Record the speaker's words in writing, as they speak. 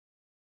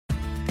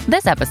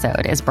This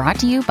episode is brought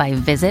to you by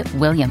Visit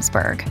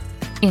Williamsburg.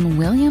 In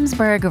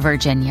Williamsburg,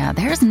 Virginia,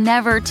 there's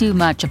never too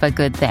much of a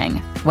good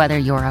thing. Whether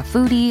you're a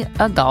foodie,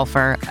 a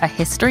golfer, a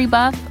history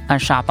buff, a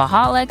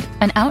shopaholic,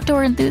 an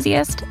outdoor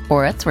enthusiast,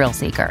 or a thrill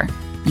seeker,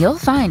 you'll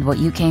find what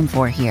you came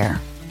for here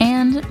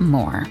and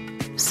more.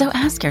 So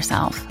ask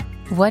yourself,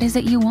 what is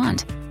it you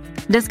want?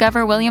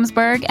 Discover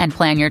Williamsburg and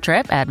plan your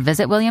trip at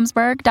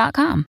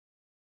visitwilliamsburg.com.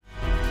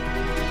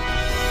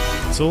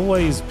 It's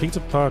always Peter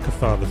Parker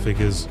father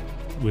figures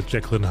with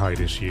Jekyll and Hyde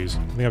issues. I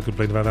think I've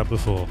complained about that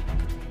before.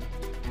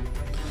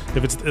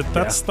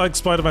 That's like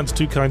Spider-Man's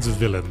two kinds of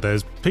villain.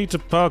 There's Peter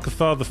Parker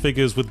father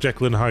figures with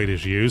Jekyll and Hyde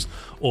issues,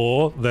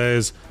 or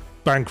there's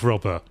bank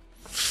robber.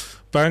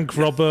 Bank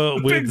robber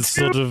with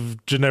sort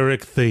of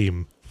generic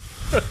theme.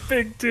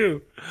 Big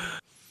two.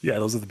 Yeah,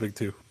 those are the big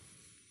two.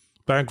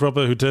 Bank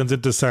robber who turns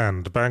into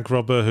sand. Bank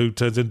robber who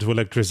turns into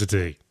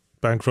electricity.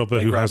 Bank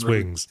robber who has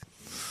wings.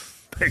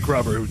 Bank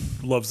robber who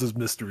loves his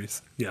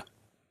mysteries. Yeah.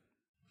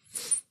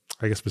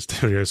 I guess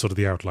Mysterio is sort of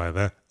the outlier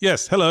there.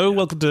 Yes, hello,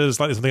 welcome to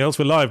Slightly Something Else.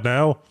 We're live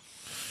now.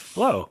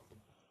 Hello.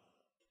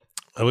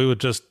 We were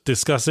just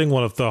discussing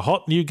one of the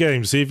hot new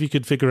games. See if you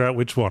could figure out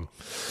which one.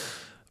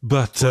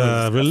 But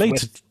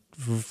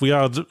we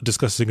are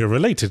discussing a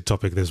related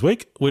topic this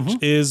week, which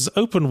is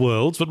open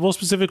worlds, but more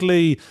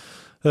specifically,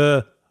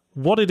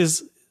 what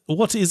is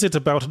it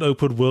about an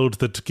open world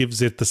that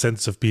gives it the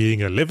sense of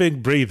being a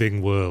living,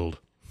 breathing world?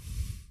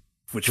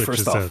 Which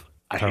first off,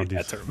 I hate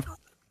that term.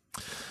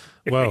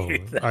 Well,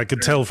 I can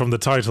tell from the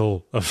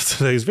title of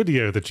today's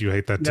video that you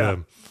hate that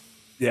term.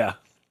 Yeah.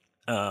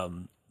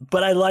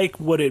 But I like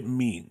what it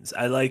means.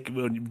 I like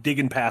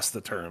digging past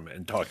the term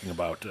and talking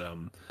about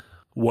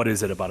what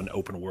is it about an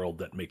open world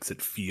that makes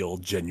it feel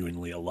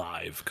genuinely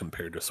alive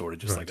compared to sort of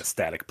just like a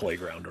static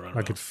playground. Or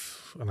it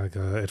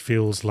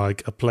feels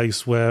like a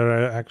place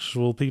where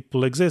actual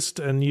people exist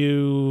and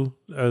you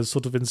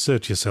sort of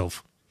insert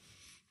yourself.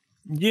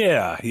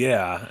 Yeah.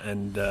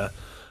 And I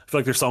feel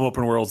like there's some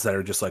open worlds that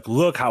are just like,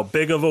 look how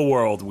big of a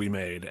world we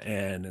made.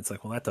 And it's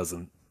like, well, that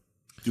doesn't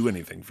do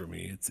anything for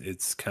me.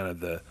 It's kind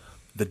of the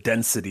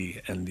density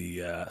and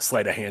the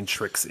sleight of hand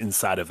tricks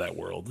inside of that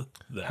world.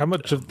 How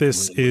much of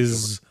this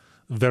is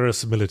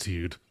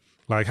verisimilitude?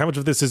 Like, how much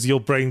of this is your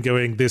brain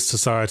going, this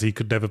society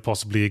could never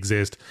possibly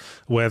exist?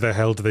 Where the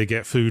hell do they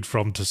get food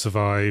from to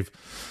survive?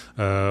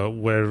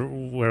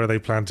 Where are they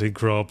planting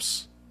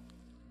crops?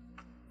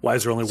 Why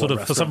is there only one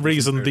restaurant? For some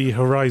reason, the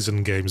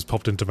Horizon games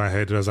popped into my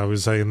head as I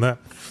was saying that.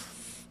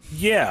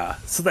 Yeah,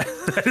 so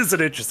that is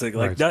an interesting,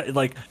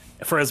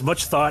 for as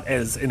much thought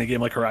as in a game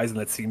like Horizon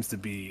that seems to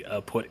be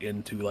put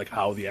into like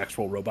how the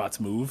actual robots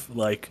move,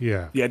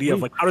 the idea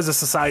of like how does a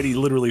society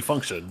literally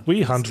function?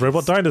 We hunt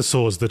robot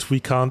dinosaurs that we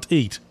can't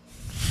eat.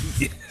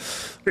 Yeah,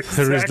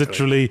 exactly. There is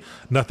literally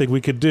nothing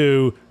we could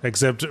do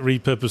except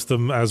repurpose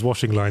them as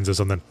washing lines or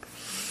something.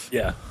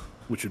 Yeah,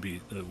 which would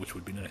be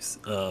nice.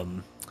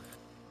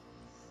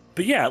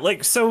 But yeah,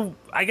 so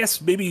I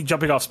guess maybe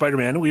jumping off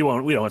Spider-Man, we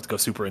don't have to go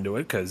super into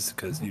it because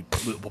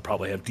we'll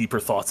probably have deeper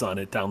thoughts on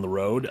it down the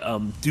road.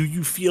 Do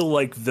you feel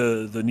like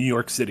the New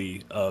York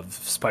City of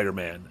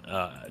Spider-Man?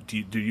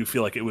 Do you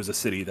feel like it was a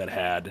city that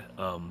had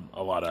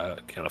a lot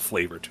of kind of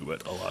flavor to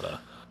it, a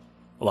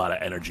lot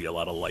of energy, a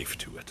lot of life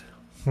to it?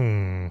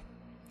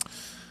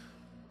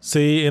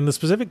 See, in the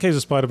specific case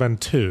of Spider-Man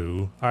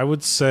 2, I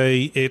would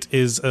say it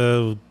is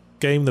a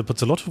game that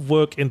puts a lot of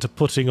work into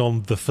putting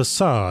on the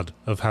facade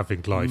of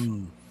having life.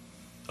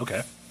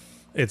 Okay.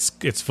 It's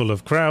full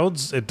of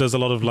crowds. It does a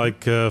lot of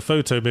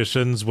photo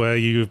missions where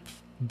you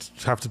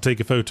have to take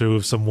a photo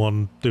of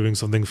someone doing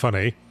something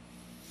funny.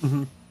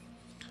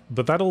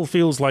 But that all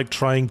feels like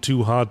trying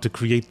too hard to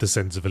create the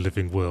sense of a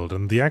living world,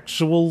 and the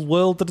actual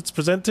world that it's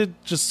presented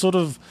just sort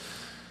of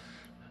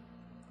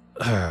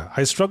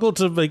I struggle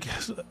to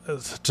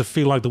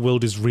feel like the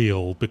world is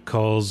real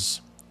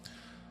because,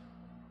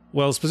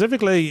 well,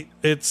 specifically,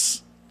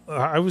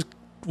 I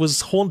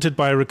was haunted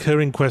by a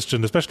recurring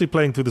question, especially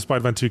playing through the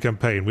Spider-Man 2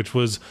 campaign, which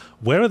was,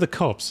 where are the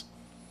cops?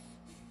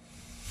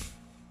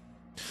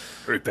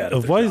 Very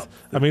bad.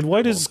 Why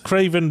is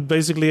Craven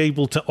basically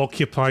able to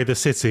occupy the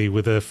city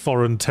with a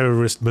foreign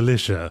terrorist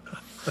militia?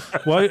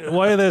 Why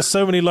are there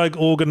so many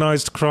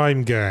organized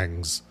crime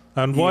gangs?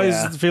 And why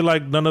does it feel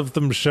like none of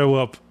them show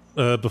up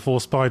before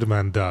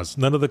Spider-Man does?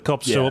 None of the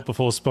cops show up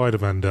before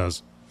Spider-Man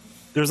does.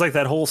 There's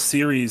that whole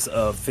series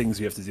of things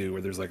you have to do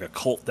where there's a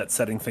cult that's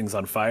setting things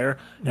on fire,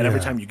 and every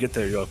time you get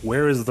there, you're like,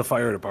 where is the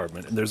fire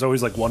department? And there's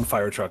always one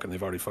fire truck, and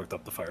they've already fucked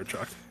up the fire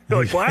truck.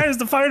 You're like, why is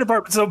the fire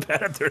department so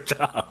bad at their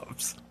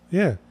jobs?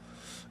 Yeah.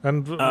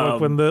 And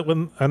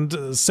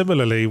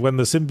similarly, when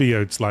the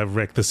symbiotes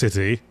wreck the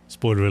city,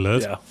 spoiler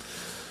alert,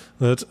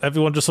 that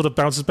everyone just sort of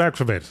bounces back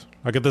from it.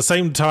 At the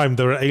same time,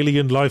 there are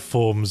alien life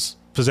forms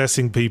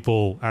possessing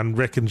people and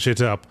wrecking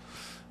shit up.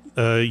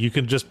 You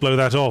can just blow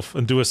that off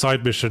and do a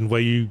side mission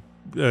where you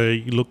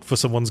look for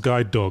someone's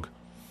guide dog.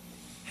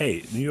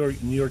 hey, New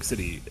York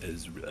City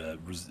is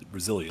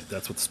resilient.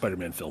 That's what the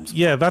Spider-Man films.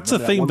 Yeah, that's a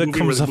thing that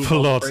comes up a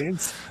lot.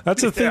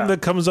 That's a thing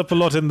that comes up a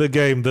lot in the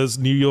game. There's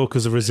New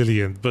Yorkers are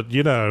resilient, but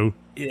yeah,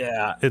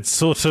 it's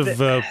sort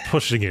of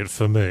pushing it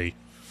for me.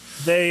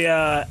 They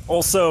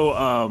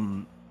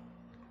also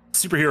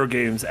superhero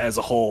games as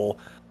a whole,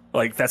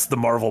 like that's the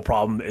Marvel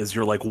problem. Is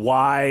you're like,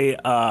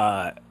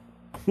 why?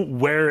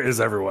 Where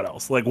is everyone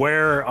else? Like,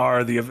 where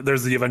are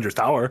there's the Avengers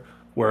Tower?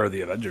 Where are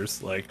the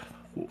Avengers? Like,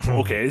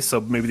 okay,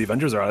 so maybe the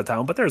Avengers are out of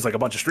town, but there's like a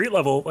bunch of street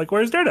level. Like,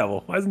 where's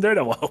Daredevil? Why isn't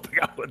Daredevil helping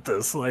out with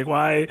this? Like,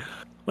 why?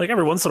 Like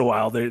every once in a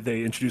while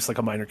they introduce like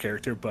a minor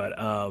character, but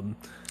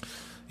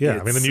yeah,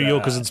 I mean the New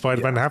Yorkers and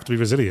Spider-Man have to be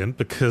resilient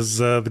because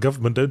the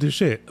government don't do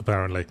shit.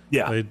 Apparently,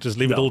 yeah, they just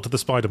leave it all to the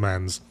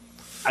Spider-Mans.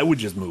 I would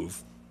just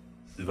move.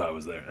 If I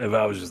was there, if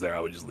I was just there, I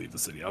would just leave the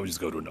city. I would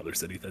just go to another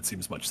city. That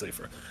seems much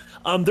safer.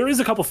 There is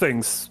a couple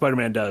things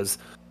Spider-Man does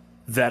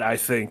that I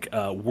think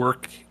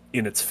work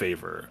in its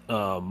favor.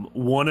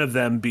 One of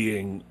them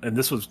being, and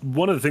this was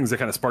one of the things that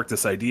kind of sparked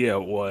this idea,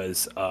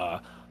 was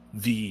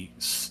the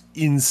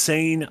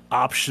insane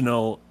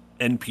optional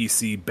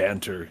NPC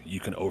banter you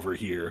can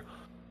overhear,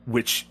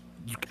 which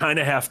you kind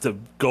of have to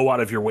go out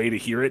of your way to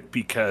hear it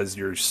because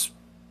you're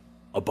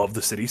above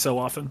the city so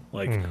often.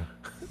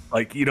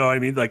 Like, you know what I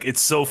mean? Like,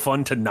 it's so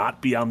fun to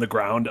not be on the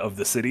ground of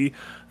the city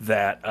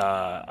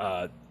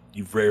that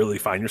you rarely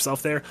find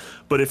yourself there.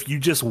 But if you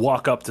just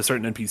walk up to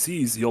certain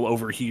NPCs, you'll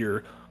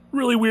overhear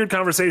really weird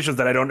conversations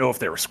that I don't know if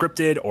they were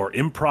scripted or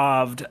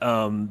improv'd.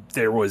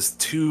 There was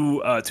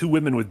two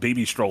women with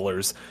baby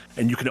strollers,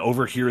 and you can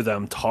overhear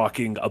them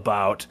talking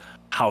about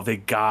how they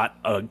got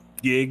a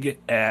gig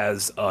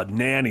as a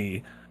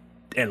nanny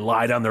and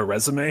lied on their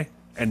resume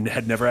and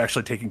had never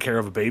actually taken care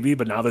of a baby,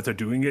 but now that they're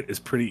doing it, it's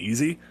pretty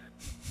easy.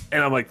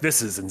 And I'm like,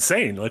 this is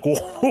insane. Like,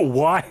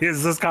 why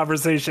is this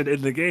conversation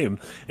in the game?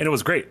 And it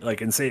was great.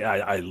 Like, insane.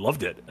 I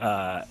loved it.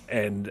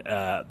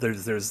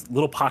 There's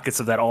little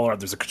pockets of that all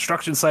around. There's a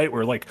construction site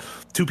where like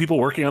two people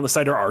working on the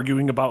site are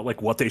arguing about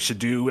like what they should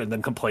do and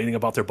then complaining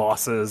about their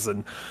bosses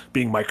and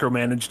being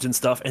micromanaged and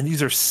stuff. And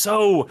these are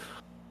so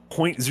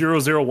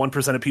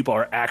 0.001% of people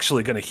are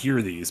actually going to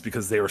hear these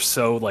because they are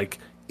so like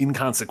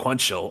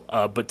inconsequential.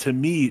 But to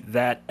me,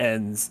 that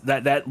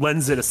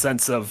lends it a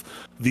sense of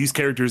these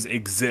characters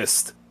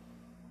exist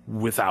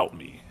without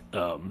me.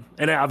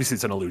 And obviously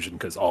it's an illusion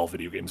because all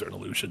video games are an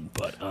illusion,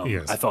 but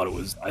yes. I thought it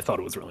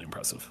was really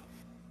impressive.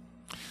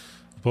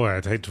 Boy,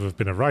 I'd hate to have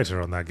been a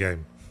writer on that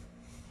game.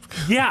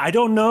 Yeah, I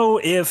don't know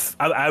if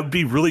I would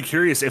be really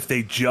curious if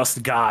they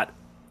just got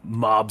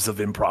mobs of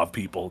improv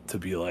people to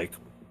be like,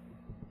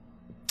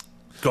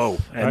 go,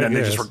 and then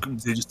they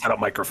just had up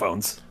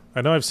microphones. I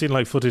know I've seen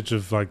like footage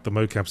of like the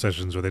mocap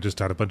sessions where they just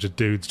had a bunch of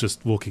dudes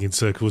just walking in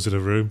circles in a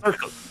room.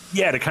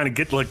 Yeah, to kind of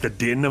get like the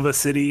din of a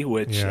city,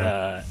 which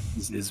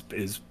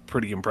is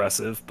pretty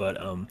impressive. But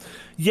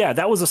yeah,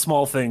 that was a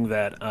small thing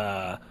that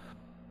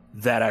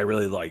I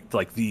really liked.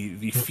 Like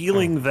the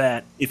feeling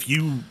that if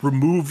you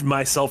removed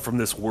myself from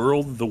this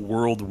world, the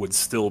world would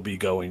still be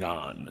going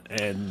on,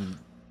 and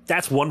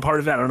that's one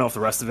part of it. I don't know if the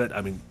rest of it.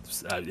 I mean,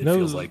 it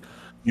feels like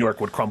New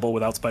York would crumble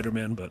without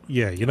Spider-Man, but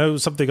yeah,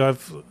 something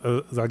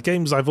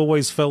games I've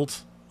always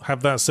felt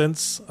have that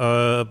sense.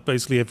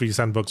 Basically, every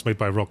sandbox made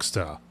by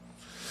Rockstar.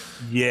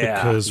 Yeah,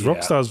 because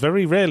Rockstar's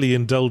very rarely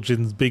indulge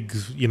in big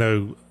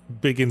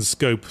in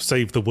scope,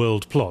 save the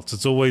world plots.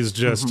 It's always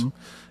just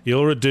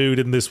you're a dude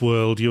in this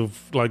world. You're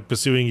like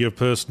pursuing your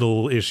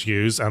personal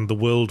issues, and the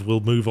world will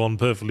move on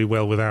perfectly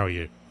well without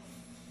you.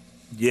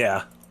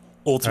 Yeah,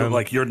 ultimately,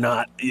 like you're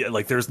not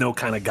like there's no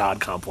kind of god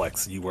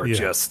complex. You are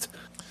just.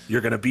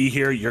 You're going to be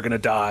here, you're going to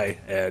die,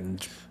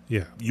 and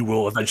you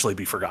will eventually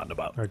be forgotten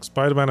about. Like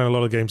Spider-Man and a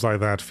lot of games like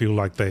that feel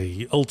like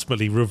they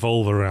ultimately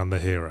revolve around the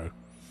hero.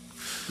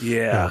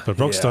 Yeah. But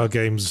Rockstar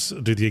games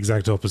do the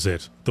exact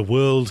opposite. The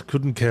world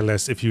couldn't care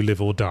less if you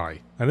live or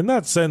die. And in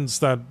that sense,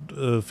 that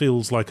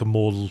feels like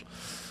more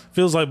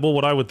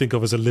what I would think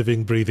of as a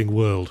living, breathing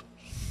world.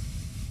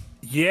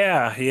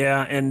 Yeah.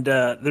 And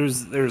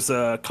there's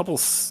a couple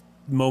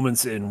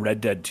moments in Red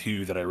Dead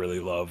 2 that I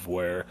really love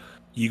where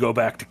you go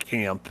back to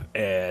camp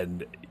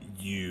and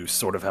you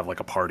sort of have like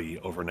a party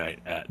overnight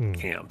at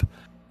camp.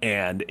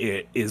 And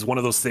it is one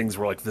of those things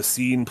where like the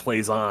scene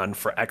plays on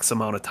for X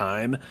amount of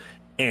time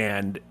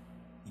and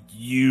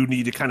you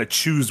need to kind of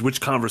choose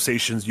which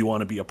conversations you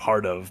want to be a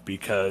part of,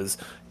 because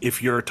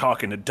if you're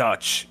talking to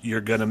Dutch,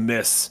 you're going to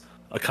miss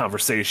a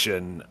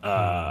conversation,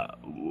 all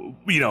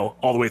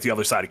the way to the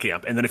other side of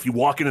camp. And then if you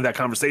walk into that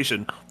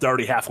conversation, they're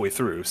already halfway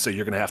through. So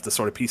you're going to have to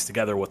sort of piece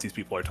together what these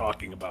people are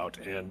talking about.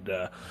 And,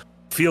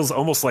 feels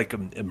almost like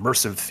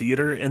immersive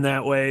theater in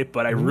that way,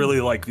 but I really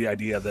like the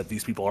idea that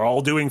these people are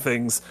all doing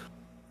things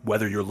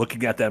whether you're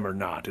looking at them or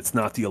not. It's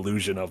not the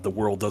illusion of the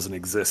world doesn't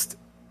exist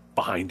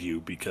behind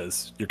you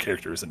because your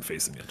character isn't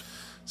facing it.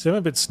 See, I'm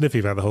a bit sniffy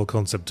about the whole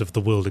concept of the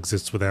world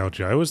exists without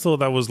you. I always thought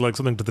that was like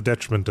something to the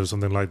detriment of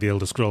something like the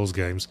Elder Scrolls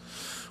games,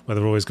 where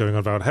they're always going on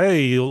about,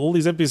 hey, all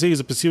these NPCs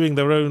are pursuing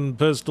their own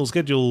personal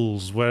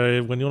schedules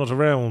when you're not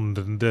around,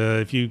 and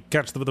if you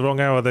catch them at the wrong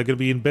hour, they're going to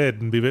be in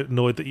bed and be a bit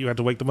annoyed that you had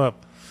to wake them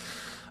up.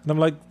 And I'm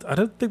like, I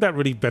don't think that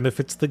really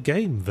benefits the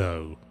game,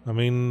 though. I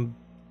mean,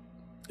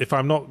 if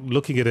I'm not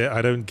looking at it,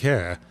 I don't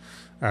care.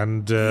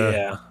 And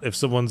if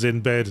someone's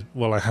in bed,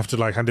 well, I have to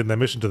like hand in their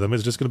mission to them.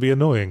 It's just going to be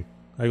annoying.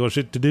 I got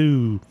shit to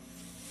do.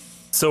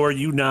 So are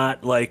you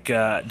not like,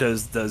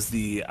 does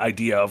the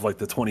idea of like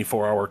the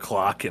 24-hour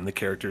clock and the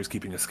characters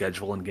keeping a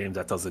schedule in games,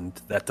 that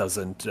doesn't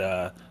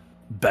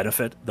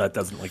benefit, that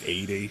doesn't like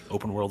aid a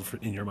open world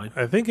in your mind?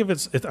 I think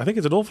it's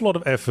an awful lot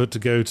of effort to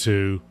go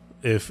to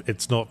if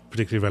it's not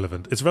particularly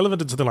relevant. It's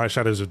relevant in something like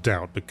Shadows of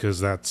Doubt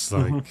because that's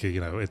like,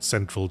 it's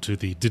central to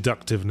the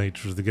deductive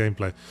nature of the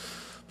gameplay.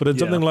 But in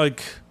something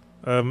like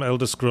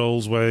Elder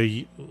Scrolls, where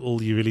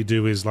all you really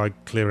do is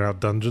like clear out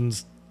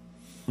dungeons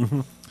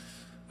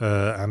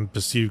and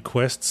pursue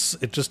quests,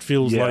 it just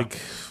feels like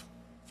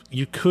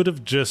you could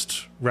have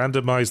just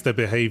randomized their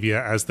behavior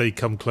as they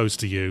come close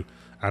to you,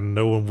 and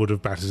no one would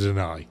have batted an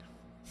eye.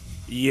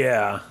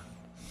 Yeah,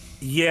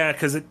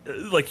 because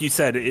like you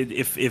said,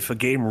 if a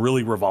game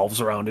really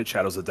revolves around it,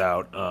 Shadows of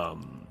Doubt,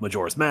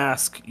 Majora's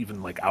Mask,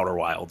 even like Outer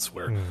Wilds,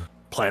 where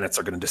planets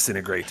are going to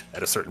disintegrate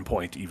at a certain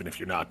point, even if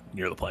you're not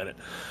near the planet.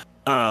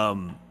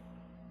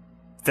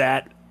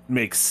 That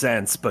makes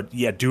sense, but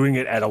doing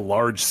it at a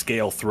large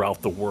scale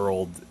throughout the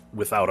world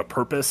without a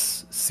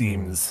purpose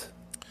seems...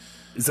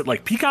 Is it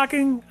like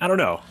peacocking? I don't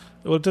know.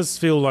 Well, it does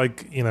feel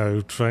like,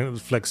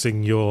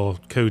 flexing your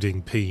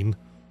coding peen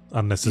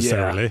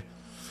unnecessarily.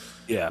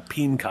 Yeah,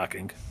 peen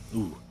cocking.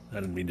 Ooh,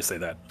 I didn't mean to say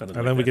that. And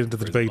then we get into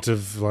the debate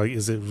of, like,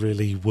 is it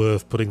really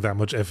worth putting that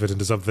much effort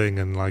into something,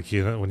 and, like,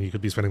 when you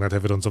could be spending that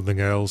effort on something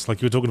else.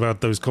 Like, you were talking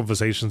about those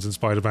conversations in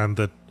Spider-Man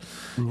that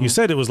you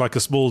said it was like a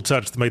small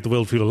touch that made the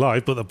world feel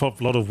alive, but a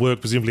lot of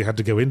work presumably had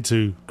to go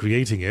into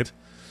creating it.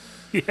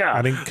 Yeah,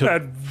 and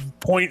that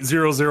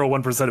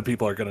 0.001% of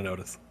people are going to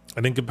notice.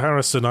 And in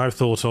comparison, I've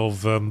thought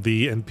of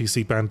the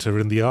NPC banter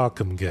in the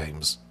Arkham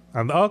games.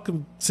 And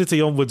Arkham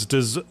City onwards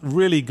does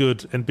really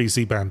good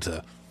NPC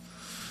banter.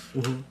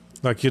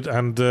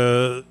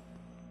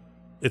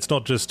 It's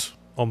not just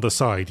on the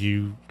side.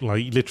 You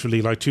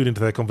literally tune into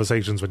their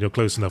conversations when you're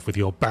close enough with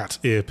your bat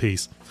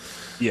earpiece.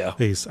 Yeah.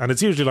 And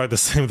it's usually like the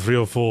same 3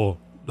 or 4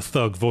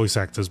 thug voice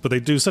actors, but they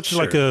do such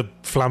like a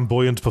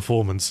flamboyant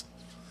performance.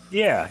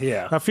 Yeah.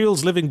 That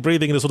feels living,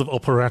 breathing in a sort of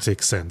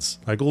operatic sense.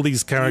 Like all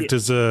these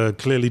characters are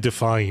clearly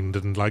defined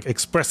and like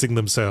expressing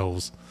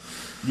themselves.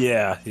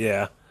 Yeah.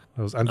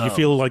 And you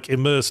feel like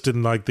immersed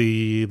in like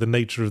the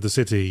nature of the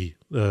city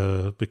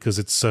because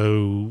it's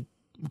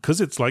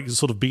like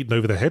sort of beaten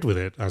over the head with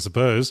it, I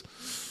suppose.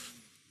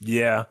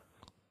 Yeah,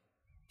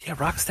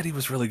 Rocksteady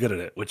was really good at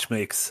it, which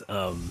makes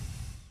the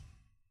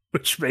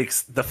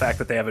fact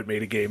that they haven't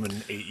made a game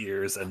in 8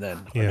 years and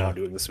then are now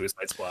doing the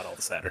Suicide Squad all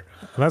the sadder.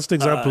 And that's an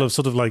example of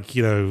sort of like,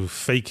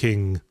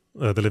 faking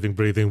the living,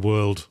 breathing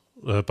world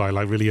by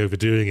like really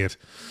overdoing it.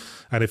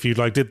 And if you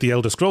like did the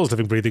Elder Scrolls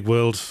living, breathing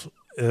world,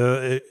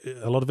 a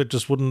lot of it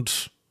just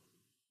wouldn't,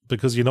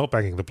 because you're not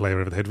banging the player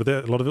over the head with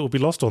it, a lot of it will be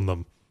lost on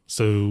them.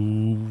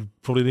 So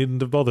probably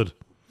needn't have bothered.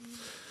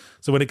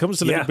 So when it comes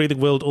to living, breathing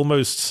world,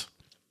 almost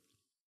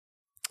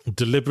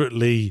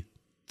deliberately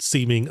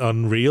seeming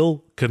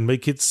unreal can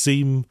make it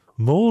seem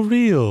more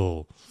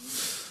real.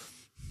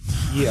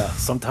 Yeah,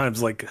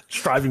 sometimes like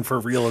striving for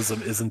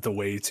realism isn't the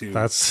way to...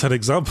 That's an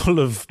example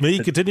of me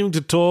continuing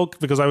to talk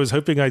because I was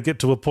hoping I'd get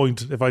to a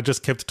point if I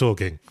just kept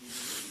talking.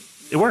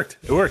 It worked.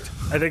 I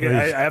think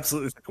I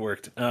absolutely think it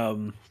worked.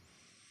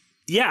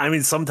 I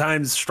mean,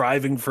 sometimes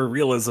striving for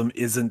realism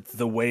isn't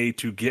the way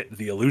to get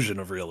the illusion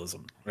of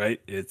realism, right?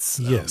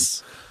 It's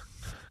yes.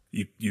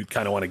 You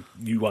kind of want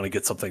to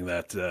get something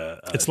that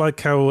it's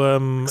like how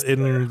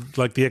in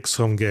like the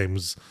XCOM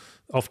games,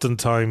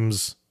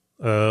 oftentimes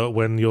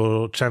when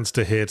your chance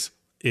to hit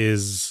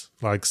is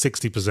like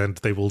 60%,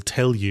 they will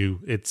tell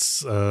you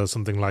it's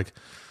something like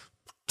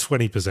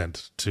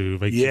 20% to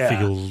make you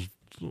feel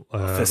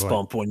fist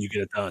bump when you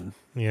get it done.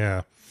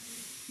 Yeah.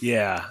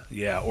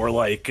 Or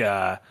like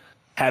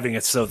having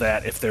it so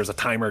that if there's a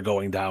timer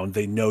going down,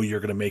 they know you're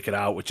going to make it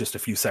out with just a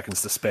few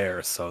seconds to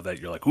spare, so that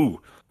you're like, ooh,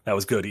 that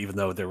was good, even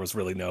though there was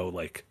really no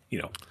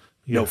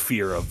no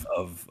fear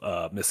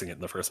of missing it in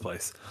the first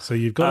place. So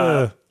you've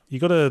got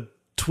to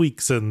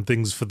tweak certain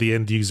things for the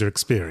end user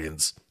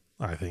experience,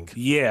 I think.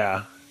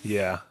 Yeah.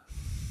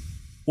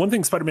 One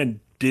thing Spider-Man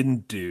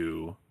didn't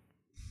do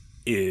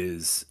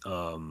is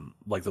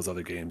like those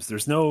other games.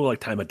 There's no like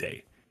time of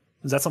day.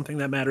 Is that something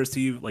that matters to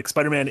you? Like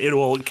Spider-Man, it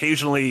will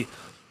occasionally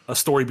a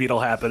story beat will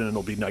happen and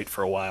it'll be night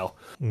for a while.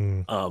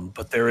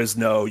 But there is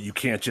you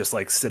can't just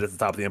like sit at the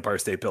top of the Empire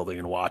State Building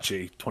and watch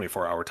a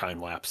 24-hour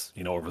time lapse,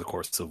 over the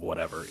course of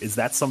whatever. Is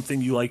that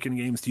something you like in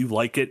games? Do you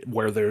like it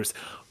where there's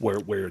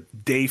where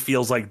day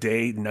feels like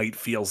day, night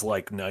feels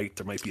like night?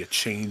 There might be a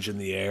change in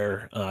the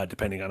air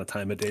depending on the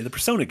time of day. The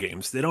Persona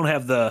games, they don't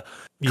have the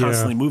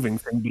constantly moving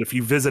thing, but if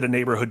you visit a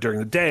neighborhood during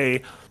the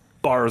day,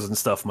 bars and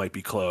stuff might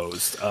be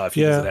closed. If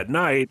you visit at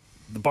night,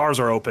 the bars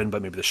are open,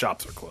 but maybe the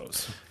shops are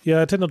closed.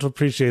 Yeah, I tend not to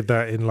appreciate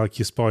that in like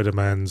your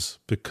Spider-Mans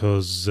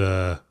because,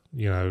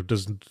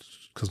 because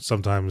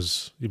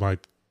sometimes you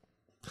might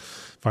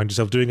find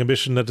yourself doing a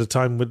mission at a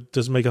time when it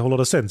doesn't make a whole lot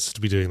of sense to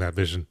be doing that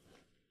mission.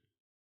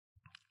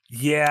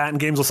 Yeah, and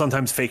games will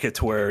sometimes fake it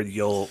to where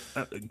you'll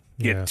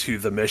get to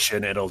the mission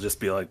and it'll just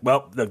be like,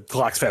 well, the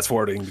clock's fast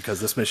forwarding because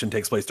this mission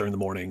takes place during the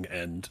morning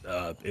and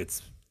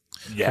it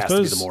has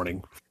to be the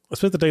morning. I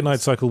suppose the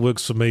day-night cycle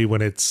works for me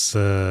when it's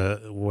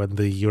when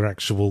your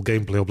actual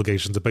gameplay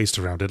obligations are based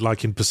around it,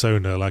 like in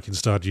Persona, like in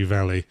Stardew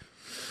Valley.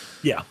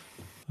 Yeah.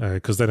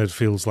 Because then it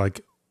feels like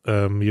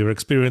your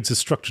experience is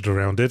structured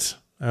around it,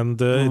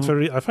 and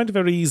I find it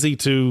very easy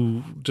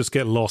to just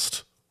get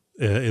lost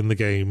in the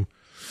game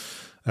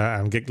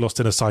and get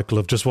lost in a cycle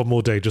of just one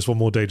more day, just one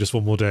more day, just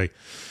one more day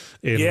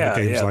in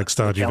games like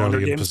Stardew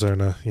Valley and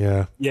Persona.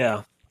 Yeah.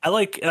 Yeah. I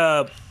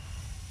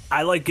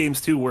like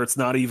games too where it's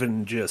not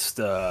even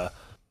just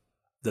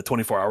the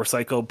 24-hour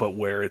cycle, but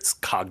where it's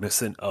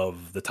cognizant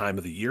of the time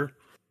of the year.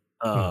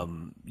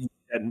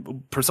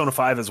 And Persona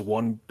 5 is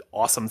one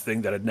awesome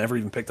thing that I'd never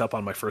even picked up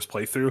on my first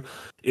playthrough.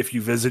 If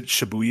you visit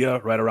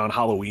Shibuya right around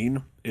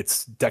Halloween,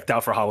 it's decked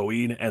out for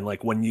Halloween. And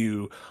like when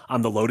you,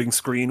 on the loading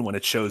screen, when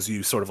it shows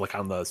you sort of like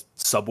on the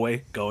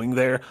subway going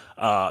there,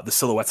 the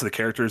silhouettes of the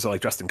characters are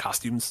like dressed in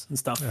costumes and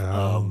stuff.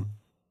 And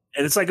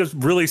it's like a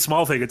really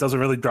small thing. It doesn't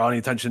really draw any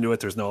attention to it.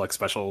 There's no like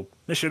special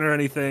mission or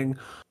anything.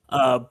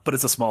 But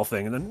it's a small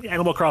thing. And then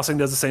Animal Crossing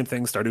does the same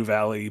thing. Stardew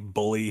Valley,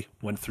 Bully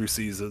went through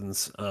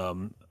seasons.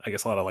 I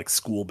guess a lot of like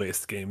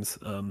school-based games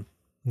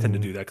tend to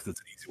do that because it's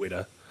an easy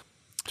way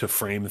to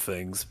frame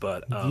things.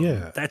 But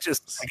that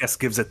just, I guess,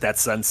 gives it that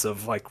sense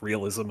of like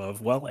realism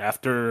of, well,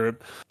 after,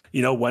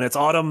 when it's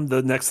autumn,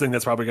 the next thing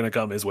that's probably going to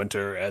come is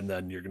winter. And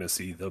then you're going to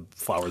see the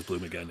flowers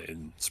bloom again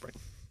in spring.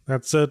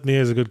 That certainly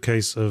is a good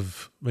case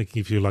of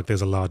making you feel like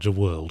there's a larger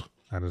world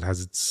and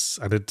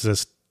it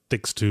just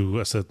sticks to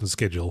a certain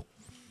schedule.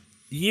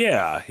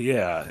 Yeah,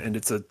 and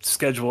it's a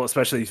schedule,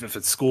 especially if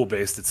it's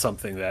school-based, it's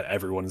something that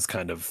everyone is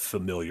kind of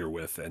familiar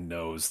with and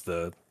knows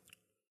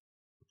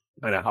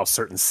how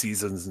certain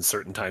seasons and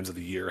certain times of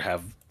the year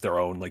have their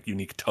own like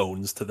unique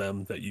tones to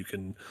them that you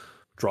can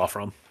draw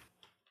from.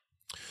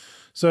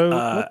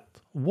 So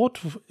what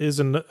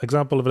is an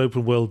example of an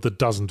open world that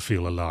doesn't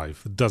feel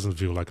alive, that doesn't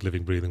feel like a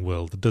living, breathing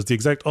world, that does the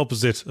exact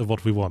opposite of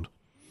what we want,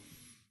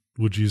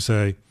 would you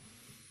say?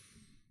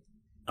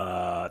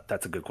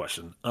 That's a good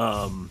question.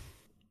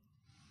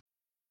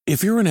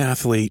 If you're an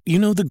athlete, you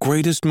know the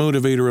greatest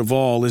motivator of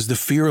all is the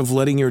fear of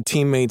letting your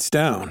teammates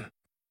down.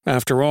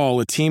 After all,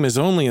 a team is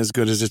only as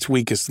good as its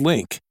weakest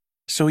link.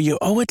 So you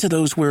owe it to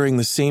those wearing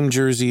the same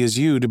jersey as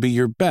you to be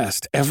your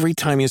best every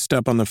time you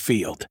step on the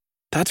field.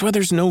 That's why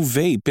there's no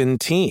vape in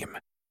team.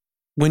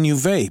 When you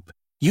vape,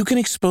 you can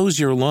expose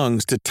your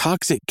lungs to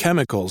toxic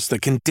chemicals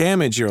that can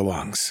damage your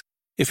lungs.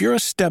 If you're a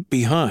step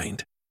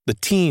behind, the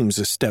team's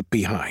a step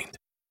behind.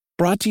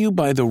 Brought to you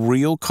by The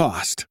Real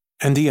Cost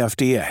and the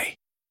FDA.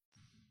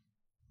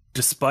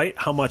 Despite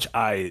how much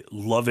I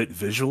love it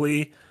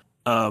visually,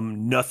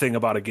 nothing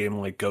about a game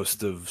like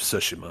Ghost of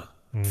Tsushima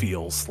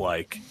feels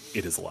like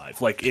it is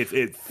alive. Like you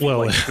can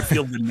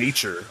feel the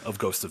nature of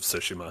Ghost of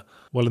Tsushima.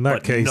 Well, in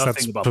that case,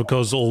 that's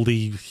because all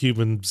the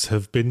humans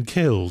have been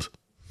killed.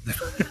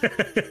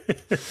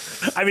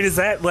 I mean, is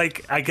that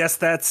like? I guess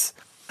that's.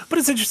 But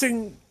it's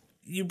interesting.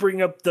 You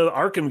bring up the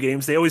Arkham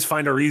games; they always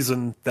find a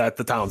reason that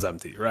the town's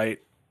empty,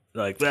 right?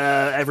 Like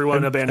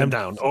everyone abandoned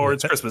town, or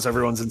it's Christmas,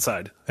 everyone's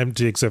inside.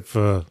 Empty except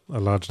for a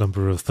large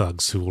number of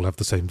thugs who all have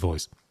the same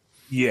voice.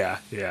 Yeah.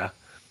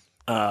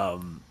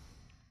 God,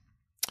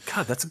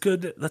 that's a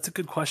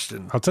good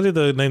question. I'll tell you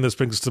the name that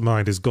springs to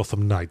mind is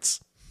Gotham Knights.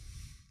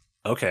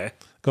 Okay.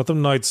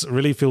 Gotham Knights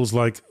really feels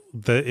like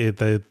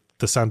the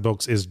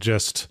sandbox is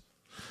just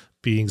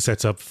being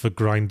set up for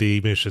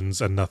grindy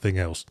missions and nothing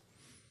else.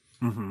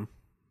 Mm-hmm.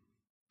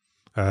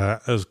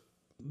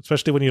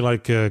 Especially when you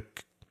like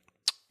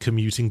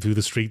commuting through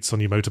the streets on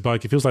your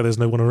motorbike, it feels like there's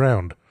no one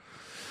around.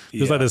 It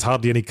feels like there's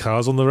hardly any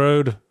cars on the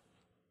road.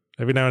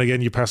 Every now and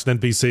again you pass an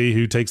NPC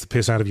who takes the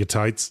piss out of your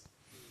tights.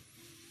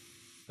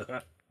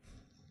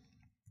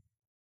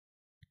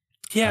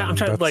 Yeah, I'm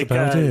trying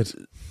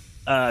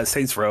to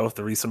Saints Row,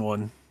 the recent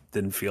one,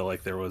 didn't feel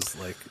like there was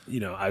like,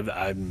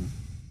 I'm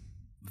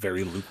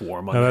very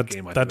lukewarm on that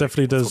game. That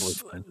definitely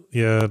does. Totally,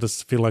 yeah, it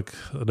does feel like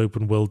an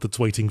open world that's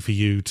waiting for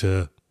you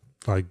to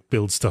like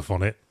build stuff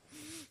on it.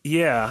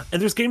 Yeah,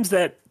 and there's games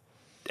that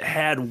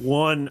had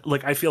one,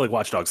 like I feel like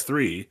Watch Dogs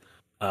 3,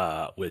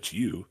 which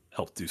you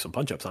helped do some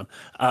punch-ups on,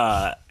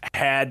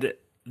 had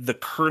the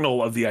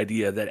kernel of the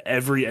idea that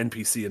every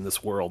NPC in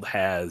this world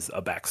has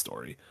a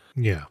backstory.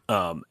 Yeah.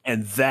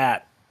 And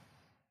that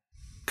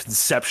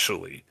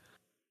conceptually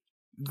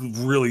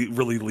really,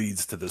 really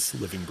leads to this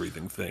living,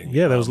 breathing thing.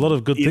 Yeah, there was a lot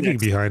of good thinking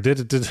behind it.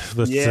 It did,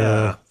 but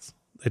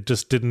it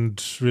just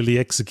didn't really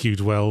execute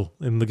well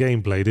in the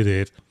gameplay, did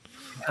it?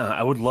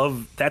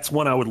 That's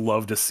one I would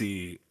love to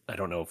see. I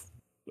don't know if,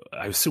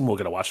 I assume we'll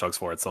get a Watch Dogs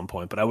 4 at some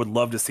point, but I would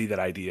love to see that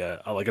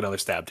idea, like another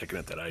stab taken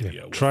at that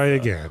idea. Try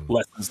again.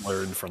 Lessons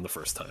learned from the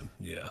first time.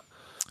 Yeah.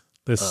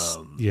 Let's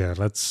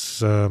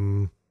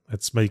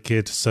make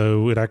it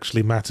so it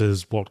actually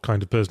matters what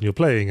kind of person you're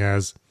playing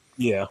as.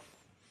 Yeah.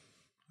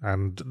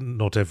 And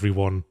not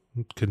everyone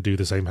can do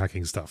the same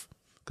hacking stuff.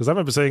 Because I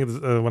remember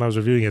saying when I was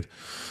reviewing it,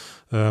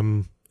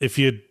 if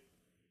you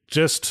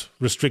just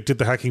restricted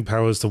the hacking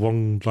powers to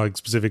one like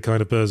specific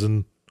kind of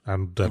person,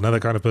 and another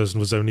kind of person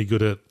was only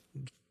good at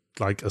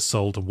like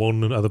assault, and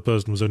one other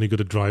person was only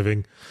good at driving,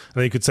 and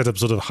then you could set up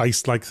sort of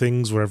heist-like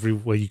things where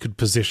you could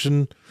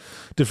position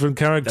different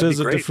characters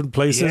at different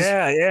places.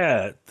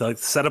 Yeah. Like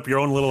set up your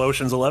own little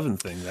Ocean's 11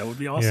 thing. That would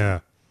be awesome. Yeah.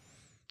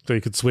 So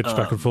you could switch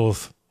back and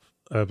forth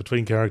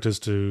between characters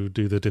to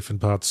do the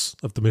different parts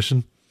of the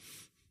mission.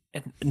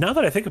 And now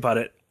that I think about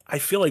it, I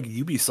feel like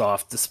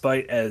Ubisoft,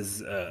 despite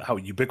as how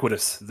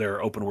ubiquitous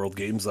their open world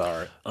games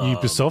are,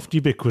 Ubisoft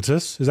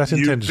ubiquitous, is that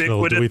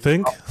intentional? Do we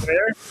think?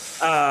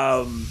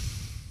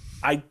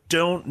 I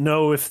don't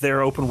know if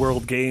their open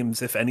world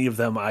games, if any of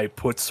them, I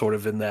put sort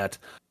of in that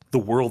the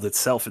world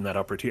itself in that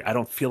upper tier. I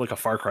don't feel like a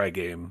Far Cry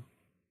game,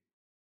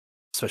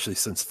 especially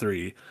since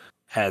 3,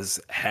 has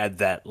had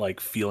that like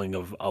feeling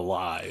of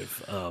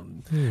alive.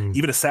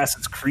 Even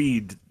Assassin's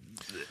Creed.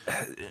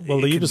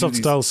 Well, the Ubisoft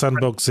style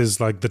sandbox is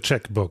like the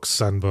checkbox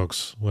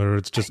sandbox, where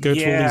it's just go to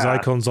all these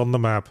icons on the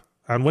map.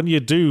 And when you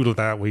do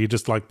that, where you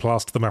just like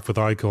plaster the map with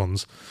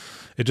icons,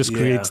 it just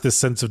creates this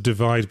sense of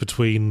divide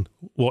between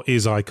what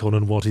is icon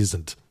and what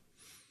isn't.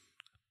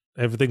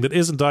 Everything that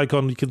isn't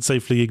icon, you can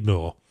safely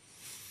ignore.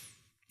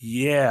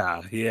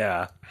 Yeah,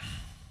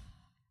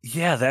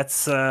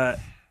 that's...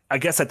 I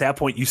guess at that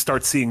point, you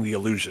start seeing the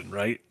illusion,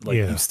 right? Like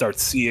you start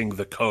seeing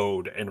the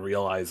code and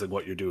realizing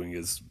what you're doing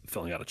is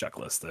filling out a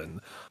checklist.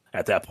 And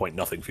at that point,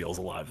 nothing feels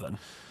alive then.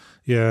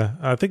 Yeah,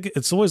 I think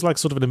it's always like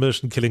sort of an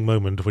immersion-killing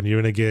moment when you're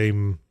in a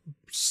game,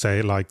 say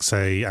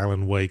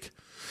Alan Wake,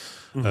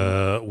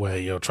 where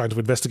you're trying to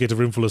investigate a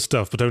room full of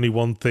stuff, but only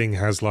one thing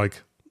has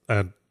like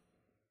a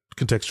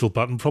contextual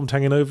button prompt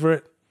hanging over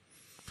it.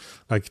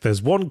 Like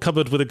there's one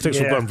cupboard with a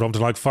contextual button prompt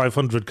and like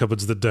 500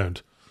 cupboards that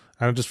don't.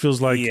 And it just feels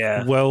like,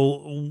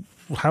 well,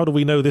 how do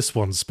we know this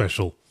one's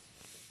special?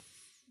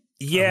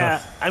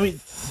 Yeah, I mean,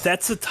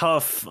 that's a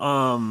tough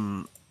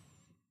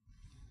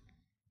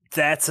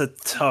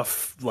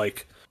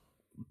like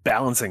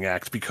balancing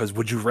act, because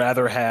would you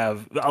rather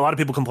have, a lot of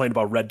people complain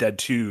about Red Dead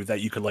 2 that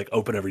you could like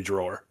open every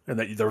drawer and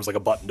that there was like a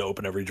button to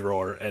open every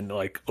drawer and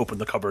like open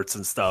the cupboards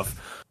and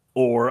stuff,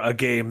 or a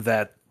game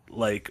that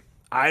like,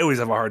 I always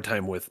have a hard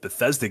time with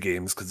Bethesda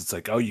games because it's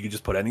like, oh, you can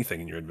just put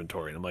anything in your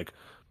inventory. And I'm like,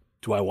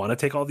 do I want to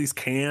take all these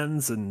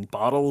cans and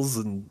bottles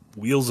and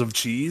wheels of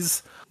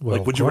cheese? Well,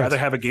 like, would you rather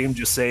have a game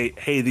just say,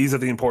 hey, these are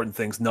the important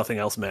things, nothing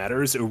else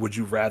matters? Or would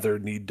you rather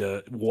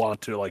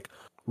want to like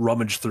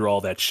rummage through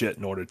all that shit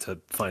in order to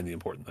find the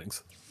important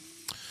things?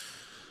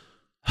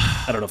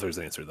 I don't know if there's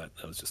an answer to that.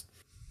 That was just,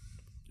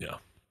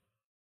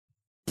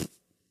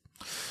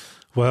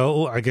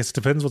 Well, I guess it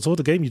depends what sort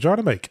of game you're trying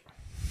to make.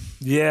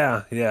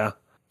 Yeah. I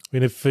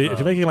mean, if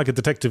you're making like a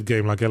detective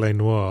game like L.A.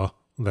 Noire,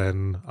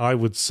 then I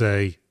would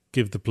say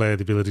give the player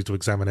the ability to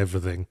examine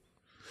everything.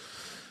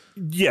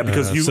 Yeah,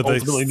 because you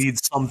ultimately need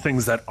some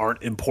things that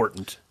aren't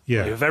important.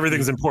 Yeah. Like if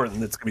everything's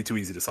important, it's going to be too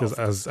easy to solve.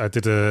 Because as I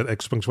did an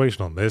extra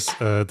punctuation on this,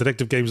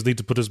 detective games need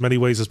to put as many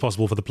ways as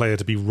possible for the player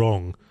to be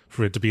wrong,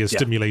 for it to be a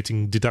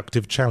stimulating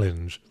deductive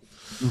challenge.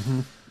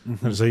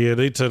 And so you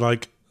need to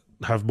like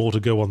have more to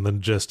go on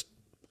than just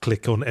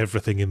click on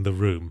everything in the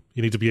room.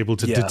 You need to be able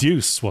to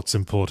deduce what's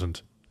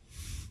important.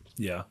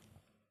 Yeah.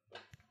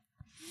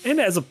 And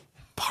as a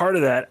part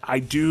of that, I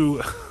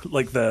do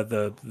like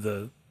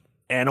the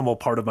animal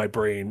part of my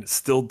brain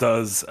still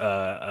does get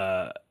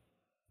a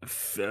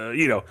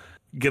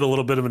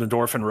little bit of an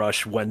endorphin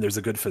rush when there's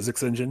a good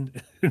physics engine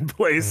in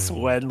place,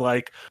 when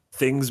like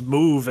things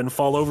move and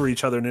fall over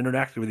each other and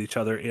interact with each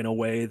other in a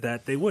way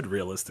that they would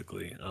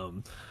realistically.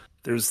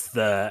 There's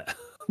the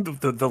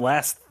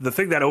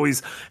thing that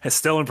always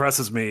still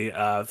impresses me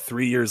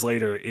 3 years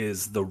later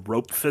is the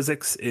rope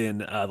physics in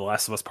The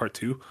Last of Us Part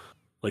 2.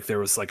 Like there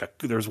was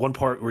one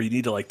part where you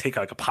need to like take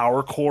like a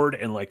power cord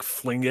and like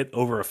fling it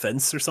over a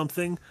fence or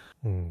something.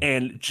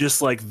 And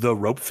just like the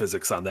rope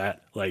physics on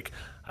that, like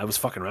I was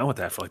fucking around with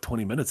that for like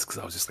 20 minutes because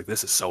I was just like,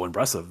 this is so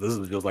impressive. This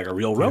feels like a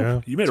real rope. Yeah,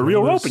 you made a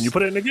real rope and you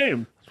put it in a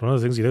game. It's one of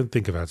the things you don't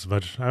think about so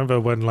much. I remember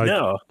when like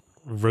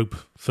rope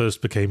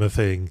first became a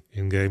thing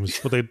in games.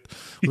 What they'd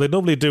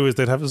normally do is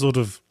they'd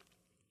render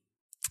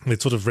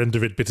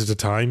it bit at a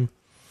time.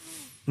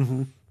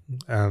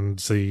 And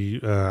so I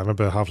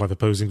remember Half-Life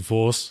Opposing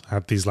Force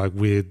had these like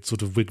weird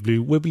sort of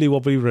wibbly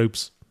wobbly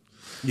ropes.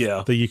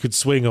 Yeah. that you could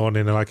swing on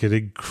in like an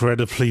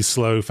incredibly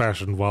slow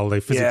fashion while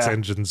the physics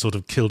engine sort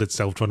of killed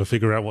itself trying to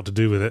figure out what to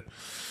do with it.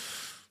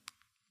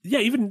 Yeah,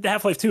 even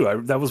Half-Life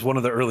 2, that was one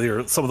of the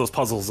earlier, some of those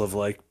puzzles of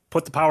like,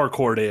 put the power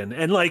cord in.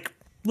 And like,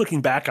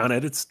 looking back on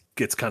it, it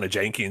gets kind of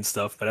janky and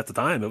stuff. But at the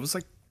time, it was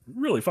like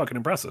really fucking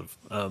impressive.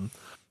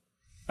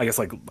 I guess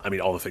like, I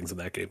mean, all the things in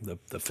that game,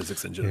 the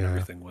physics engine and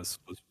everything was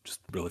just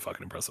really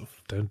fucking impressive.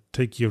 Don't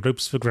take your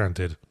ropes for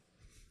granted.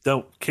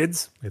 Don't,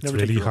 kids. It's never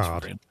really take your ropes for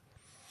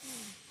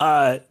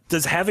granted.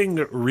 Does having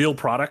real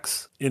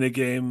products in a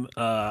game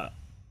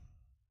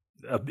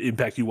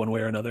impact you one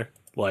way or another?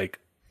 Like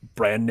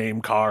brand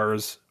name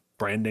cars,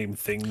 brand name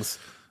things,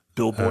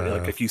 billboard.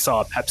 Like if you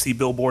saw a Pepsi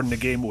billboard in the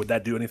game, would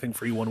that do anything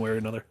for you one way or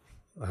another?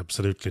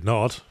 Absolutely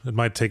not. It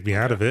might take me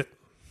out of it.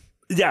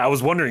 Yeah, I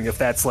was wondering if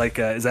that's like,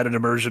 is that an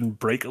immersion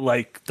break?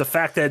 Like the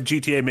fact that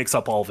GTA makes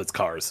up all of its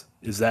cars,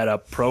 is that a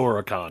pro or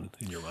a con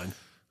in your mind?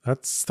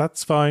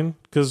 That's fine,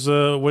 because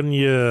when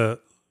you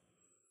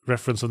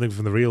reference something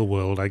from the real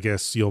world, I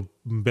guess your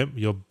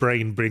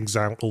brain brings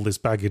out all this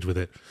baggage with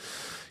it.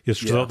 You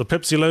start the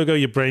Pepsi logo,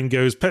 your brain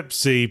goes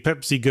Pepsi,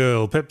 Pepsi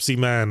girl, Pepsi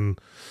man,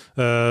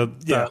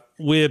 that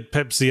weird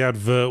Pepsi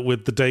advert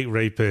with the date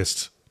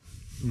rapist.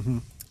 Mm-hmm.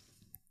 I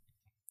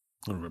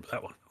don't remember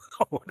that one.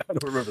 I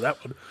don't remember that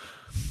one.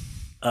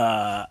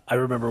 I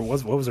remember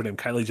what was her name?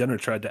 Kylie Jenner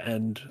tried to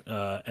end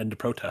the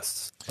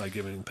protests by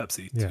giving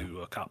Pepsi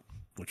to a cop.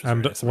 Which was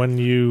and nice. when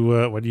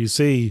you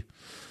see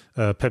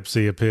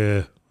Pepsi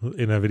appear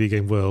in a video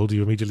game world,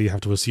 you immediately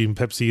have to assume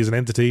Pepsi is an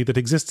entity that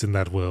exists in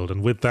that world,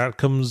 and with that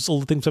comes all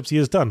the things Pepsi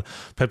has done.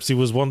 Pepsi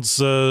was once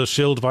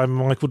shilled by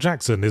Michael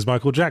Jackson. Is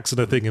Michael Jackson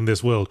a thing in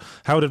this world?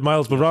 How did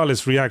Miles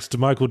Morales react to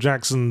Michael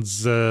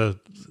Jackson's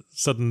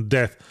sudden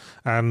death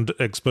and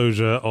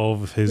exposure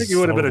of his? I think he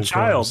would have been a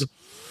child. Crimes?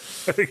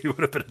 I think he would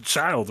have been a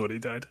child when he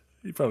died.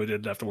 He probably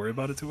didn't have to worry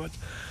about it too much.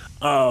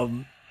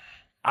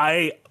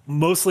 I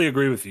mostly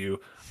agree with you.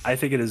 I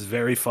think it is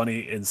very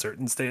funny in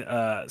certain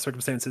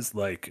circumstances,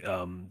 like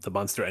the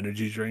Monster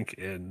Energy drink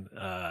in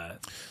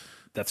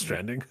Death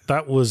Stranding.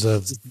 That was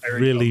a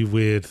really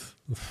weird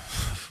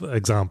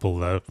example,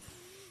 though.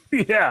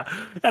 Yeah,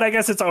 and I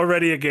guess it's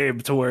already a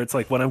game to where it's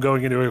like when I'm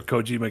going into a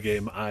Kojima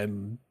game,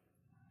 I'm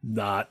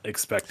not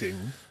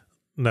expecting.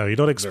 No, you're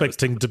not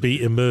expecting to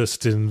be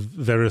immersed in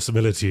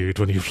verisimilitude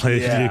when you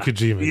play a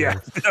Kojima game. Yeah,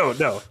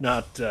 no,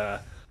 not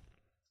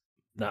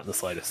in the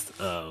slightest.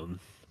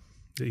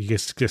 You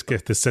just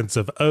get this sense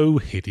of, oh,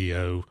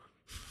 Hideo.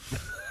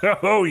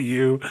 Oh,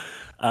 you.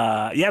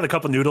 The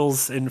cup of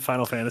noodles in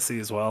Final Fantasy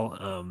as well.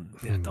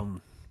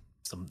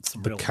 Some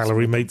the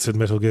calorie mates in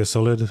Metal Gear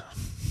Solid.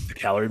 The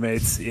calorie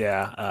mates,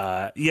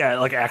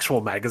 like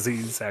actual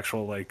magazines,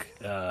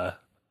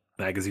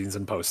 magazines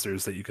and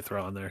posters that you could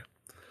throw on there.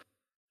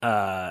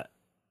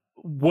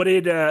 What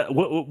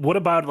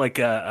about like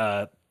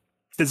a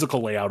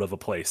physical layout of a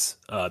place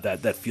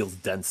that feels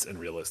dense and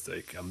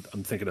realistic?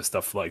 I'm thinking of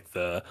stuff like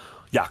the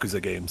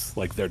Yakuza games,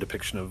 like their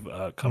depiction of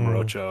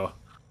Kamurocho.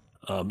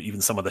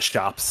 Even some of the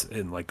shops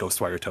in like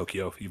Ghostwire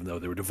Tokyo, even though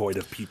they were devoid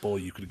of people,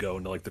 you could go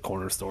into like the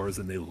corner stores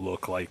and they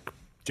look like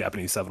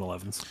Japanese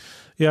 7-Elevens.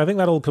 Yeah, I think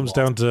that all comes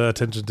down to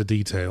attention to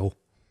detail.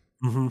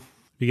 Mm-hmm.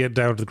 You get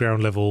down to the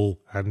ground level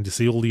and you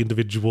see all the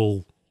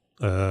individual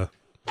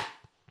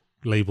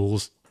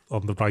labels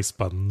on the rice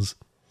buns.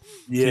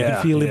 Yeah, so you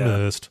can feel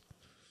immersed.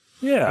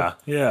 Yeah.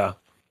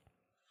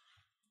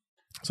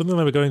 Something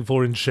they were going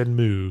for in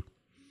Shenmue,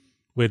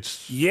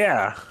 which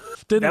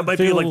that might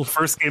be like the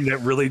first game that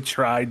really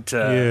tried to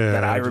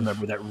that I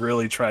remember that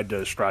really tried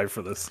to strive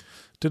for this.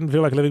 Didn't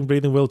feel like a living,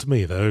 breathing world to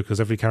me though, because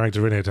every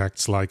character in it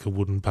acts like a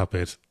wooden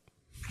puppet.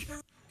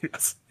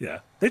 Yes, yeah,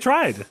 they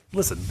tried.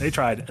 Listen, they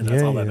tried, and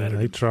that's all that mattered.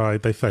 They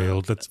tried, they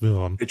failed. Let's move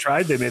on. They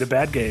tried. They made a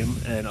bad game,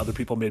 and other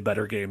people made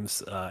better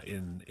games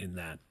in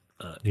that.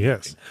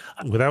 Yes.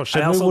 Without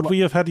Shenmue, would we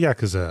have had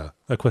Yakuza?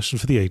 A question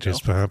for the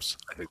ages, perhaps.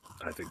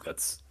 I think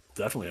that's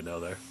definitely a no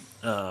there.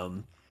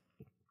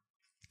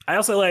 I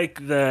also like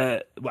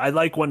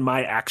when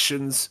my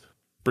actions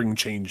bring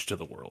change to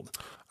the world.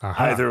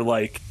 Either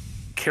like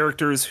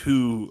characters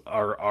who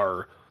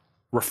are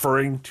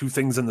referring to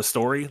things in the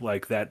story,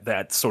 like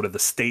that sort of the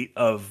state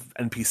of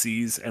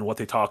NPCs and what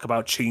they talk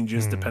about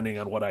changes depending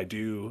on what I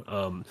do.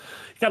 You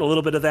got a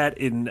little bit of that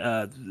in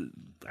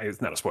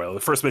it's not a spoiler. The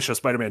first mission of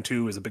Spider-Man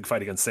 2 is a big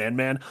fight against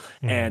Sandman,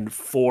 and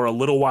for a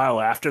little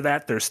while after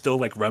that, there's still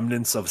like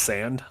remnants of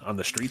sand on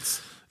the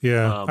streets.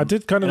 Yeah, I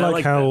did kind of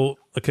like how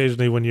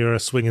occasionally when you're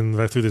swinging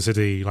through the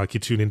city, like you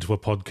tune into a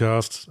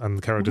podcast and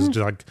the characters are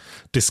just like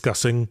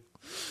discussing.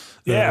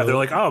 Yeah, they're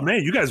like, "Oh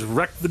man, you guys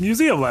wrecked the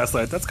museum last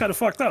night. That's kind of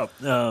fucked up."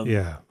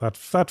 That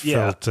felt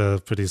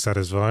pretty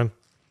satisfying,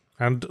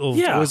 and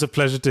always a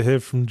pleasure to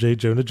hear from J.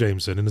 Jonah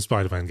Jameson in the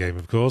Spider-Man game.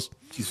 Of course,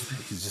 he's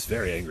just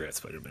very angry at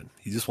Spider-Man.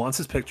 He just wants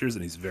his pictures,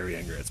 and he's very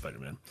angry at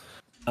Spider-Man.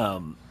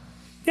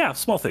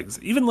 Small things,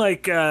 even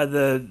like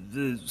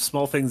the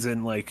small things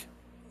in like.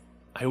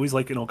 I always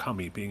like in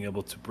Okami being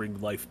able to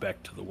bring life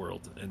back to the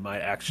world, and my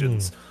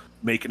actions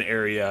make an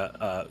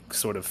area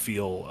sort of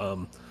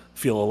feel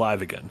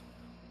alive again.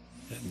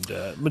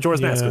 And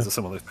Majora's Mask is a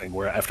similar thing,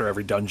 where after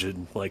every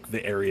dungeon, like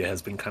the area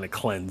has been kind of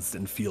cleansed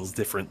and feels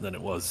different than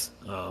it was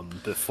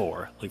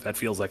before. Like that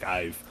feels like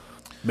I've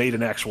made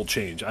an actual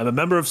change. I'm a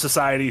member of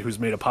society who's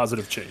made a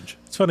positive change.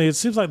 It's funny, it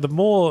seems like the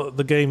more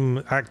the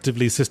game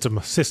actively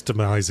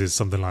systemizes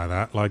something like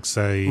that, like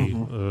say,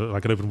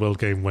 like an open world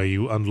game where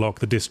you unlock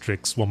the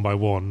districts one by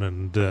one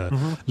and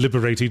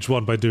liberate each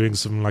one by doing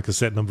like a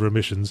set number of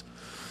missions,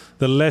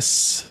 the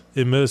less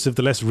immersive,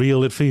 the less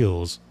real it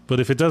feels. But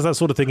if it does that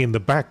sort of thing in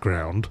the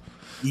background,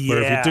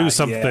 where if you do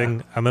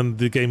something and then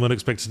the game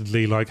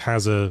unexpectedly like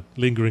has a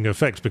lingering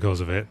effect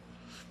because of it,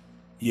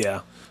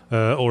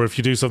 or if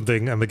you do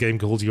something and the game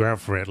calls you out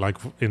for it, like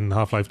in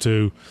Half-Life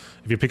 2,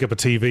 if you pick up a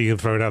TV and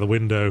throw it out the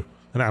window,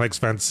 and Alex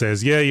Vance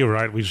says, "Yeah, you're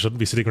right, we shouldn't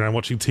be sitting around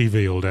watching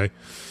TV all day."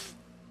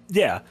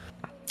 Yeah.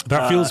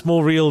 That feels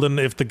more real than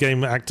if the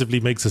game actively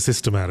makes a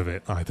system out of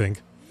it, I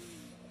think.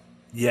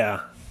 Yeah.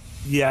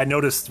 Yeah, I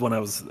noticed when I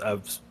was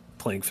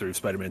playing through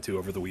Spider-Man 2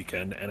 over the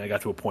weekend, and I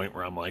got to a point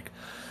where I'm like,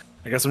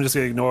 I guess I'm just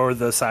gonna ignore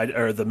the side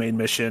or the main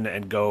mission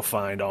and go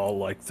find all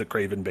like the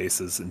Kraven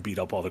bases and beat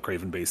up all the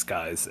Kraven base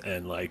guys,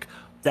 and like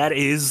that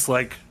is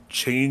like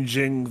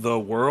changing the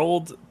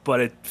world, but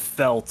it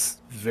felt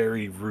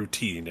very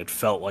routine. It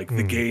felt like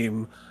the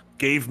game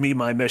gave me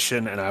my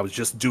mission and I was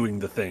just doing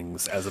the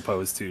things, as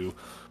opposed to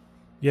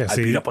I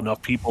beat up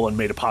enough people and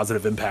made a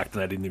positive impact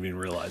and I didn't even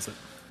realize it.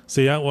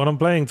 See, when I'm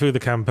playing through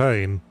the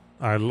campaign,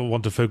 I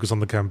want to focus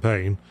on the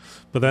campaign.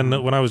 But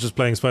then when I was just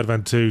playing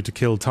Spider-Man 2 to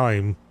kill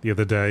time the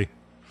other day,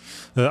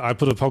 I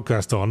put a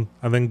podcast on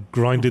and then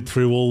grinded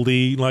through all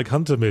the like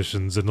hunter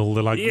missions and all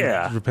the like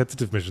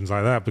repetitive missions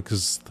like that,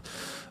 because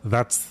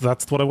that's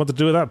what I wanted to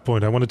do at that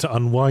point. I wanted to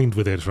unwind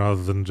with it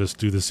rather than just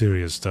do the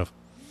serious stuff.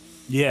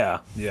 Yeah.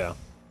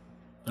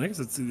 I guess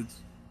it's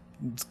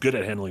good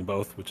at handling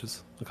both, which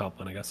is a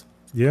compliment, I guess.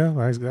 Yeah,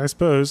 I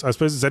suppose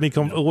it's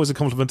always a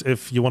compliment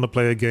if you want to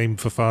play a game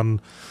for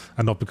fun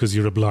and not because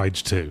you're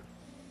obliged to.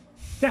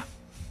 Yeah,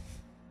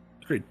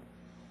 agreed.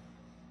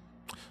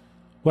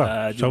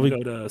 Well, shall we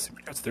go to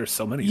Super Chats? There's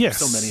so many. Yes.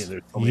 There's so many. And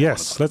there's so many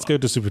yes, let's go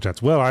to Super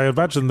Chats. Well, I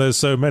imagine there's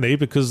so many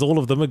because all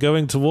of them are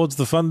going towards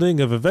the funding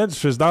of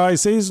Adventures Die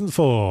Season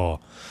 4.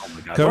 Oh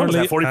my God, currently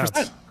at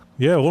 40%.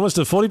 Yeah, almost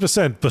at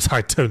 40%, but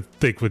I don't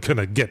think we're going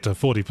to get to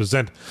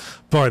 40%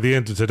 by the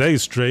end of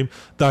today's stream.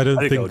 I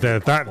don't think they're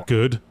that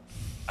good.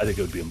 I think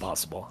it would be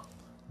impossible.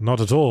 Not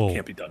at all.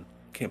 Can't be done.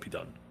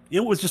 It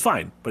was just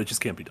fine, but it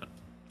just can't be done.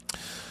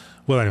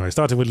 Well, anyway,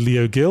 starting with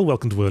Leo Gill.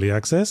 Welcome to Early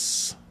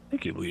Access.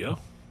 Thank you, Leo.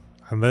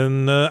 And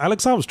then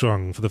Alex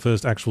Armstrong for the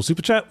first actual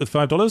Super Chat with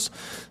 $5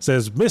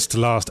 says, missed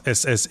last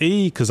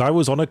SSE because I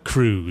was on a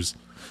cruise.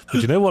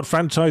 But you know what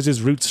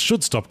franchise's roots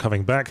should stop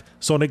coming back?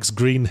 Sonic's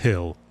Green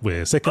Hill.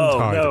 We're sick and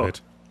tired of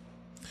it.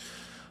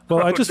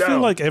 Well, I just feel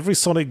like every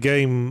Sonic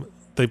game,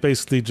 they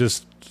basically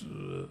just...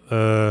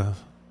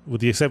 with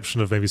the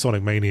exception of maybe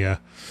Sonic Mania,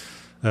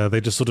 they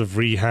just sort of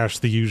rehash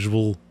the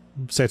usual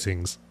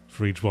settings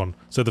for each one.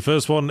 So the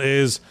first one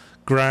is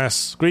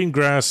green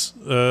grass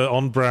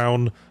on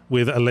brown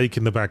with a lake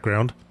in the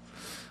background.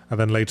 And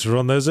then later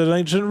on there's an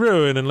ancient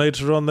ruin, and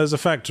later on there's a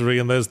factory,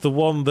 and there's the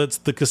one that's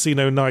the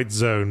Casino Night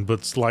Zone,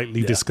 but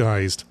slightly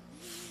disguised.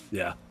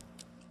 Yeah.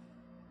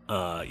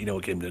 You know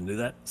what game didn't do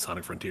that?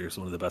 Sonic Frontiers,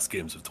 one of the best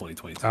games of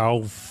 2022.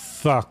 Oh,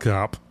 fuck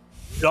up.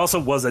 It also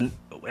wasn't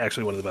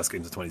actually one of the best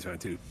games of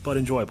 2022, but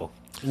enjoyable.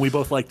 We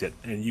both liked it,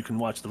 and you can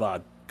watch the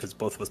VOD, because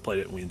both of us played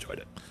it and we enjoyed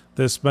it.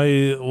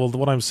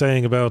 What I'm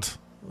saying about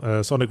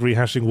Sonic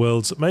rehashing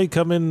worlds may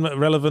come in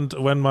relevant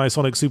when my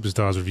Sonic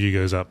Superstars review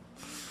goes up.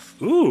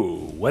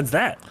 Ooh, when's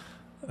that?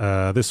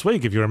 This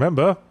week, if you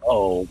remember.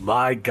 Oh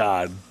my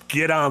God.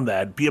 Get on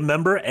that. Be a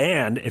member,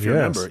 and if you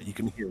remember, you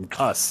can hear him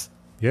cuss.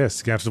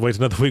 Yes, you have to wait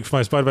another week for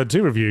my Spider-Man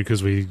 2 review,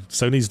 because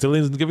Sony still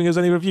isn't giving us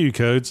any review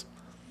codes.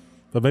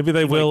 But maybe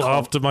they will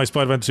after my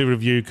Spider-Man 2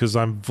 review, because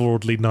I'm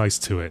broadly nice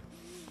to it.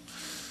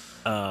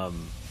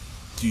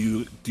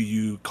 Do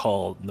you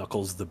call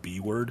Knuckles the B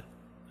word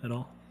at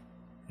all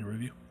in your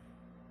review?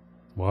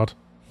 What?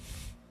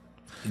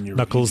 In your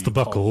Knuckles review,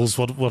 the Buckles?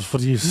 What are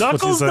you saying?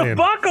 Knuckles the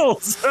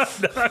Buckles!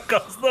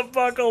 Knuckles the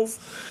Buckles!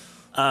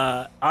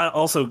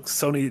 Also,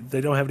 Sony,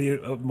 they don't have any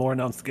more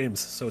announced games,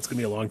 so it's going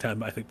to be a long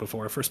time, I think,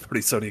 before our first party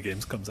Sony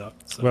games comes out.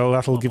 So, well,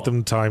 that'll give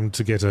them time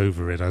to get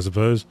over it, I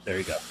suppose. There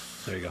you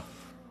go.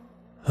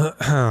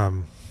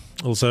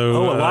 Also,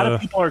 a lot of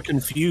people are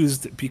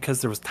confused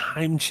because there was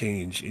time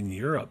change in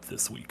Europe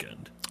this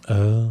weekend.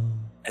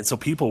 And so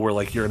people were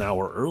like, you're an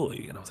hour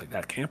early. And I was like,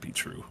 that can't be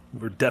true.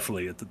 We're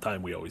definitely at the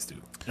time we always do.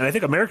 And I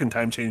think American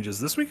time changes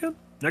this weekend?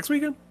 Next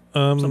weekend?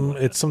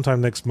 It's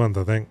sometime next month,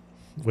 I think.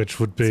 Which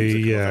would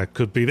be,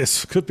 could be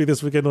this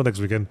weekend or next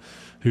weekend.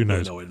 Who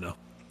knows? No.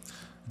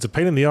 It's a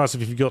pain in the arse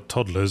if you've got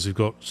toddlers who've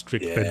got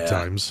strict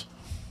bedtimes.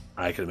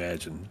 I can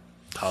imagine.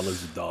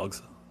 Toddlers and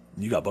dogs.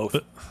 You got both.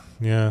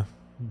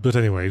 But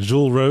anyway,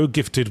 Jules Rowe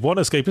gifted one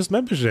escapist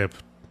membership.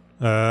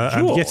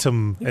 And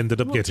Yetum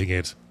ended up getting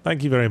it.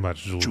 Thank you very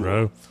much, Jules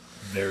Rowe.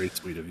 Very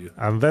sweet of you.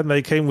 And then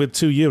they came with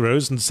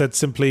 €2 and said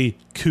simply,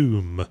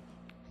 Coom.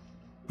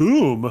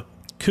 Coom?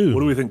 Coom. What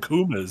do we think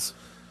Coom is?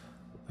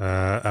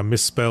 A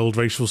misspelled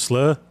racial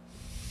slur?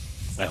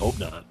 I hope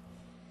not.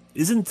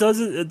 Isn't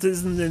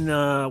in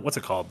what's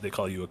it called? They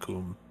call you a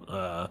coom.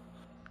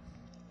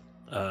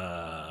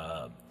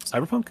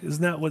 Cyberpunk?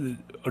 Isn't that what?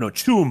 Oh no,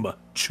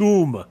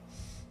 choom.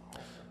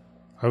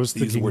 I was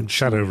They use the thinking word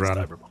Shadowrun.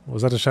 Cyberpunk.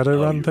 Was that a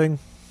Shadowrun thing?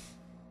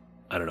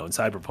 I don't know. In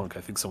Cyberpunk,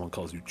 I think someone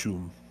calls you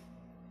choom.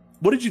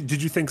 What did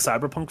you think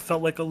Cyberpunk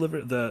felt like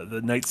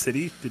the Night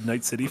City? Did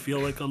Night City feel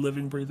like a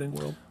living, breathing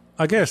world?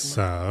 I guess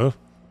so.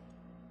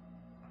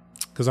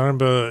 Because I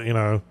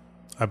remember,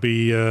 I'd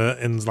be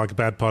in like a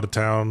bad part of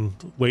town,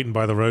 waiting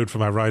by the road for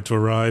my ride to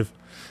arrive.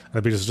 And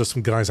there'd be just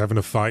some guys having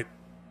a fight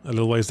a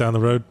little ways down the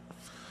road.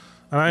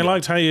 And I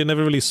liked how you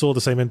never really saw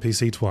the same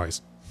NPC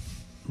twice.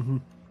 Mm-hmm.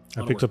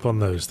 I picked up on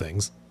those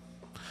things.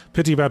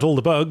 Pity about all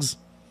the bugs.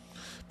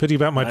 Pity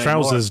about my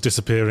trousers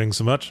disappearing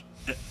so much.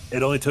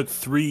 It only took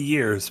 3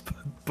 years,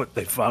 but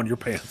they found your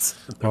pants.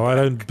 Well, I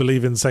don't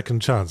believe in second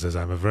chances,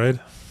 I'm afraid.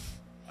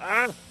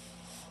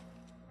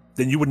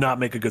 Then you would not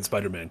make a good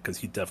Spider-Man, because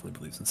he definitely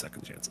believes in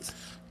second chances.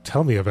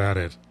 Tell me about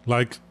it.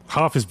 Like,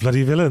 half his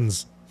bloody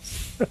villains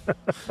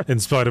in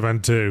Spider-Man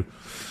 2.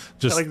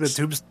 Just I like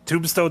the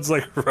tombstones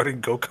like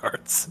running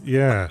go-karts.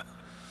 Yeah.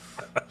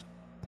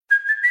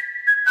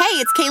 Hey,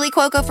 it's Kaylee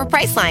Cuoco for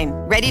Priceline.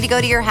 Ready to go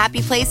to your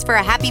happy place for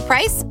a happy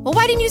price? Well,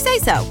 why didn't you say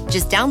so?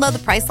 Just download the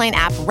Priceline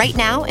app right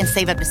now and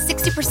save up to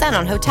 60%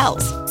 on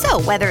hotels.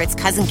 So whether it's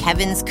Cousin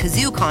Kevin's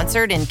Kazoo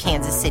Concert in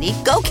Kansas City,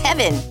 go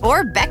Kevin,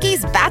 or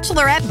Becky's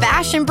Bachelorette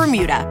Bash in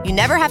Bermuda, you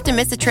never have to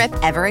miss a trip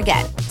ever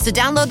again. So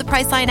download the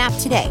Priceline app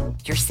today.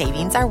 Your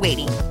savings are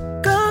waiting.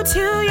 Go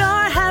to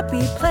your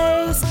happy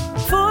place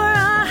for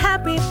a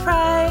happy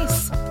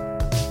price.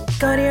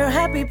 Go to your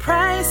happy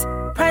price,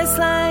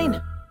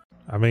 Priceline.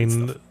 I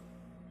mean,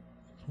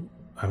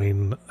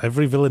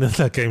 every villain in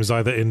that game is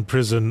either in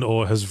prison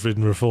or has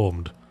been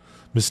reformed.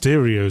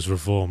 Mysterio's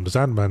reformed.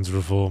 Sandman's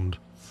reformed.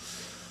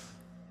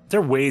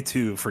 They're way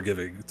too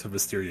forgiving to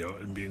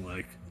Mysterio and being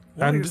like...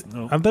 And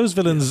those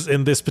villains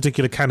in this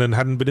particular canon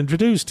hadn't been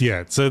introduced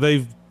yet, so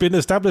they've been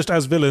established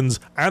as villains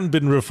and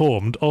been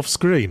reformed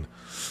off-screen.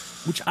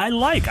 Which I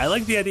like. I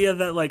like the idea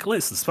that, like,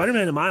 listen,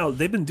 Spider-Man and Miles,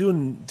 they've been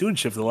doing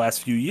shit for the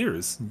last few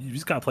years. You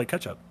just gotta play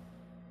catch-up.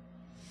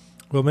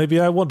 Well, maybe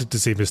I wanted to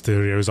see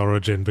Mysterio's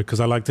origin because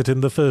I liked it in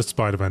the first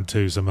Spider-Man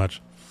 2 so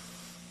much.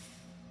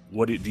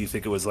 What do you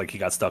think it was like he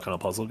got stuck on a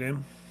puzzle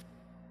game?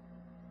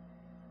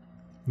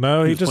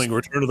 No, he he was just playing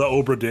Return of the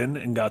Obra Dinn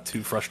and got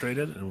too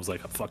frustrated and was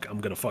like,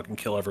 I'm gonna fucking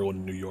kill everyone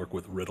in New York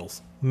with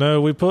riddles.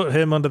 No, we put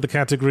him under the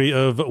category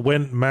of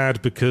went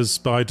mad because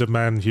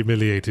Spider-Man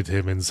humiliated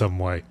him in some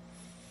way.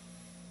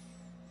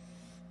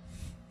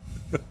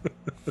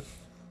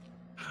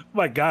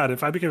 My God,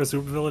 if I became a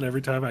supervillain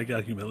every time I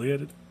got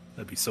humiliated,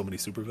 that'd be so many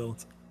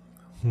supervillains.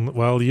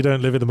 Well, you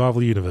don't live in the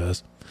Marvel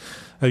Universe.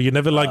 You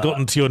never,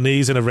 gotten to your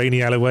knees in a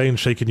rainy alleyway and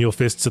shaken your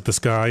fists at the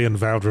sky and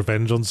vowed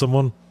revenge on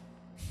someone?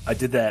 I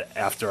did that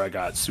after I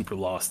got super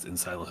lost in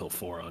Silent Hill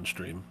 4 on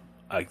stream.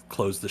 I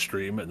closed the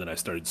stream, and then I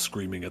started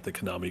screaming at the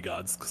Konami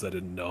gods because I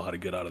didn't know how to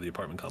get out of the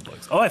apartment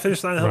complex. Oh, I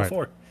finished Silent Hill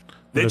 4.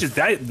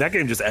 That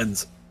game just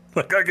ends.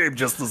 Like, that game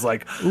just is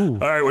like, all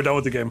right, we're done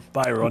with the game.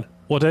 Bye, everyone.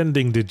 What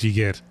ending did you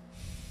get?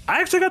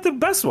 I actually got the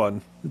best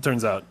one, it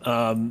turns out.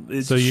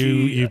 So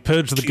you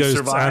purged the ghosts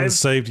survived. and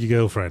saved your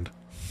girlfriend.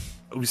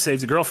 We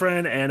saved the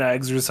girlfriend, and I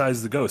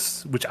exorcised the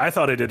ghosts, which I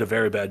thought I did a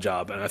very bad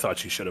job, and I thought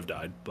she should have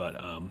died, but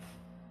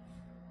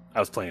I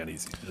was playing on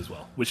easy as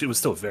well, which it was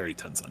still very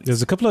tense on easy.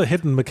 There's a couple of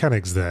hidden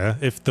mechanics there.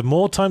 If the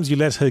more times you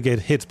let her get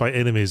hit by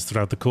enemies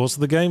throughout the course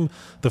of the game,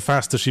 the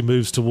faster she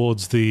moves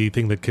towards the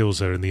thing that kills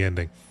her in the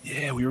ending.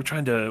 Yeah, we were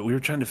trying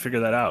to figure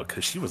that out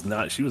because she was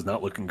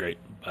not looking great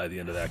by the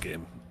end of that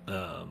game.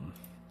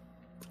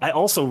 I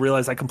also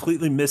realized I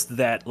completely missed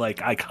that like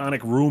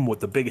iconic room with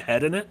the big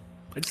head in it.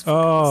 That's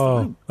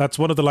one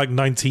of the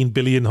 19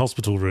 billion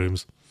hospital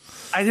rooms.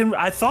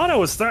 I thought I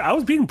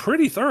was being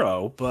pretty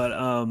thorough, but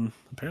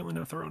apparently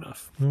not thorough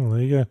enough. Oh,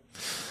 there you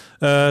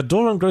go.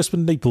 Doran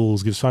Grossman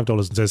Naples gives $5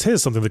 and says,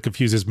 "Here's something that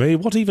confuses me.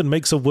 What even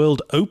makes a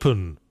world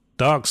open?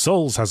 Dark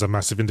Souls has a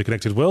massive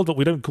interconnected world, but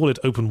we don't call it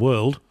open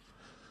world."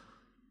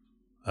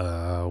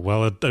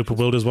 Well, an open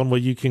world is one where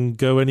you can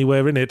go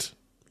anywhere in it,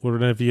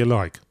 wherever you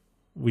like.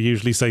 We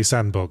usually say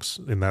sandbox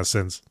in that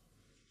sense.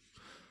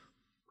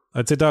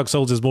 I'd say Dark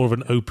Souls is more of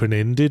an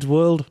open-ended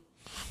world.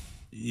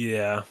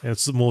 Yeah.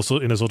 It's more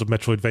in a sort of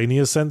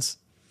Metroidvania sense.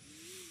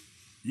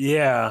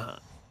 Yeah.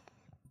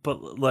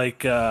 But,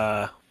 like,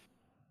 do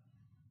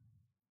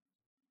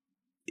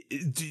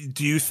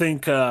you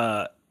think,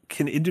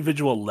 can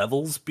individual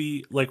levels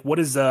be, like, what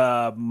is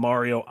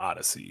Mario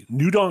Odyssey?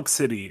 New Donk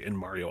City in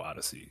Mario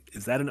Odyssey.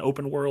 Is that an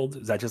open world?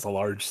 Is that just a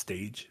large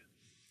stage?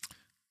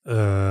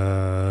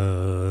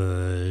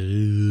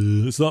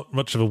 It's not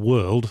much of a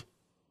world.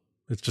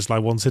 It's just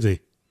like one city.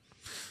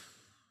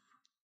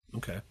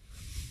 Okay.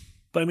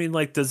 But I mean,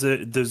 like, does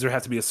there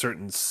have to be a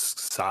certain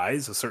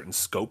size, a certain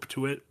scope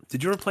to it?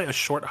 Did you ever play A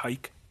Short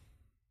Hike?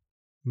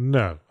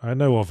 No, I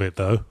know of it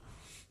though.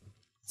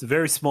 It's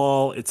very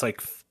small. It's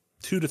like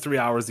 2 to 3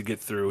 hours to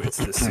get through. It's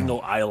the single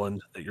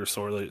island that you're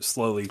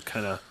slowly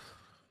kind of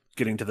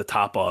getting to the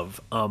top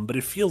of. But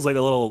it feels like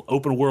a little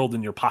open world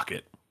in your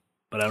pocket.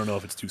 But I don't know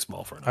if it's too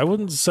small for it. I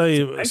wouldn't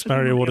say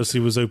Mario Odyssey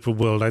was open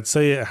world. I'd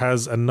say it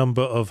has a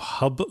number of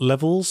hub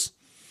levels.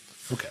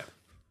 Okay.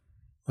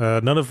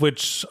 None of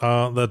which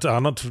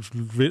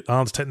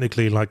aren't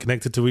technically like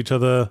connected to each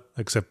other,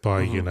 except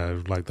by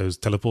like those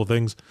teleport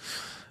things.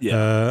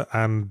 Yeah.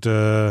 And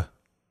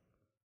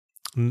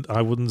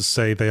I wouldn't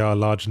say they are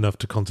large enough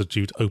to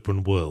constitute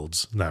open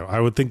worlds. No, I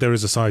would think there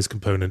is a size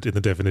component in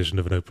the definition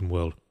of an open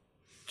world.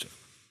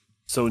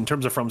 So in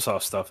terms of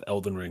FromSoft stuff,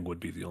 Elden Ring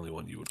would be the only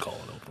one you would call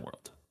an open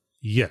world.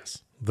 Yes.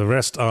 The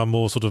rest are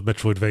more sort of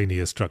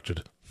Metroidvania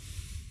structured.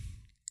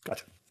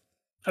 Gotcha.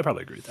 I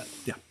probably agree with that.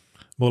 Yeah.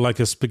 More like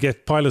a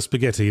pile of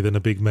spaghetti than a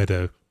big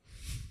meadow.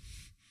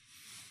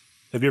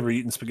 Have you ever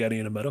eaten spaghetti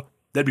in a meadow?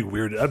 That'd be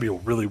weird. That'd be a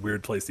really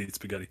weird place to eat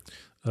spaghetti.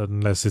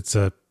 Unless it's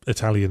a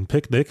Italian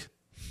picnic.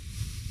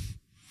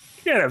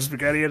 You can't have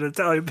spaghetti at an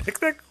Italian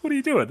picnic. What are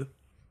you doing?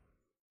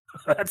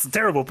 That's a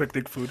terrible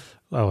picnic food.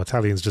 Oh,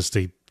 Italians just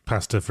eat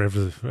pasta for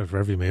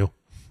every meal.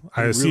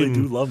 They really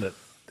do love it.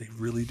 They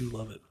really do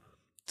love it.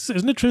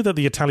 Isn't it true that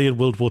the Italian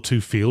World War II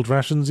field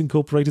rations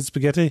incorporated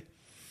spaghetti?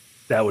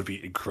 That would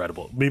be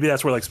incredible. Maybe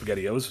that's where like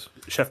SpaghettiOs,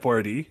 Chef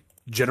Boyardee,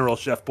 General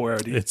Chef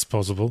Boyardee. It's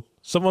possible.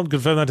 Someone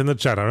confirm that in the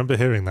chat. I remember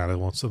hearing that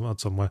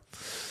somewhere.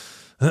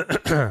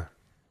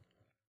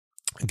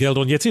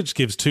 Geldon Yetic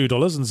gives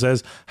 $2 and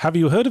says, "Have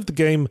you heard of the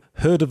game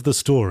Heard of the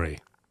Story?"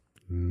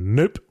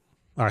 Nope.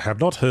 I have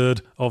not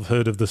heard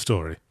of the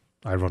Story,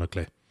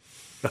 ironically.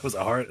 That was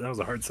a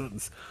hard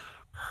sentence.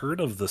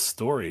 Heard of the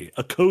Story.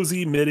 A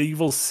cozy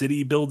medieval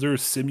city builder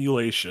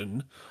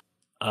simulation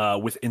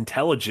with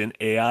intelligent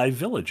AI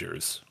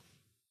villagers.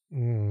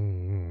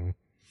 But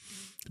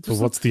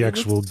what's the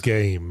actual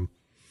game?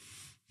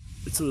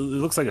 It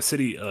looks like a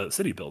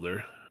city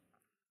builder.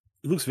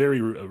 It looks very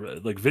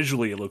like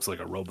visually. It looks like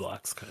a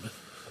Roblox kind of.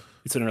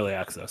 It's in early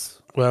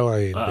access. Well, I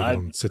ain't big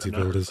on city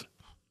builders.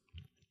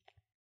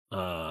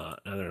 Neither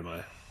am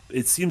I.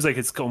 It seems like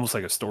it's almost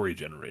like a story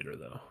generator,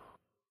 though.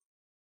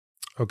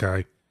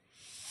 Okay.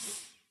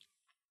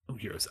 I'm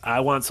curious. I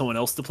want someone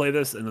else to play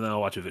this, and then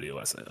I'll watch a video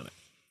essay on it.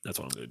 That's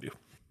what I'm going to do.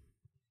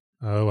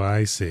 Oh,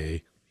 I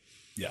see.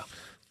 Yeah.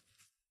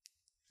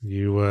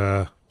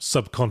 You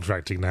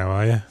subcontracting now,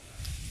 are you?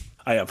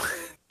 I am.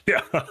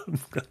 Yeah.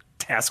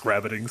 Task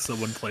rabbiting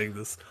someone playing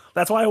this.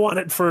 That's why I want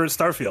it for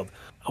Starfield.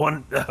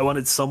 I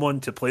wanted someone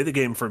to play the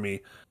game for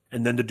me,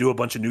 and then to do a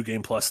bunch of New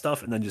Game Plus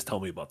stuff, and then just tell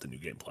me about the New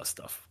Game Plus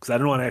stuff. Because I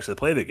didn't want to actually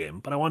play the game,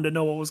 but I wanted to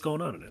know what was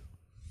going on in it.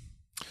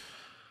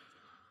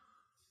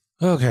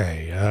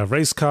 Okay,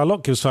 Race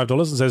Carlock gives $5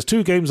 and says,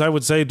 2 games I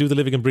would say do the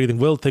living and breathing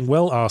world thing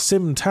well are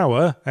Sim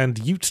Tower and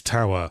Ute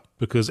Tower,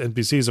 because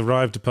NPCs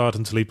arrive, depart,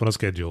 and sleep on a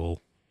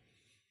schedule.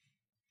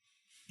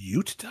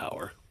 Ute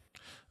Tower?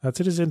 It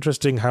is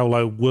interesting how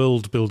like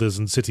world builders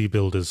and city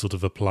builders sort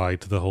of apply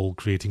to the whole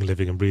creating a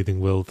living and breathing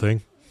world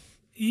thing.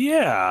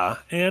 Yeah,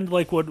 and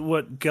like what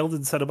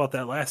Geldon said about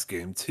that last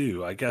game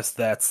too. I guess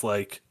that's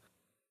like,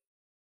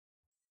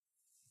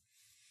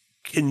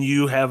 can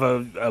you have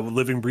a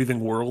living, breathing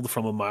world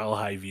from a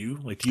mile-high view?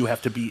 Like, do you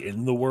have to be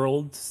in the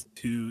world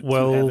to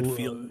have it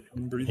feel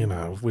breathing? You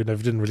know, we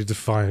never didn't really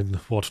define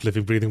what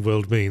living, breathing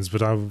world means,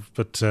 but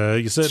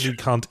you certainly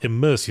can't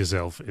immerse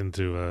yourself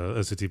into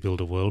a city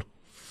builder world.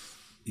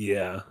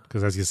 Yeah.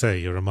 Because as you say,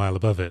 you're a mile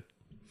above it.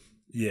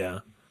 Yeah.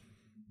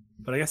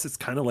 But I guess it's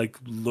kind of like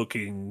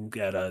looking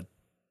at a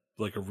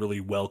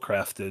really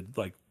well-crafted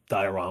like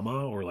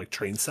diorama or like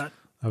train set.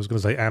 I was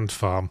going to say ant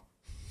farm.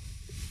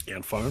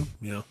 Ant farm,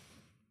 yeah.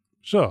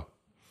 Sure.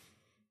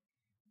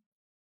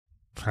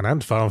 An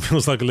ant farm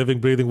feels like a living,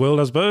 breathing world,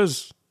 I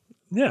suppose.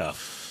 Yeah.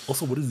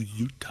 Also, what is a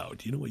Ute Tower?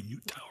 Do you know what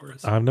Ute Tower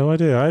is? I have no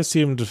idea. I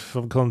assumed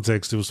from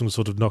context it was some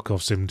sort of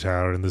knockoff sim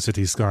tower in the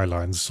city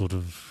skylines sort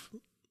of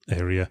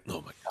area.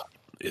 Oh my god.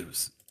 It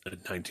was a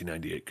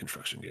 1998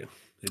 construction game.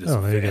 It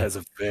has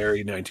a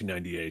very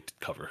 1998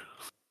 cover.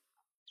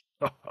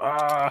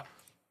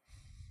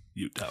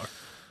 Ute Tower.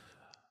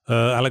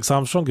 Alex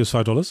Armstrong gives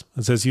 $5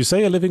 and says, "You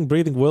say a living,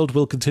 breathing world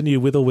will continue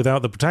with or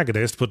without the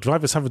protagonist, but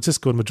Driver San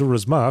Francisco and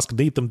Majora's Mask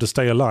need them to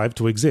stay alive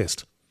to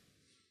exist."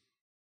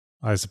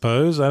 I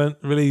suppose. I don't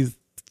really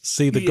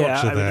see the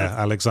gotcha there,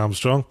 Alex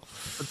Armstrong.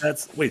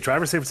 But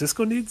Driver San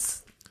Francisco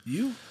needs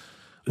you?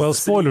 Well,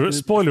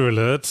 spoiler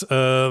alert,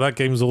 that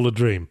game's all a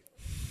dream.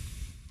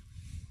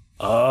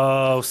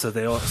 Oh, so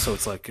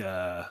it's like...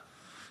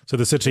 So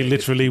the city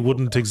literally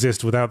wouldn't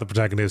exist without the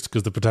protagonist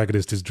because the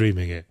protagonist is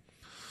dreaming it.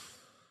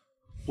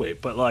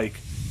 Wait, but like,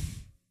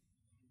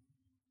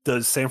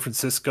 does San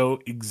Francisco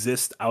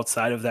exist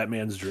outside of that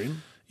man's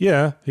dream?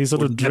 Yeah, he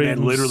sort of dreams... That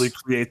man literally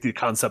create the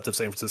concept of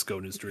San Francisco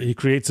in his dream. He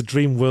creates a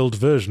dream world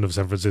version of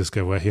San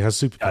Francisco where he has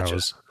superpowers.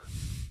 Gotcha.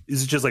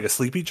 Is it just like a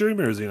sleepy dream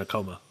or is he in a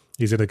coma?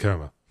 He's in a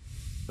coma.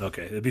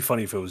 Okay, it'd be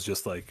funny if it was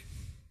just like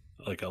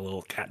a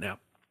little cat nap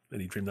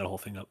and he dreamed that whole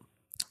thing up.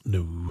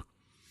 No.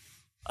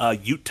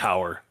 Ute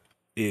Tower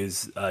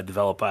is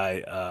developed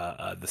by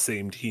the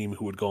same team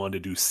who would go on to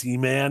do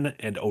Seaman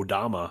and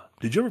Odama.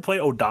 Did you ever play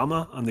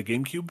Odama on the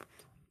GameCube?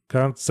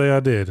 Can't say I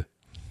did.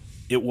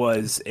 It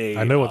was a.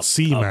 I know what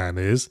Seaman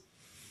is.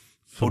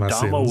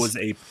 Odama was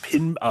a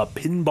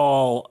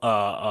pinball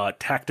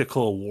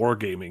tactical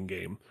wargaming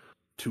game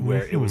to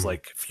where it was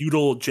like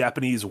feudal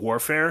Japanese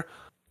warfare,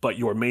 but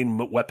your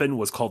main weapon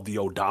was called the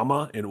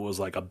Odama, and it was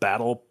like a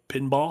battle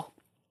pinball.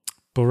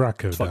 Barack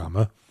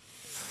Odama.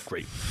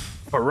 Great.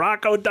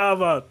 Barack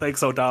Odama.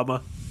 Thanks,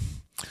 Odama.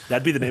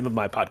 That'd be the name of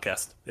my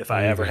podcast if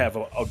I ever have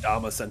an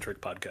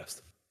Odama-centric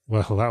podcast.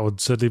 Well, that would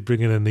certainly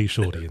bring in a niche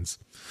audience.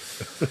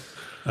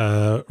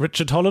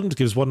 Richard Holland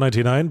gives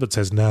 $1.99 but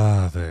says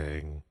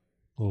nothing.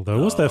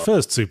 Although it was their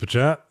first super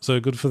chat, so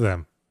good for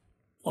them.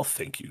 Well,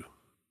 thank you.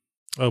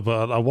 Oh,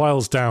 but a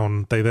whiles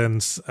down, they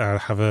then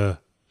have a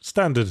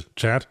standard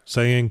chat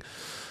saying,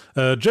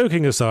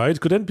 joking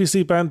aside, could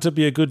NPC banter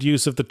be a good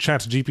use of the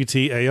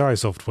ChatGPT AI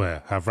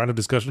software? Have random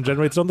discussion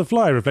generated on the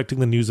fly, reflecting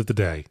the news of the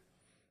day.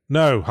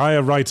 No,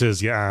 hire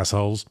writers, you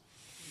assholes.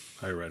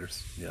 Hire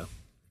writers, yeah.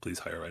 Please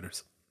hire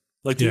writers.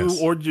 Like,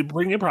 or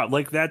bring improv.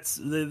 Like, that's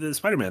the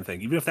Spider-Man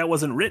thing. Even if that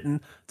wasn't written,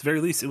 at the very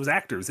least, it was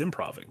actors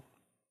improving.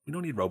 We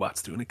don't need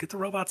robots doing it. Get the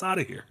robots out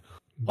of here.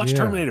 Watch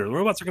Terminator. The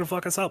robots are going to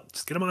fuck us up.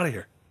 Just get them out of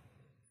here.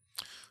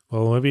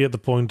 Well, maybe at the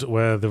point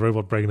where the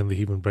robot brain and the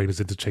human brain is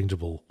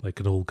interchangeable, they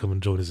can all come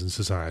and join us in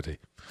society.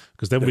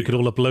 Because then we could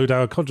all upload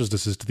our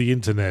consciousnesses to the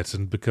internet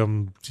and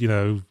become,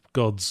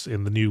 gods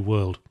in the new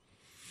world.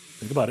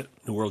 Think about it.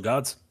 New World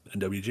Gods,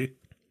 NWG.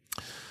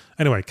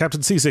 Anyway,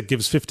 Captain Seasick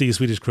gives 50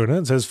 Swedish krona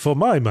and says, for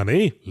my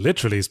money,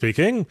 literally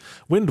speaking,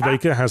 Wind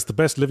Waker has the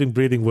best living,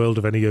 breathing world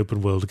of any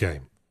open world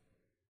game.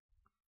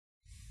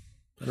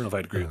 I don't know if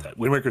I'd agree with that.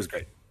 Wind Waker's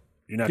great.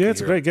 You're not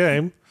it's a great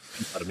game.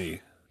 Out of me.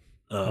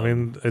 I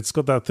mean, it's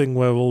got that thing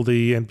where all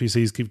the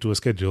NPCs keep to a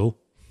schedule.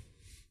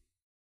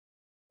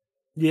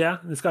 Yeah,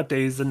 it's got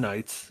days and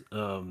nights.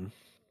 I'm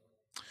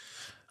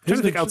trying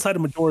to think outside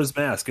of Majora's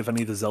Mask if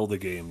any of the Zelda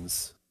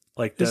games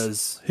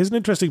Here's an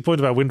interesting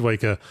point about Wind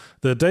Waker.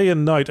 The day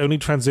and night only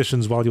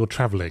transitions while you're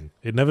traveling.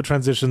 It never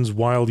transitions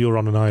while you're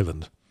on an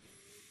island.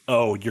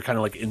 Oh, you're kind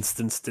of like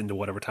instanced into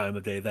whatever time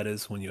of day that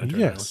is when you enter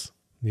an island.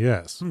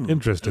 Yes.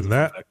 Interesting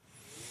that.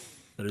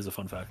 That is a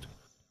fun fact.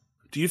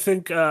 Do you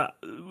think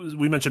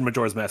we mentioned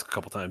Majora's Mask a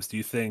couple times? Do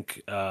you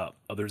think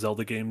other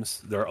Zelda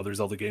games? There are other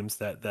Zelda games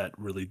that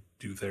really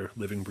do their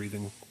living,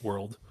 breathing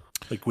world.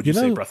 Like, would you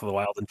say Breath of the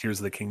Wild and Tears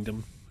of the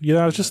Kingdom?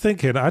 I was just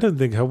thinking. I don't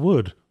think I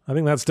would. I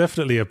think that's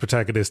definitely a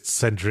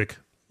protagonist-centric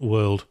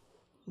world.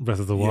 Breath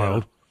of the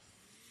Wild.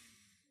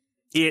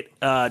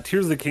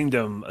 Tears of the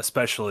Kingdom,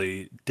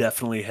 especially,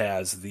 definitely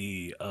has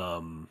the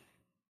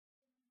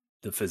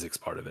physics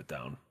part of it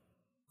down.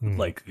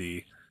 Like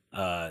the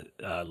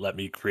let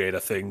me create a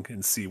thing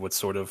and see what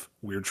sort of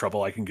weird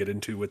trouble I can get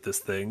into with this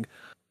thing.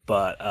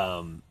 But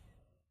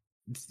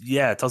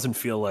it doesn't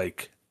feel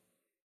like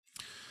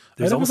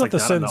there's almost like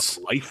not enough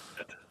life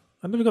in it.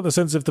 I never got the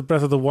sense if the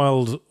Breath of the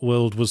Wild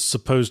world was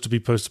supposed to be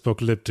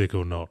post-apocalyptic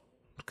or not.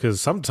 Because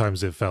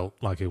sometimes it felt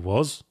like it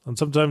was, and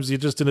sometimes you're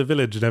just in a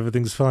village and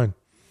everything's fine.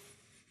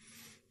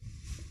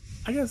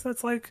 I guess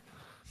that's like,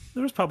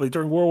 there was probably,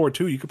 during World War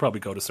II, you could probably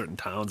go to certain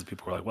towns and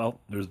people were like,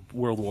 well, there's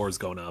world wars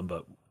going on,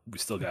 but we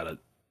still got to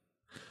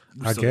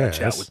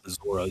chat with the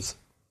Zoras.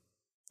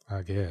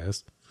 I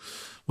guess.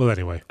 Well,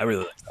 anyway. I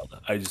really like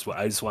Zelda. I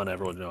just want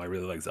everyone to know I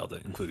really like Zelda,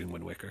 including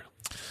Wind Waker.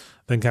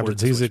 Then Captain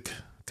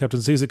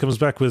Caesar comes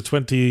back with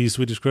 20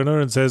 Swedish krona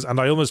and says, and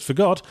I almost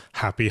forgot,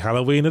 Happy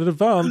Halloween in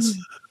advance.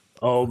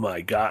 Oh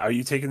my God. Are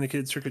you taking the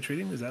kids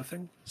trick-or-treating? Is that a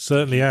thing?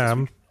 Certainly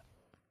am.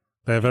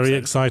 They're very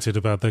excited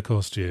about their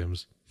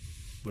costumes.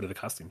 What are the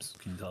costumes?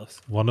 Can you tell us?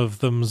 One of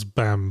them's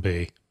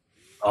Bambi.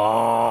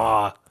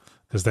 Oh.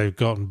 Because they've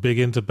gotten big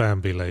into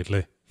Bambi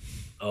lately.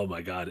 Oh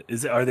my God.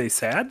 Are they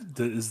sad?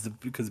 Because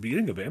the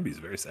beginning of Bambi is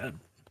very sad.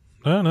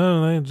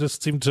 No, they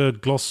just seem to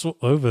gloss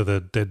over the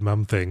dead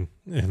mum thing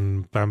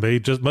in Bambi,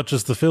 just much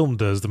as the film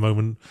does the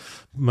moment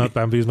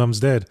Bambi's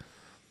mum's dead.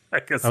 I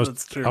guess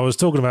that's true. I was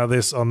talking about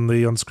this on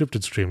the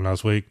Unscripted stream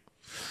last week.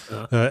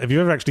 Have you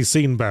ever actually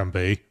seen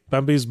Bambi?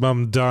 Bambi's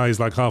mum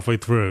dies like halfway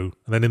through,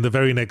 and then in the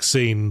very next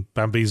scene,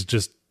 Bambi's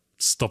just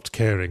stopped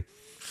caring.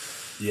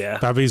 Yeah.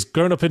 Bambi's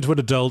grown up into an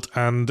adult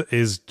and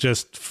is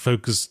just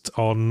focused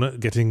on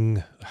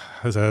getting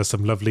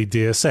some lovely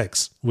deer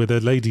sex with a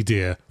lady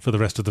deer for the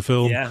rest of the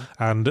film. Yeah.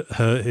 And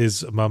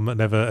his mum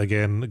never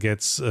again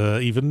gets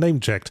even name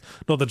checked.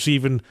 Not that she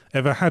even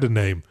ever had a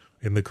name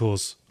in the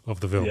course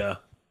of the film. Yeah.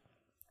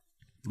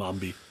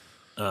 Mombi.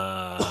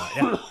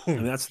 I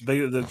mean, that's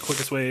the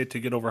quickest way to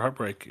get over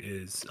heartbreak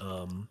is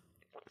a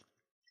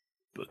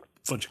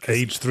bunch of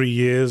age 3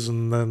 years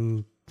and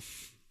then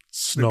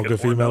snog a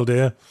female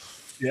deer.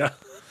 Yeah,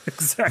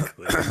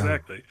 exactly.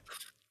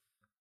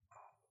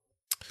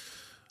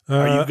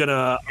 Are you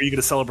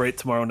gonna celebrate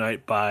tomorrow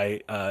night by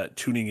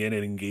tuning in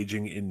and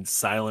engaging in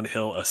Silent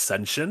Hill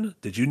Ascension?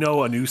 Did you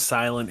know a new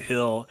Silent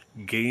Hill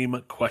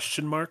game ?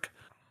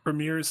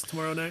 Premieres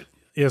tomorrow night?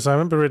 Yes, I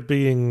remember it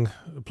being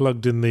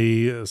plugged in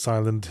the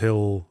Silent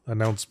Hill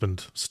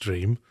announcement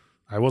stream.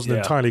 I wasn't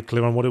entirely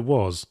clear on what it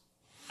was.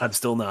 I'm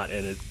still not,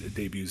 and it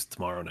debuts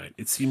tomorrow night.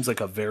 It seems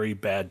like a very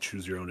bad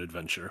choose-your-own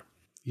adventure.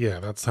 Yeah,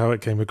 that's how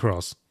it came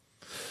across.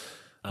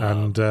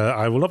 And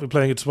I will not be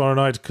playing it tomorrow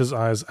night because,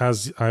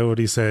 as I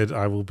already said,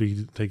 I will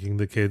be taking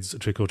the kids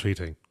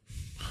trick-or-treating.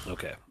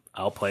 Okay.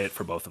 I'll play it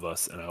for both of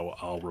us, and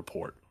I'll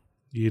report.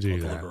 You do I'll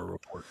that. deliver a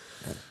report.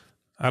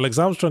 Alex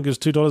Armstrong gives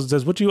 $2 and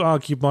says, would you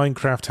argue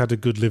Minecraft had a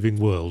good living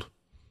world?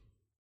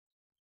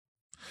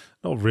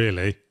 Not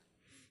really.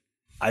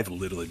 I've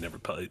literally never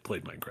played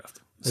Minecraft.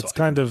 It's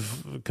kind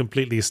of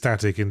completely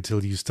static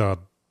until you start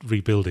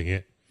rebuilding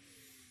it.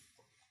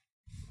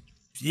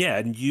 Yeah,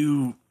 and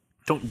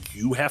don't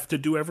you have to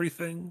do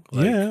everything?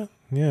 Yeah,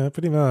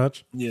 pretty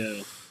much.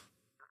 Yeah.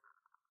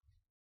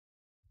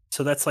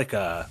 So that's like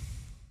I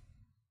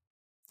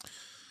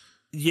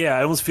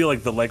almost feel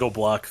like the Lego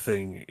block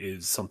thing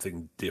is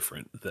something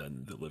different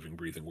than the living,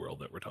 breathing world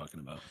that we're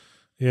talking about.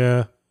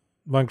 Yeah,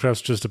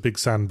 Minecraft's just a big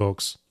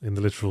sandbox in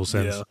the literal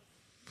sense. Yeah.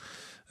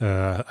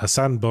 A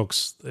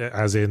sandbox,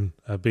 as in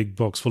a big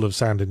box full of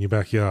sand in your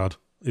backyard,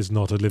 is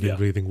not a living,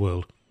 breathing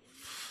world.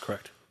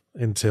 Correct.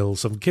 Until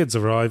some kids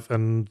arrive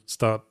and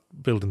start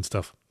building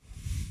stuff.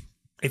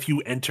 If you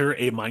enter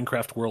a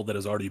Minecraft world that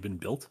has already been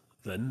built,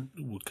 then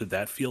could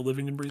that feel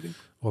living and breathing?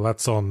 Well,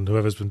 that's on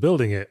whoever's been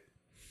building it.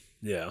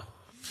 Yeah.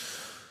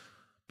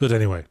 But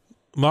anyway,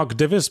 Mark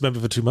Divis, member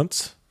for 2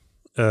 months,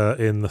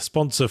 in the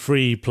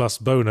sponsor-free plus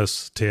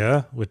bonus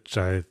tier, which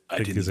I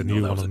think is a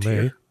new one on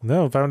me.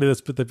 No, apparently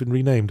they've been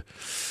renamed.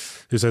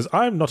 Who says,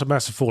 I'm not a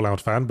massive Fallout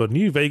fan, but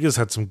New Vegas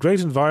had some great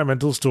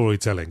environmental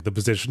storytelling. The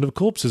position of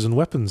corpses and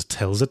weapons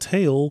tells a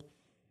tale.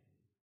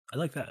 I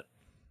like that.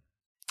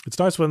 It's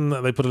nice when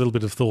they put a little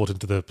bit of thought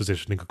into the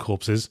positioning of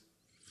corpses.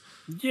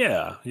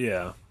 Yeah.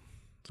 So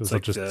it's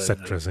not just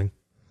set dressing.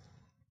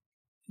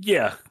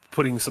 Yeah,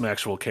 putting some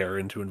actual care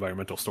into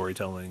environmental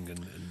storytelling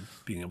and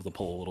being able to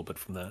pull a little bit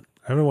from that.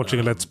 I remember watching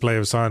a Let's Play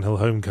of Silent Hill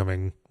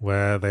Homecoming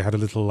where they had a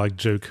little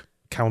joke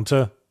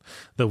counter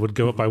that would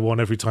go up by one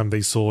every time they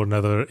saw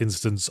another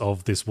instance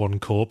of this one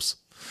corpse.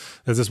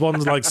 There's this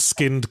one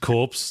skinned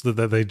corpse that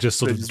they just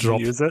sort of drop.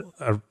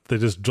 They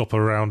just drop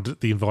around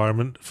the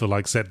environment for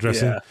set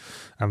dressing,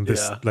 and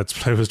this Let's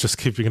Play was just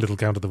keeping a little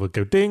counter that would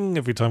go ding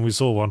every time we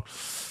saw one.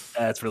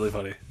 That's really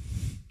funny.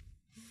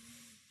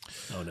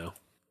 Oh no.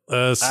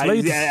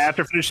 Slade,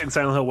 after finishing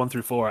Silent Hill 1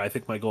 through 4, I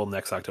think my goal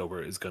next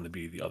October is going to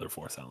be the other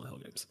 4 Silent Hill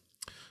games.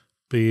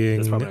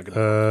 Being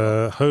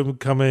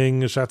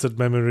Homecoming, Shattered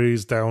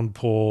Memories,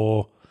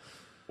 Downpour,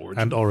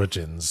 and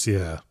Origins.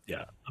 Yeah.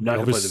 I'm not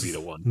going to play the Vita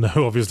one. No,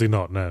 obviously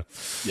not. No.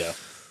 Yeah.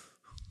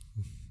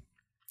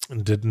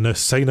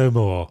 Say no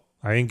more.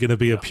 I ain't going to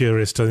be a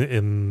purist for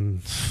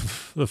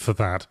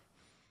that.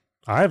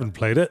 I haven't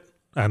played it,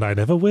 and I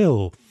never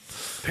will.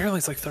 Apparently,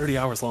 it's 30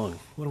 hours long.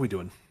 What are we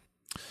doing?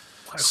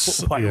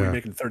 Why are we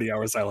making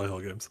 30-hour Silent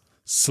Hill games?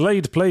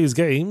 Slade Plays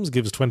Games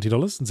gives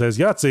 $20 and says,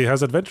 Yahtzee,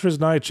 has Adventurers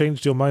and I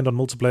changed your mind on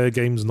multiplayer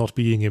games not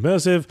being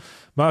immersive?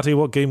 Marty,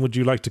 what game would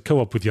you like to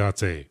co-op with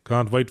Yahtzee?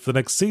 Can't wait for the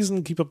next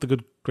season. Keep up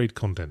the great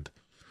content.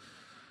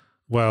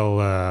 Well,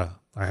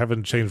 I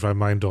haven't changed my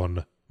mind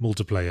on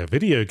multiplayer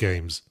video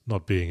games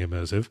not being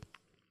immersive.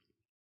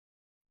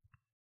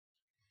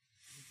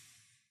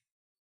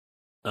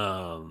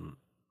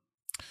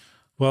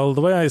 Well,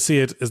 the way I see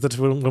it is that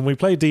when we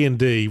play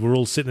D&D, we're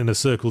all sitting in a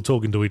circle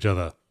talking to each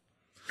other.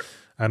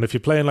 And if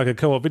you're playing a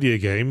co-op video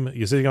game,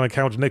 you're sitting on a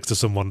couch next to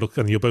someone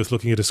and you're both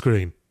looking at a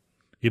screen.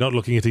 You're not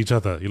looking at each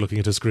other, you're looking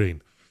at a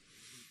screen.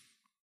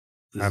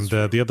 And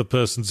the other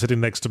person sitting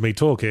next to me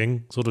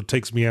talking sort of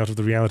takes me out of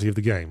the reality of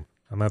the game.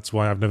 And that's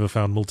why I've never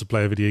found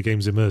multiplayer video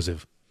games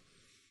immersive.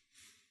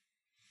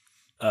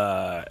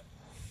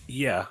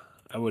 Yeah,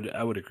 I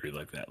would agree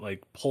like that.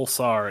 Like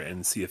Pulsar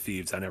and Sea of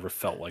Thieves, I never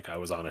felt like I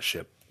was on a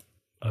ship.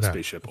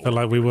 Spaceship. I felt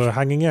like we were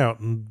hanging out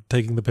and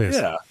taking the piss.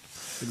 Yeah,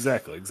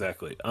 exactly.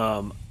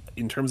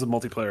 In terms of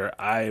multiplayer,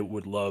 I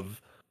would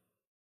love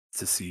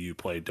to see you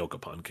play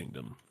Dokapon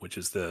Kingdom, which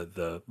is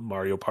the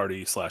Mario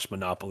Party /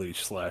 Monopoly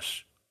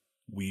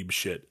 / weeb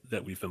shit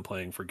that we've been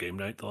playing for game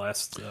night the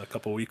last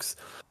couple weeks,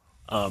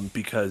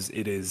 because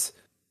it is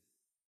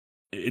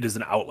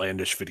an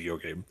outlandish video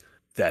game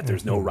that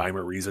there's no rhyme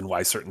or reason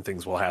why certain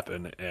things will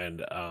happen,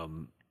 and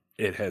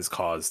it has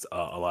caused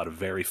a lot of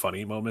very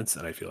funny moments,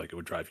 and I feel like it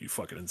would drive you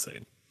fucking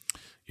insane.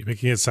 You're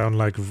making it sound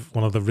like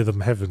one of the Rhythm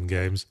Heaven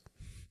games.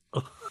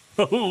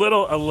 a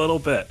little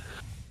bit.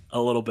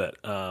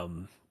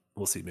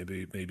 We'll see.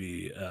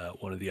 Maybe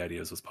one of the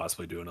ideas was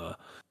possibly doing a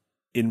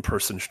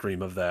in-person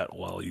stream of that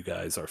while you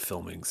guys are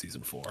filming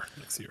season 4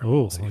 next year.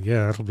 Oh,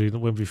 yeah, it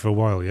won't be for a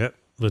while yet.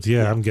 But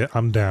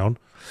I'm down.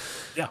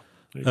 Yeah.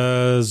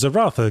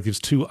 Zaratha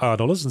gives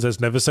 $2 and says,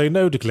 never say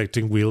no to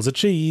collecting wheels of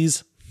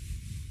cheese.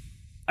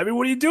 I mean,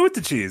 what do you do with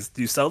the cheese?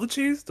 Do you sell the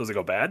cheese? Does it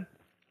go bad?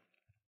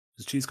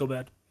 Does cheese go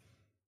bad?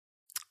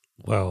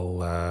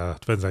 Well,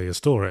 depends how you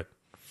store it.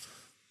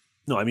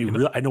 No, I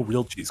mean, I know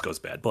real cheese goes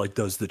bad, but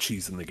does the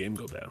cheese in the game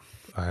go bad?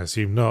 I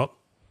assume not.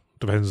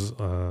 Depends,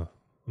 not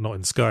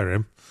in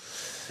Skyrim.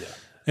 Yeah.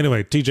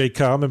 Anyway, TJ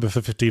Carr, member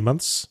for 15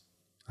 months,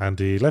 and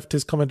he left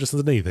his comment just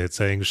underneath it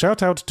saying,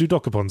 shout out to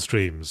Dokapon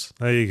streams.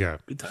 There you go.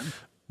 Good time.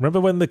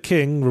 Remember when the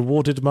king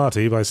rewarded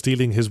Marty by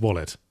stealing his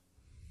wallet?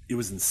 It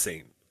was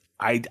insane.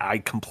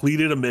 I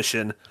completed a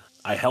mission.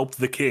 I helped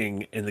the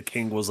king, and the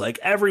king was like,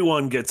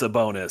 everyone gets a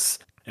bonus,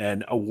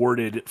 and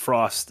awarded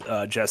Frost,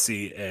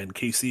 Jesse, and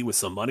Casey with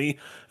some money.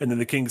 And then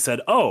the king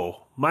said,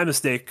 oh, my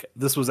mistake.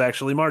 This was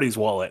actually Marty's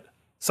wallet.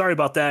 Sorry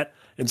about that.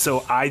 And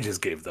so I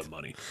just gave them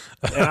money,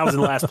 and I was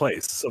in last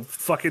place. So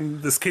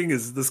fucking this king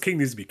needs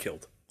to be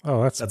killed.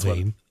 Oh, that's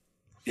mean.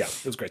 Yeah,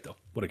 it was great though.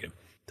 What a game.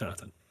 10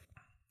 out of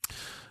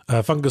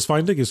 10. Fungus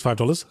Finder gives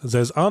 $5 and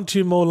says, aren't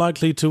you more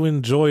likely to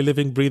enjoy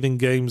living, breathing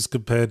games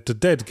compared to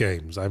dead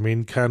games? I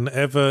mean, can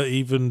ever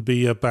even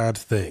be a bad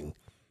thing?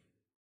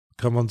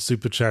 Come on,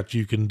 Super Chat,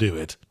 you can do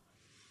it.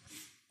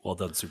 Well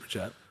done, Super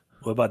Chat.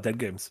 What about dead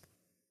games?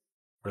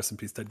 Rest in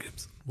peace, dead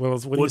games. Well,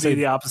 what would be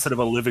the opposite of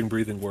a living,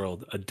 breathing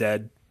world? A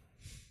dead...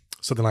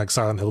 Something like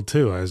Silent Hill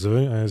 2, I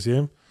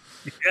assume.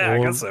 Yeah, I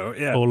guess so,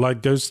 yeah. Or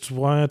like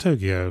Ghostwire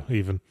Tokyo,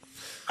 even.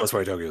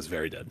 Ghostwire Tokyo is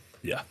very dead.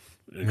 Yeah,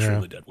 an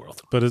extremely dead world.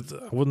 But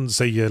I wouldn't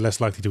say you're less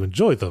likely to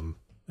enjoy them.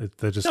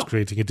 They're just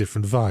creating a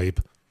different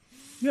vibe.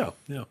 Yeah.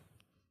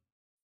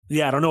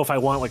 Yeah, I don't know if I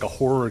want like a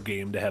horror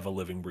game to have a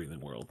living, breathing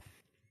world.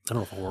 I don't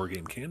know if a horror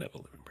game can have a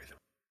living,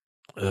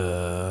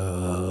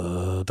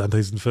 breathing.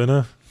 Dante's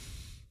Inferno.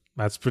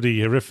 That's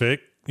pretty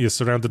horrific. You're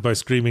surrounded by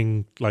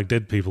screaming like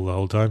dead people the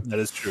whole time. That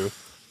is true.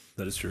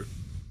 Is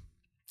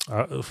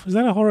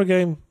that a horror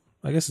game?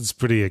 I guess it's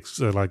pretty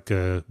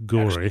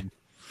gory. Actually,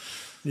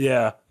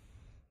 yeah.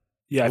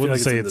 I wouldn't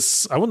say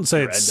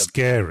it's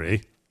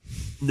scary.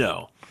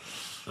 No,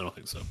 I don't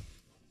think so.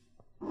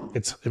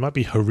 It might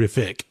be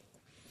horrific.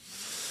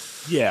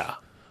 Yeah,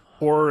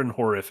 horror and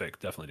horrific,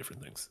 definitely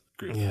different things.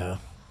 Agree. Yeah.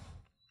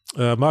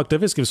 Mark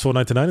Davis gives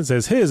 $4.99 and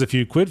says, here's a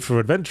few quid for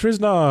Adventure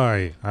is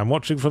Nigh. I'm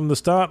watching from the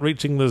start,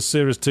 reaching the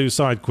Series 2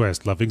 side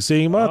quest. Loving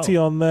seeing Marty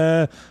on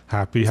there.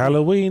 Happy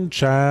Halloween,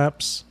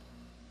 chaps.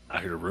 I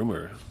heard a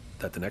rumor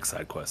that the next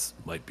side quest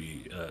might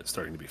be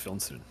starting to be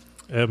filmed soon.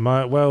 It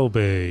might well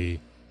be.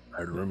 I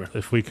heard a rumor.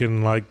 If we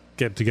can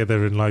get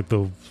together in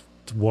the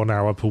 1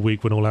 hour per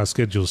week when all our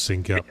schedules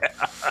sync up. Yeah.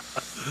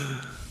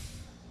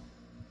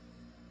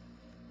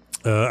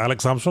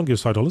 Alex Armstrong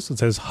gives $5 and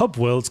says, hub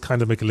worlds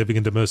kind of make a living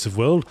and immersive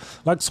world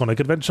like Sonic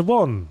Adventure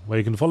 1, where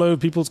you can follow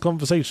people's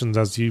conversations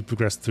as you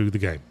progress through the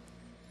game.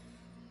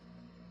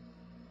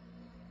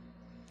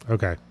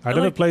 Okay. I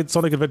never played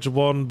Sonic Adventure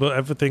 1, but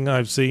everything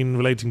I've seen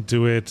relating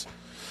to it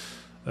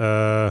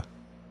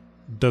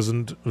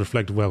doesn't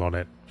reflect well on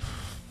it.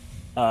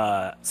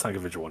 Sonic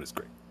Adventure 1 is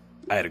great.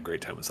 I had a great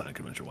time with Sonic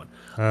Adventure 1.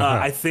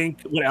 I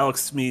think what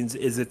Alex means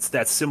is it's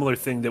that similar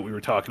thing that we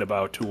were talking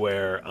about to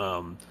where...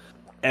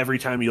 every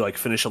time you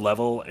finish a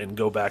level and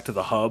go back to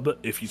the hub,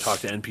 if you talk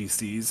to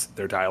NPCs,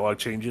 their dialogue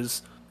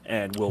changes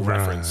and will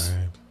reference.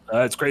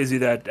 It's crazy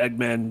that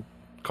Eggman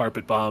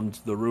carpet bombed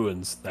the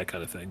ruins, that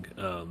kind of thing,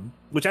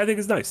 which I think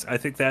is nice. I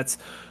think that's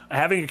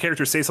having a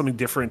character say something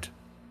different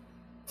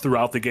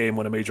throughout the game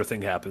when a major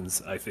thing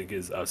happens, I think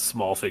is a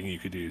small thing you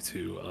could do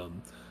to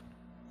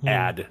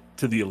add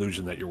to the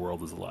illusion that your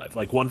world is alive.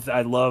 Like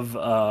I love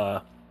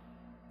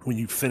when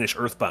you finish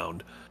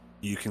Earthbound,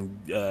 you can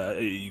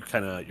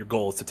your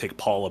goal is to take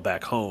Paula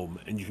back home,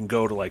 and you can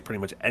go to pretty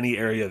much any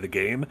area of the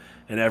game,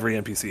 and every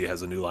NPC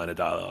has a new line of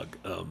dialogue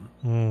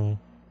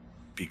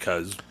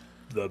because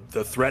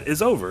the threat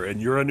is over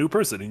and you're a new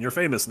person and you're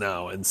famous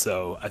now, and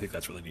so I think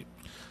that's really neat.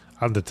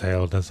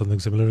 Undertale does something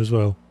similar as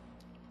well.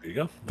 There you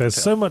go. There's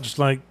so much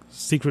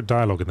secret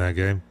dialogue in that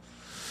game.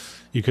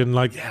 You can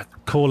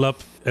call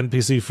up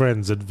NPC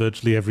friends at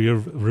virtually every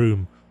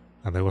room,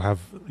 and they will have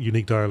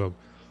unique dialogue.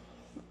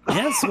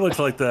 Yeah, it's similar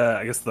to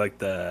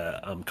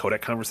the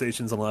codec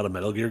conversations in a lot of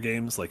Metal Gear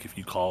games. Like if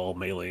you call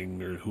Mei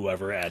Ling or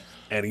whoever at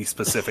any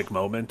specific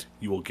moment,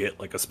 you will get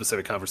a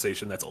specific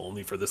conversation that's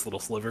only for this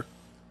little sliver.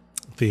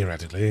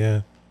 Theoretically,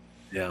 yeah.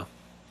 Yeah,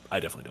 I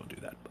definitely don't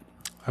do that. But.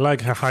 I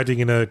like hiding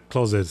in a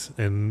closet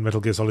in Metal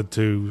Gear Solid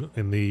 2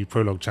 in the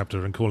prologue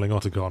chapter and calling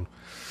Otacon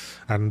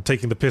and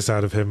taking the piss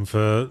out of him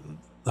for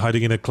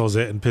hiding in a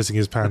closet and pissing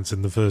his pants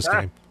in the first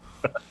game.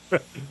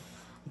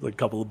 A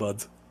couple of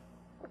buds.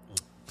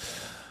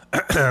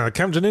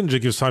 Camden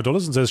Ninja gives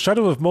 $5 and says,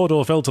 Shadow of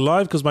Mordor felt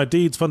alive because my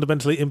deeds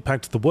fundamentally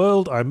impact the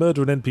world. I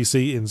murder an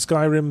NPC in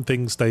Skyrim.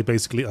 Things stay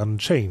basically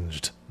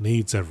unchanged.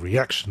 Needs a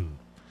reaction.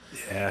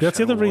 Yeah, that's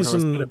the other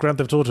reason Grand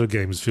Theft Auto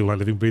games feel like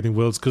living, breathing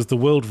worlds, because the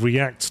world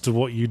reacts to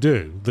what you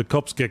do. The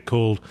cops get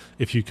called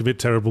if you commit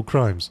terrible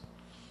crimes.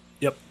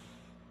 Yep.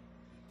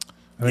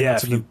 Yeah,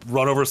 if you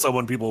run over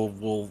someone, people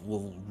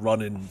will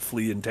run and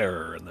flee in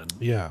terror, and then...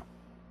 Yeah,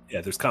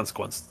 there's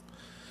consequences.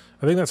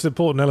 I think that's an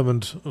important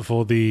element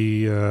for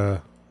the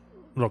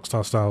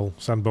Rockstar-style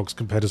sandbox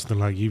compared to something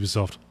like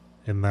Ubisoft,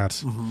 in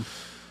that,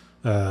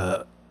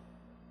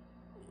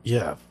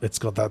 it's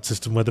got that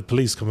system where the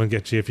police come and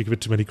get you if you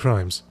commit too many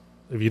crimes.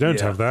 If you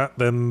don't have that,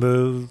 then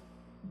the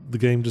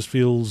game just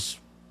feels,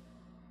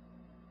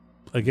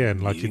 again,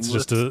 like it's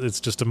just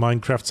a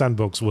Minecraft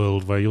sandbox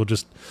world where you're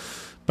just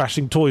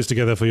bashing toys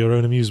together for your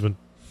own amusement.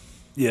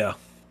 Yeah.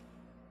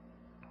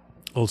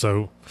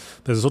 Also,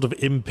 there's a sort of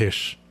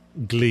impish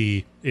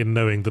glee in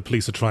knowing the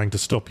police are trying to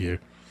stop you,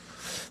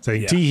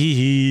 saying tee hee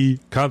hee,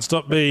 can't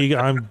stop me,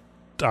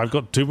 I've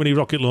got too many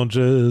rocket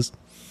launchers.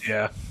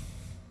 Yeah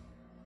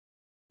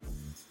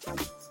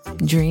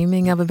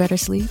Dreaming of a better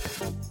sleep?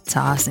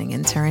 Tossing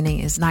and turning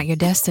is not your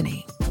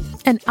destiny.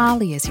 And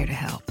Ollie is here to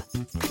help.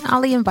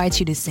 Ollie invites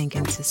you to sink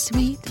into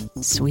sweet,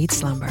 sweet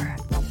slumber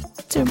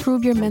to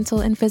improve your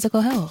mental and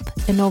physical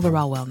health and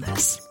overall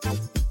wellness.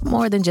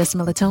 More than just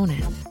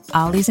melatonin,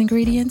 Ollie's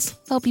ingredients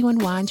help you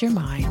unwind your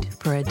mind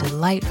for a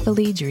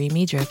delightfully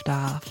dreamy drift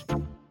off.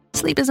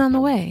 Sleep is on the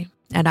way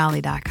at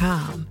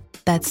Ollie.com.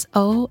 That's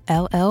OLLY.com.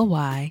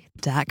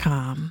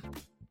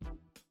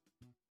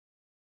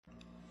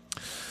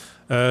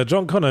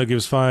 John Connor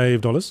gives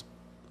 $5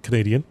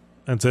 Canadian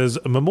and says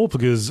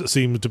Mamorpagas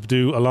seem to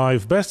do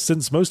alive best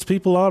since most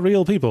people are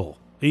real people.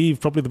 Eve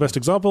probably the best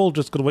example,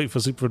 just gotta wait for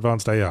super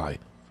advanced AI.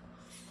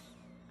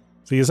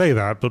 So you say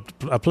that, but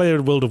a player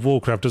in World of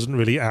Warcraft doesn't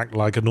really act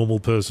like a normal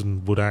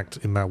person would act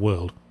in that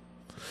world.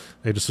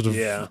 They just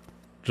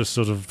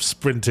sort of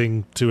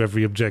sprinting to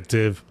every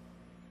objective,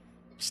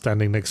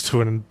 standing next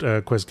to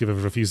a quest giver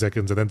for a few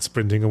seconds, and then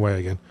sprinting away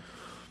again.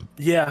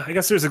 Yeah, I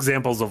guess there's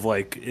examples of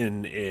like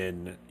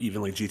in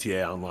even like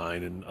GTA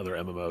Online and other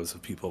MMOs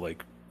of people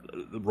like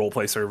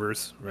roleplay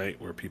servers,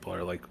 right, where people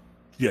are like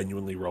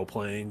genuinely role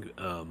playing.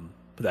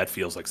 But that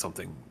feels like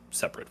something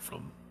separate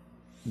from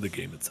the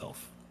game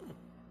itself.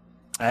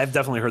 I have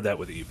definitely heard that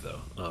with Eve,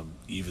 though.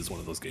 Eve is one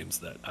of those games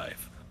that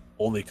I've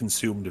only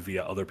consumed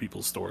via other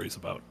people's stories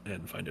about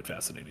and find it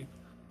fascinating.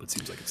 But it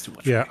seems like it's too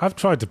much. Yeah, I've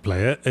tried to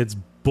play it. It's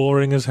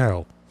boring as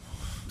hell.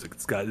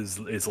 It's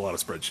a lot of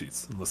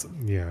spreadsheets. And listen,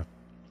 yeah,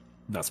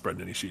 not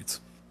spreading any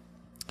sheets.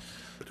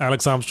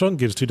 Alex Armstrong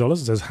gives $2 and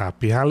says,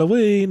 Happy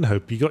Halloween.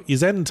 Hope you got your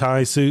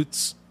Zentai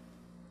suits.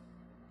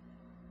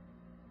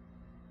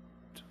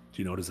 Do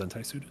you know what a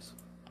Zentai suit is?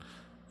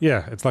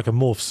 Yeah, it's like a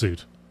morph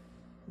suit.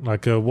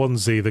 Like a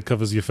onesie that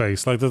covers your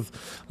face. Like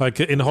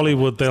in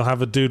Hollywood, they'll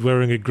have a dude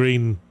wearing a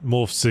green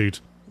morph suit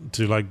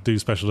to like do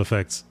special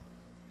effects.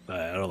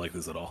 I don't like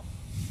this at all.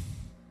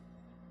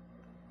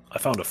 I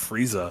found a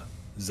Frieza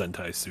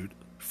Zentai suit.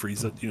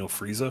 Frieza, you know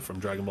Frieza from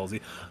Dragon Ball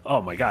Z?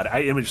 Oh my god,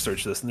 I image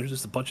searched this and there's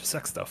just a bunch of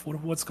sex stuff.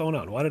 What's going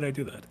on? Why did I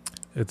do that?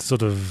 It's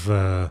sort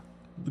of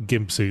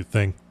gimp suit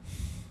thing.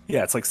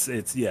 Yeah,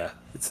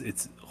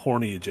 it's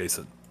horny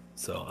adjacent.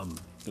 So I'm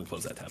gonna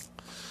close that tab.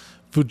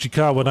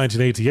 Fujikawa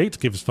 1988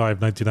 gives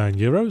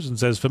 €5.99 and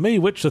says, For me,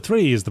 Witcher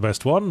 3 is the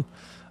best one.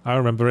 I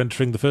remember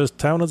entering the first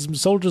town and some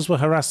soldiers were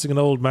harassing an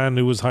old man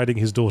who was hiding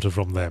his daughter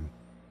from them.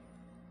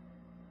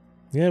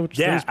 Yeah,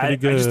 Witcher 3 is pretty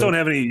good. I just don't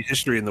have any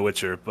history in The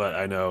Witcher, but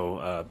I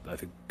know, I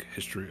think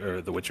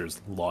The Witcher is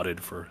lauded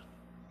for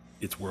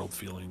its world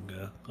feeling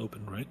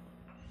open, right?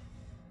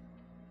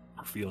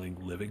 Or feeling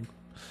living.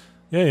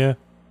 Yeah.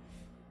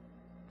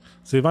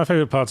 See, my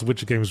favourite parts of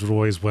Witcher games were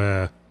always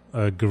where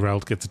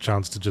Geralt gets a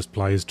chance to just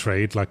ply his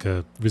trade like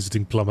a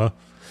visiting plumber.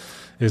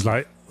 He's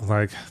like,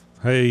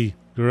 hey,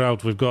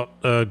 Geralt, we've got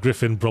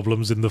griffin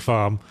problems in the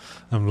farm.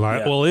 I'm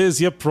like, well,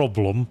 here's your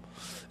problem.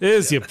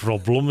 Your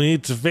problem. You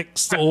need to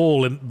fix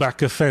all in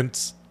back a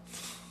fence.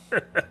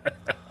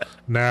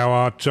 Now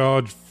I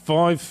charge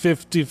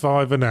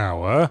 $5.55 an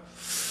hour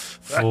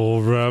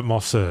for my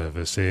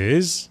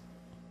services.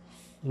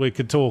 We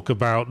could talk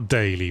about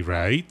daily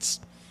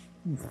rates,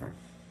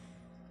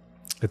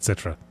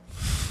 etc.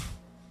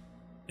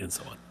 And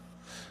so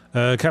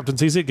on. Captain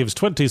Seasick gives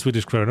 20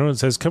 Swedish kroner and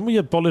says, Can we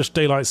abolish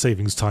daylight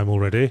savings time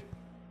already?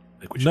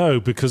 No,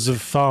 because of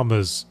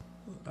farmers,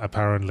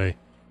 apparently.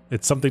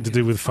 It's something to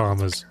do with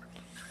farmers.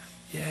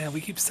 Yeah, we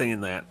keep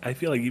saying that. I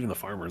feel like even the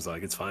farmers are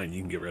like, it's fine,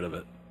 you can get rid of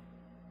it.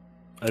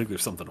 I think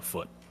there's something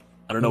afoot.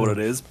 I don't know what it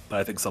is,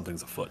 but I think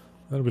something's afoot.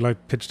 That'll be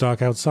like pitch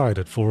dark outside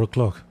at 4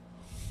 o'clock.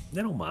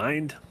 They don't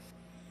mind.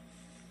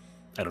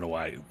 I don't know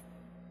why.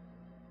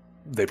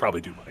 They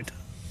probably do mind.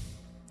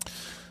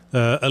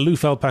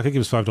 Aloof Alpaca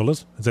gives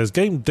 $5 and says,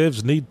 Game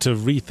devs need to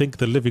rethink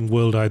the living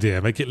world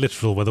idea. Make it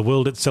literal, where the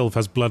world itself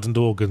has blood and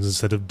organs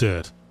instead of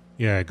dirt.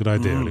 Yeah, good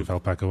idea, Aloof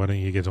Alpaca. Why don't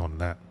you get on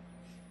that?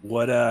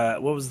 What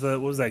was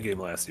that game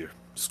last year?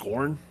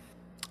 Scorn?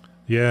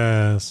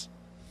 Yes.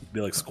 It'd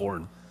be like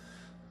Scorn.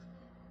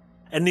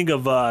 Ending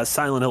of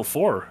Silent Hill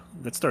 4.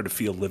 That started to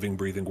feel living,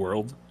 breathing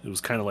world. It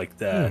was kind of like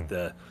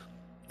the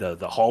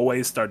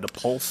hallways started to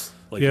pulse.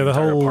 Like the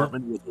entire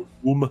apartment with a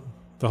room.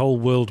 The whole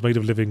world made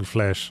of living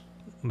flesh.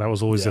 That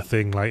was always a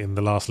thing, like in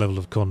the last level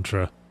of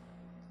Contra,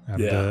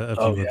 and a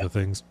few other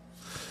things.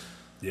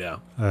 Yeah.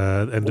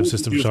 End of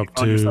System Shock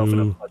 2.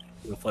 In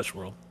a flesh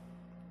world.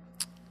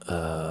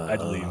 I'd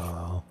leave.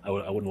 I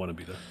wouldn't want to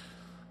be there.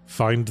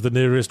 Find the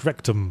nearest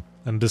rectum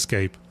and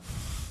escape.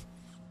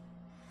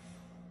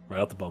 Right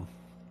out the bum.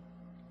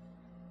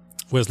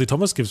 Wesley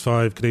Thomas gives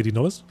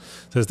 $5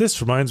 says,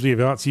 This reminds me of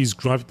Artie's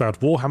gripe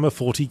about Warhammer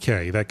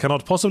 40k. There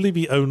cannot possibly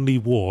be only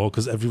war,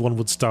 because everyone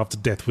would starve to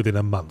death within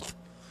a month.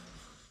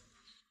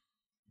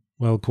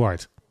 Well,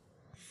 quite.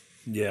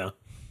 Yeah.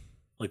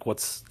 Like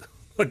what's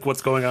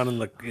going on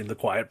in the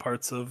quiet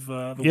parts of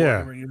the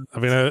Warhammer universe? I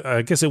mean,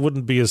 I guess it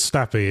wouldn't be as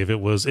snappy if it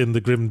was in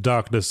the grim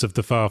darkness of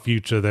the far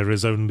future. There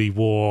is only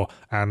war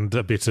and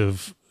a bit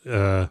of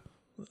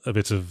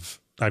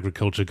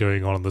agriculture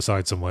going on the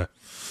side somewhere.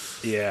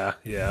 Yeah.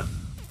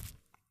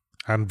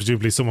 And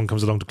presumably someone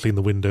comes along to clean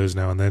the windows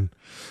now and then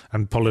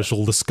and polish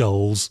all the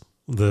skulls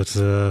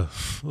that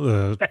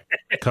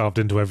carved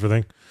into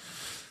everything.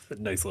 A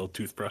nice little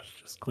toothbrush,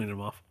 just clean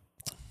them off.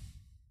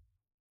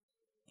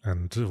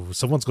 And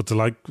someone's got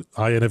to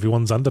iron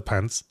everyone's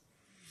underpants.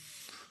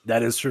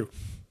 That is true.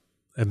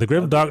 In the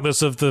grim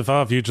darkness of the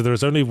far future, there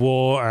is only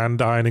war and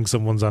ironing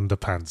someone's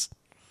underpants.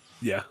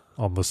 Yeah,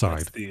 on the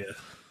side.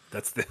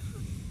 That's the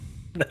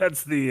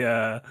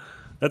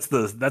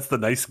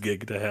nice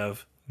gig to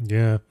have.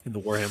 Yeah, in the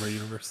Warhammer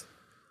universe.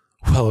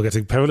 Well, we're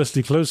getting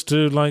perilously close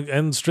to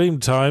end stream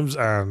times,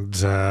 and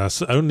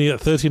only at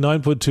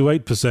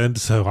 39.28%.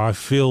 So I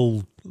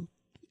feel.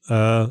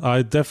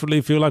 I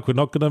definitely feel like we're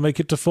not going to make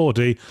it to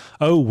 40.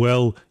 Oh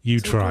well, you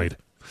tried.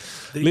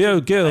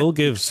 Leo Gill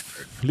gives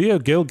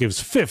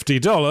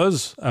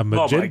 $50, a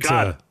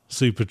magenta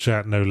super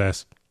chat, no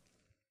less.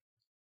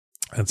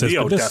 And says,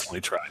 Leo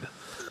definitely tried.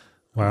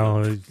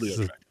 Well,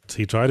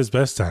 he tried his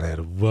best, and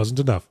it wasn't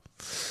enough.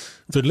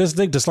 So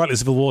listening to Slightly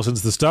Civil War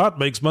since the start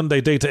makes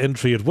Monday data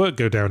entry at work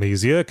go down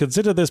easier.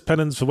 Consider this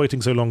penance for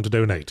waiting so long to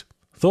donate.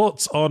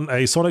 Thoughts on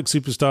a Sonic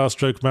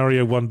Superstar /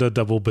 Mario Wonder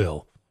double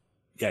bill?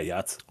 Yeah,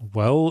 yachts.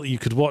 Well, you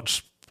could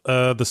watch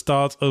the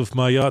start of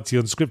my Yahtzee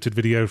Unscripted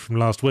video from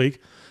last week,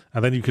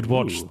 and then you could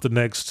watch the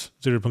next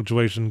Zero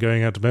Punctuation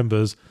going out to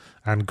members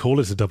and call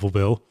it a double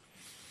bill.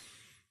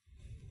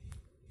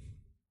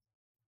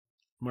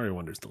 Mario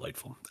Wonder's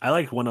delightful. I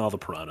liked when all the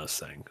piranhas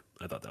sang.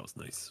 I thought that was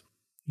nice.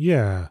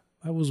 Yeah,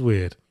 that was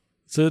weird. It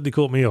certainly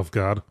caught me off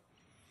guard.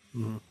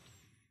 Mm-hmm.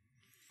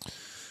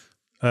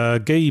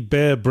 Gay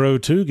Bear Bro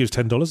 2 gives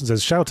 $10 and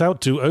says, shout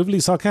out to Overly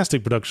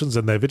Sarcastic Productions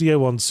and their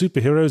video on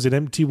superheroes in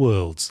empty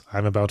worlds.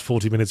 I'm about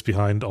 40 minutes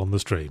behind on the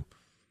stream.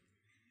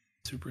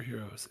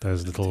 Superheroes.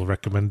 There's a little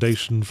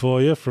recommendation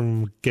for you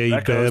from Gay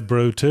Bear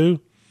Bro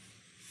 2.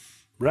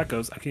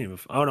 Recos. I can't even.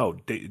 Oh no,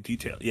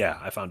 detail. Yeah,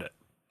 I found it.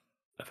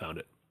 I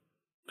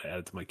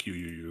added to my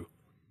QUU.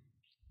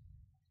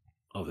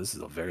 Oh, this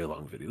is a very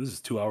long video. This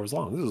is 2 hours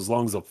long. This is as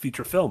long as a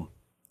feature film.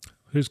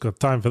 Who's got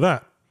time for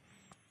that?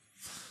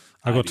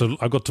 I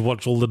got to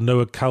watch all the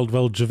Noah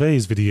Caldwell Gervais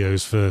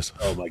videos first.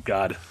 Oh my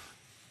god.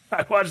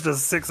 I watched a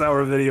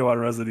 6-hour video on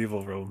Resident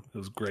Evil from him. It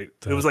was great.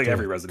 It was like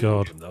every Resident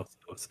Evil game though.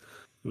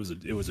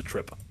 It was a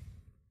trip.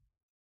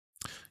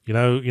 You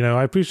know,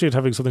 I appreciate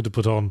having something to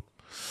put on.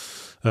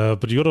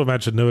 But you got to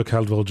imagine Noah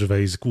Caldwell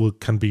Gervais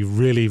can be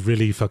really,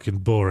 really fucking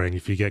boring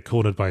if you get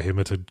cornered by him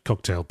at a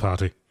cocktail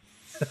party.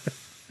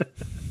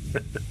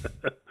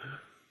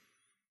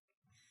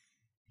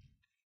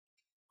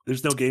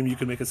 There's no game you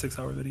can make a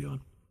 6-hour video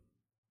on.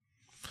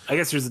 I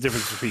guess there's a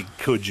difference between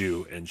could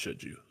you and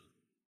should you.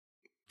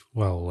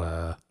 Well,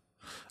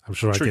 I'm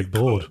sure I'd get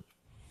bored.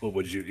 What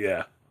would you?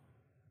 Yeah.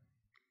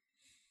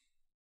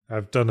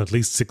 I've done at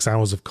least 6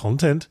 hours of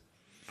content.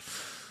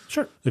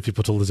 Sure. If you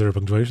put all the zero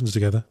punctuations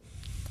together.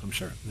 I'm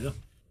sure, yeah.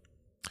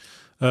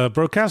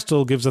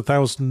 Brocastle gives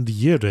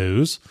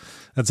 €1,000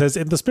 and says,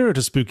 in the spirit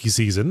of spooky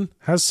season,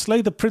 has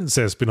Slay the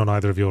Princess been on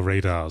either of your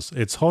radars?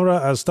 Its horror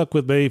has stuck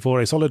with me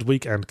for a solid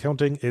week and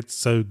counting. It's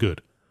so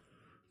good.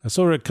 I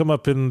saw it come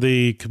up in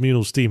the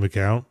communal Steam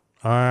account.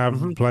 I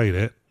haven't played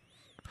it.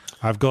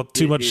 I've got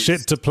too much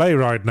shit to play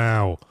right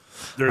now.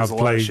 There's a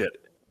lot of shit.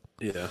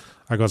 Yeah.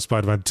 I got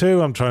Spider-Man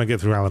 2. I'm trying to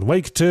get through Alan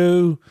Wake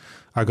 2.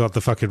 I got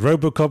the fucking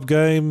RoboCop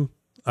game.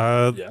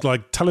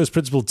 Like Talos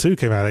Principle 2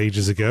 came out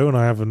ages ago, and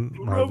I haven't.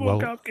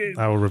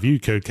 Our review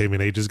code came in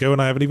ages ago, and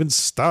I haven't even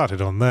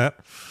started on that.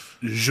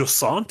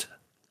 Jusant,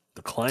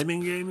 the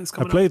climbing game, is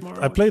coming out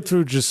tomorrow. I played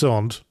through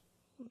Jusant.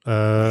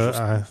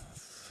 I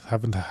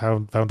haven't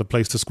found a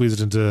place to squeeze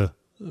it into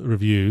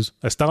reviews.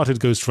 I started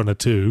Ghost Runner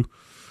 2.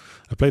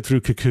 I played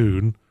through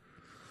Cocoon.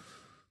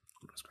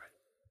 That's great.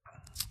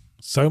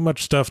 So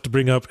much stuff to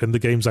bring up in the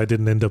games I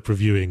didn't end up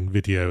reviewing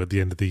video at the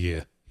end of the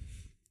year.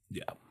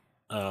 Yeah.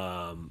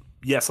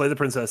 Yeah, Slay the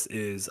Princess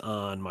is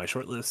on my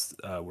short list.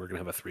 We're going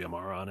to have a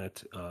 3MR on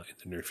it in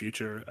the near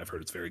future. I've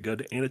heard it's very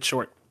good, and it's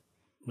short,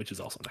 which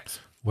is also nice.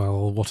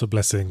 Well, what a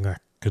blessing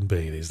that can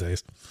be these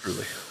days.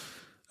 Truly.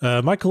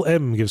 Michael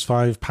M. gives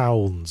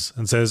 £5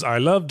 and says, I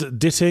loved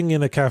ditting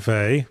in a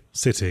cafe,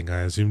 sitting,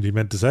 I assumed he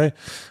meant to say,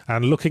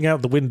 and looking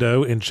out the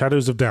window in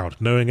shadows of doubt,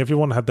 knowing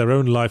everyone had their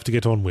own life to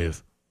get on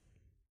with.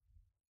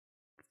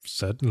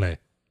 Certainly.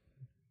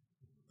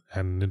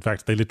 And in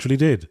fact, they literally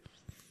did.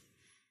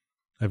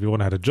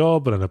 Everyone had a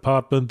job and an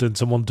apartment and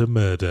someone to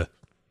murder.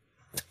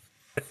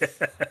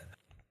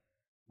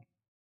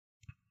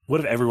 What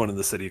if everyone in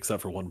the city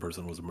except for one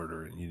person was a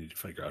murderer and you need to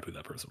figure out who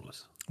that person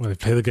was? Well,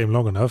 if you play the game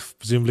long enough,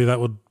 presumably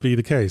that would be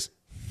the case.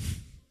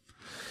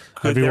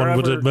 Everyone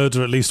would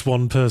murder at least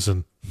one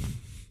person.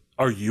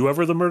 Are you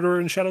ever the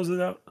murderer in Shadows of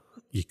Doubt?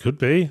 You could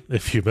be,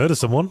 if you murder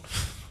someone.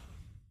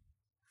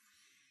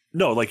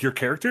 No, like your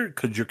character?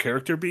 Could your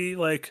character be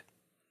like...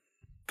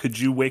 Could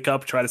you wake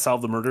up, try to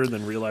solve the murder, and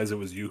then realize it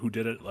was you who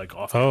did it, like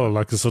off? Oh,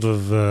 like a sort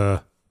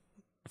of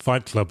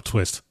Fight Club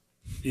twist.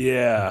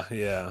 Yeah,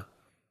 yeah.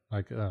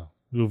 Like,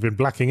 we've been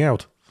blacking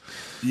out.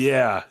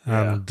 Yeah,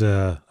 and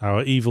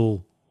our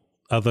evil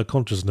other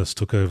consciousness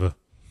took over.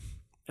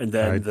 And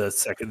then the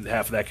second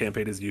half of that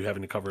campaign is you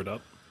having to cover it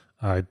up?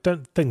 I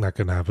don't think that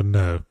can happen,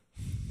 no.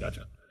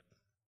 Gotcha.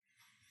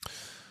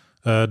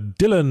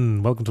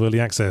 Dylan, welcome to Early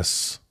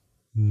Access.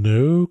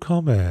 No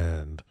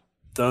comment.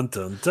 Dun,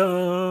 dun,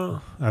 dun.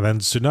 And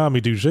then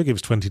Tsunami Dusha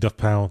gives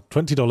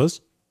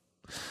 $20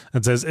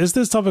 and says, is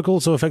this topic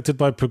also affected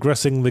by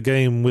progressing the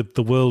game with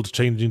the world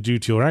changing due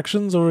to your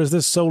actions, or is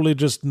this solely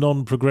just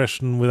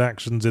non-progression with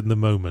actions in the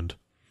moment?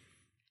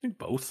 I think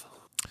both.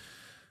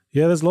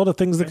 Yeah, there's a lot of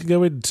things that can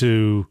go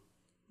into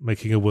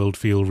making a world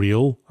feel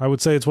real. I would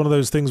say it's one of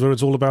those things where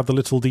it's all about the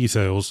little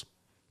details.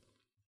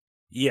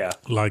 Yeah.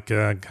 Like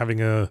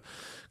creating a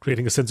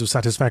sense of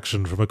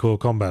satisfaction from a core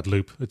combat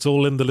loop. It's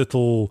all in the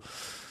little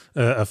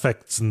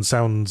effects and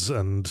sounds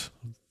and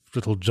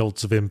little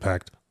jolts of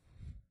impact.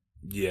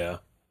 Yeah.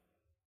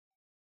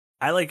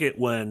 I like it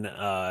when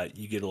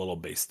you get a little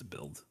base to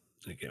build.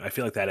 I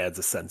feel like that adds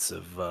a sense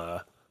of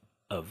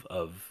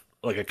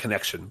like a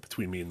connection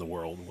between me and the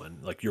world, when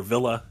like your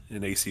villa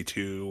in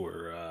AC2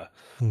 or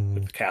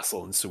the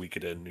castle in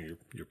Suikoden, or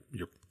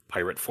your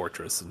pirate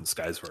fortress in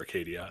Skies of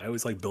Arcadia. I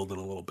always like building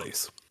a little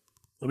base.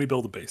 Let me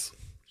build a base.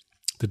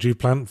 Did you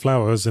plant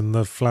flowers in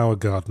the flower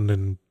garden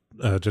in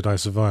Jedi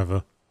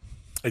Survivor?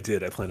 I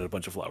did. I planted a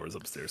bunch of flowers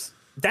upstairs.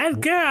 I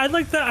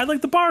like that. I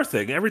like the bar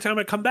thing. Every time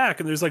I come back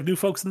and there's like new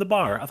folks in the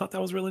bar, I thought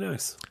that was really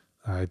nice.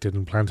 I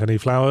didn't plant any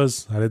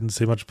flowers. I didn't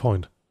see much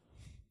point.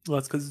 Well,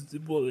 that's because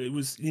it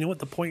was, you know what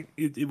the point?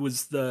 It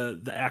was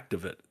the act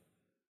of it.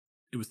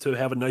 It was to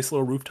have a nice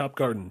little rooftop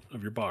garden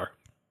of your bar.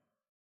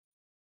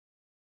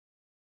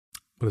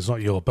 But it's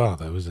not your bar,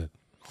 though, is it?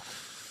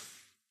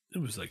 It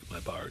was like my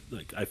bar.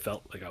 Like I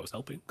felt like I was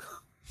helping.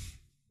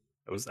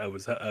 I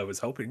was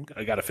helping.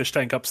 I got a fish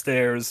tank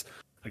upstairs.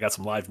 I got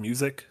some live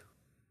music.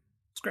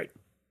 It's great.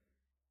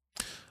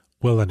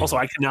 Well, anyway. Also,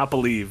 I cannot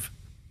believe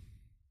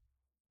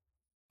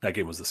that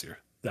game was this year.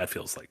 That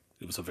feels like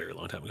it was a very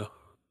long time ago.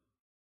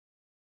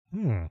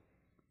 Now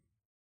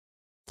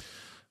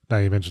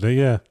you mention it,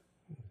 yeah.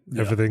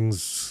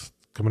 Everything's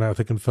coming out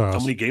thick and fast. How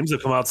many games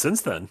have come out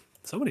since then?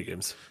 So many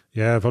games.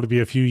 Yeah, probably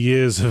be a few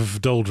years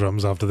of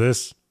doldrums after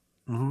this.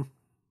 Mm-hmm.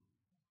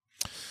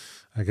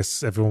 I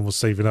guess everyone was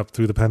saving up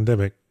through the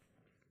pandemic.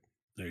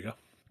 There you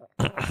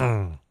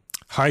go.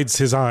 Hides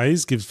his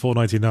eyes, gives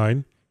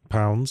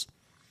 £4.99,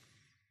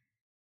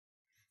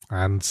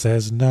 and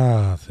says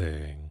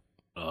nothing.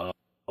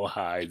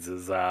 Hides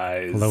his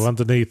eyes. Although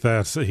underneath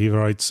that, he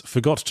writes,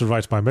 forgot to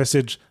write my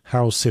message,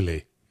 how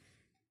silly.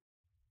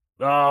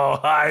 Oh,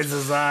 hides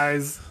his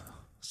eyes.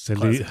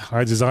 Silly. Classic.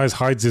 Hides his eyes,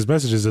 hides his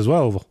messages as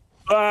well.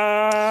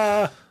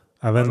 Ah!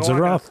 And then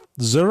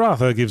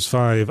Zaratha gives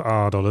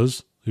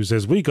 $5, who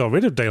says, we got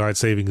rid of daylight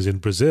savings in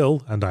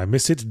Brazil, and I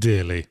miss it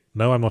dearly.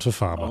 No, I'm not a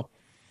farmer.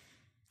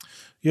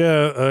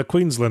 Yeah,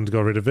 Queensland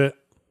got rid of it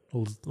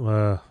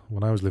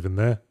when I was living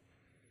there.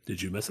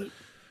 Did you miss it?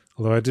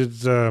 Although I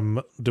did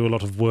do a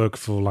lot of work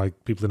for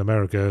like people in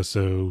America,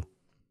 so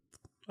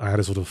I had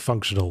a sort of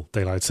functional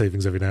daylight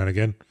savings every now and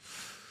again.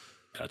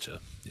 Gotcha.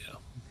 Yeah.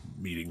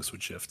 Meetings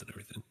would shift and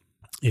everything.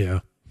 Yeah.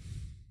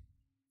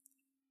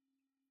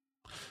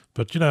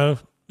 But, you know,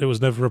 it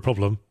was never a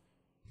problem.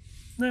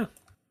 No.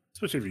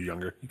 Especially if you're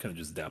younger. You kind of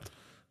just adapt.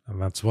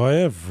 And that's why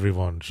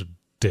everyone should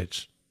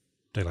ditch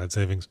daylight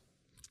savings.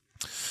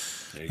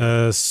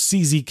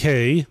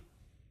 CZK.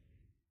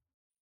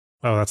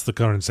 Oh, that's the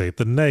currency.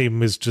 The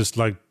name is just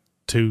like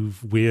two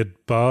weird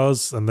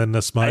bars and then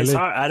a smiley.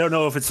 I don't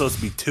know if it's supposed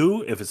to be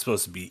two, if it's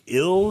supposed to be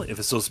ill, if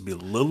it's supposed to be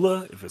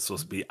Lilla, if it's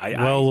supposed to be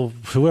Well,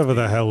 whoever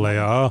the hell they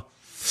are,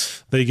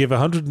 they give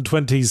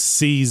 120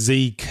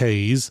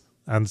 CZKs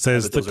and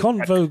says the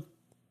convo...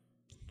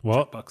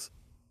 What? Bucks.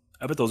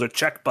 I bet those are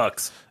Czech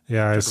bucks.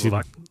 Yeah, I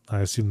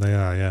assume they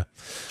are, yeah.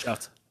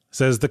 Shout.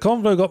 Says, the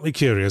convo got me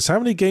curious. How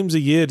many games a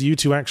year do you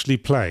two actually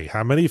play?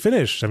 How many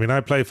finish? I mean, I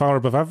play far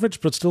above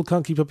average, but still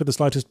can't keep up in the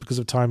slightest because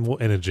of time or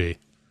energy.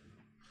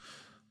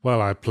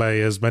 Well, I play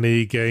as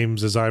many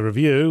games as I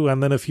review,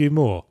 and then a few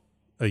more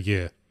a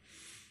year.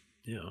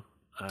 Yeah.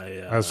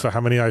 As for how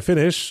many I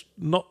finish,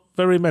 not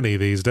very many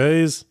these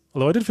days.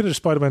 Although I did finish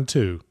Spider-Man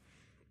 2.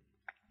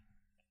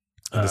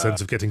 In the sense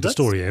of getting to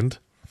story end.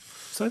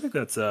 So I think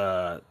that's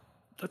a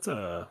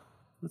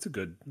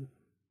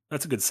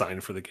good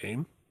sign for the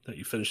game. That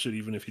you finished it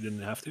even if you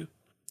didn't have to?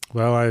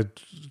 Well, I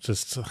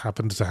just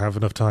happened to have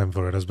enough time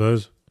for it, I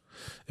suppose.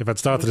 If I'd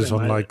started it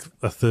on like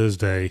a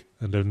Thursday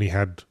and only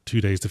had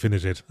 2 days to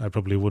finish it, I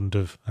probably wouldn't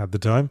have had the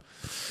time.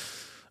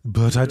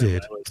 But I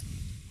did.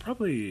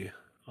 Probably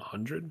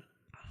 100.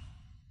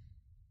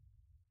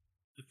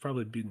 I've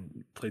probably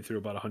played through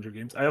about 100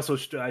 games. I also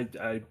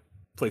I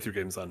play through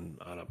games on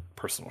a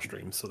personal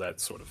stream, so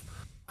that's sort of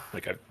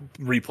like I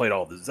replayed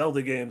all the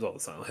Zelda games, all the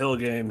Silent Hill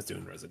games,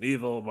 doing Resident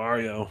Evil,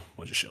 Mario, a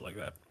bunch of shit like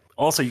that.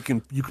 Also, you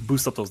can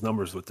boost up those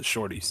numbers with the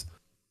shorties.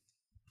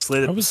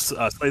 Slay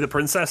the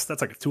Princess.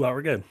 That's like a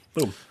 2-hour game.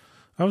 Boom.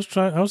 I was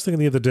thinking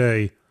the other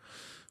day,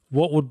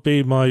 what would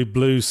be my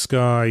blue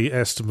sky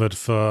estimate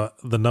for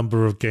the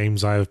number of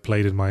games I have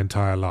played in my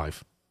entire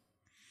life?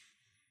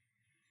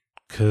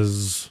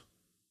 Because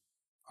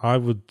I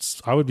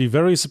would be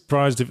very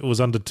surprised if it was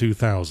under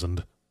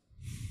 2,000.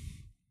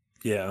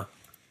 Yeah.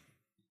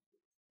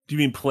 Do you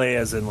mean play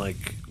as in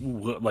like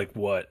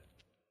what?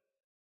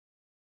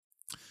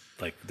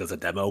 Like, does a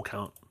demo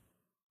count?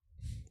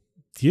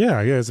 Yeah,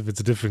 I guess if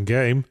it's a different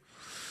game.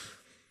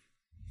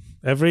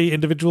 Every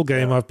individual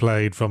game I've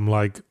played, from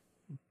like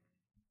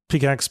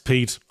Pickaxe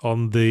Pete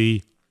on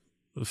the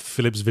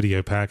Philips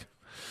video pack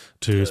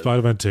to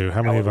Spider-Man 2,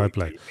 how many have I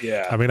played?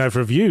 Yeah. I mean, I've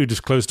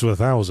reviewed close to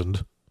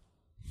 1,000.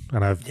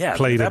 And I've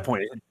played at that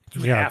point,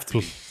 you have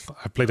to.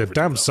 I played a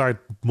damn sight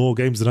more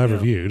games than I've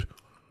reviewed.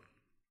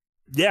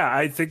 Yeah,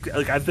 I think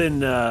like I've been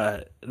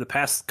the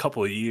past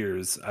couple of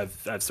years, I've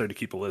started to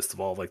keep a list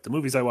of all like the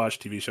movies I watch,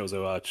 TV shows I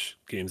watch,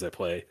 games I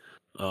play.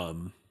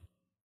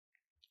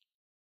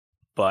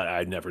 But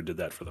I never did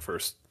that for the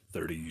first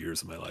 30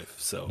 years of my life,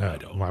 so No, I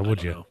don't. Why would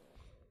don't you? know.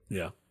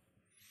 Yeah.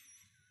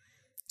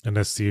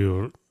 Unless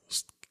you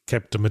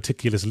kept a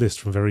meticulous list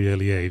from a very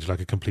early age,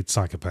 like a complete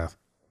psychopath.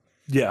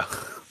 Yeah.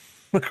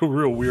 Like a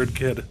real weird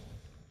kid.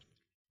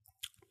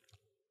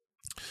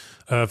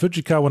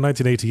 Fujikawa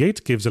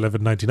 1988 gives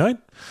 $11.99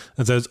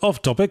 and says,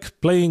 off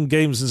topic, playing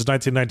games since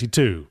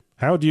 1992.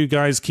 How do you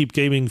guys keep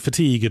gaming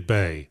fatigue at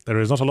bay? There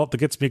is not a lot that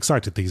gets me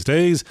excited these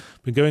days.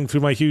 Been going through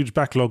my huge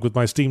backlog with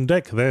my Steam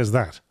Deck. There's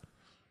that.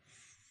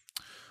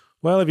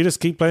 Well, if you just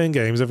keep playing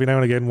games, every now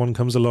and again one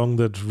comes along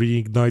that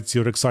reignites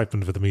your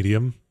excitement for the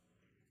medium.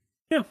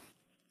 Yeah.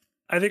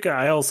 I think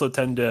I also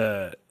tend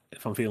to,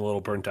 if I'm feeling a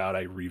little burnt out,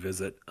 I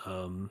revisit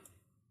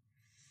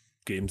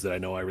games that I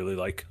know I really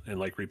like and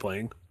like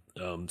replaying.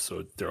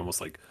 So they're almost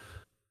like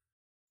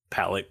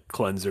palate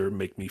cleanser,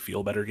 make me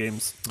feel better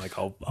games. Like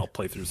I'll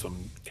play through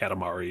some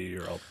Katamari,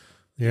 or I'll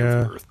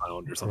go through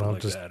Earthbound or something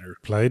like that, or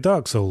play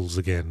Dark Souls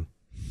again.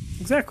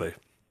 Exactly.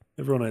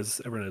 Everyone has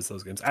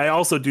those games. I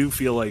also do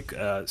feel like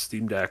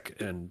Steam Deck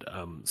and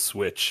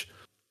Switch,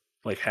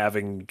 like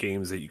having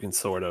games that you can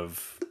sort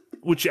of,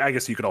 which I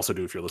guess you could also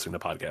do if you're listening to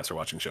podcasts or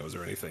watching shows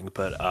or anything,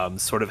 but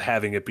sort of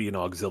having it be an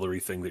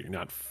auxiliary thing that you're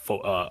not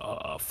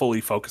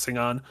fully focusing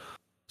on.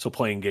 So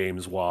playing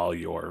games while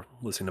you're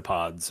listening to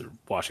pods or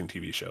watching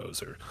TV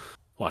shows or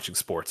watching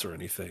sports or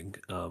anything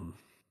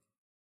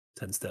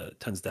tends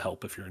to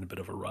help if you're in a bit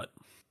of a rut.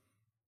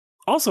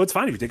 Also, it's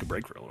fine if you take a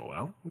break for a little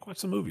while. Watch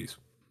some movies.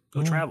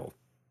 Go travel.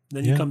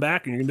 Then you come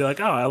back and you're going to be like,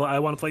 oh, I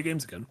want to play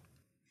games again.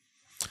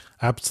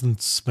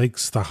 Absence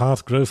makes the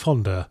heart grow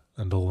fonder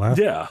and all that.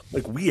 Yeah,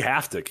 like we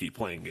have to keep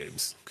playing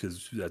games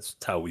because that's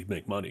how we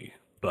make money.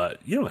 But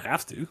you don't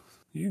have to.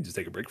 You can just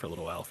take a break for a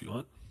little while if you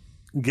want.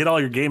 Get all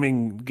your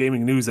gaming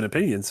news and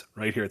opinions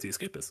right here at The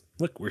Escapist.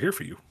 Look, we're here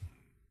for you.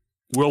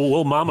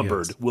 We'll Mama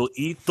Bird. We'll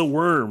eat the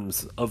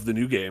worms of the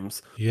new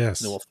games. Yes.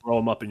 And then we'll throw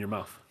them up in your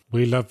mouth.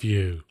 We love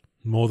you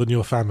more than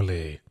your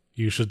family.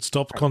 You should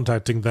stop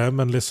contacting them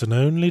and listen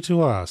only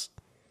to us.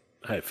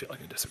 I feel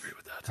like I disagree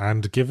with that.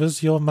 And give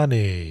us your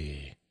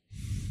money.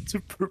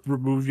 To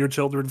remove your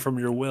children from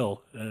your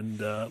will and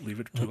leave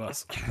it to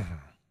us.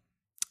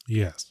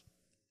 Yes.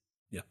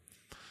 Yeah.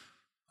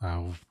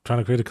 I'm trying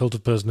to create a cult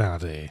of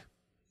personality,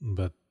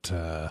 but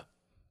I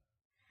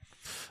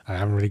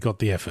havenent really got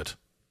the effort.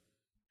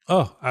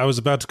 Oh, I was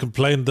about to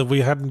complain that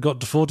we hadn't got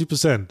to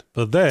 40%,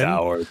 but then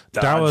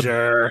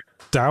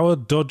Dower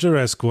Dodger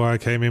Esquire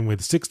came in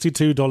with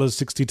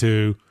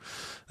 $62.62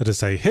 to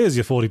say, here's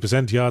your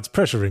 40% yards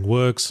pressuring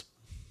works.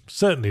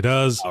 Certainly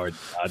does.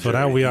 For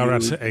now we are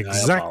at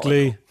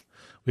exactly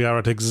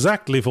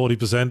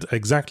 40%,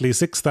 exactly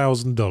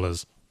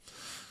 $6,000.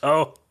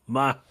 Oh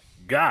my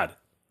God.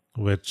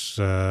 Which,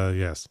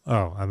 yes.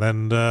 Oh, and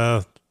then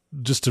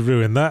just to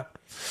ruin that,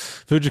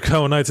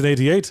 Fujikawa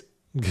 1988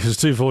 gives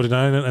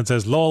 $2.49 and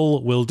says,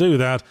 lol, we'll do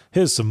that.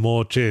 Here's some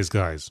more. Cheers,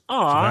 guys.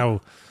 Aw. So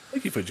now,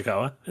 thank you,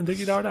 Fujikawa. And thank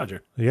you, Dower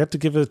Dodger. you had to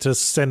give it a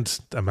cent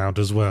amount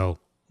as well.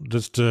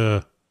 Just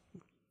to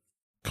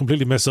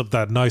completely mess up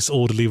that nice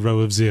orderly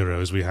row of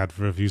zeros we had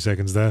for a few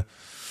seconds there.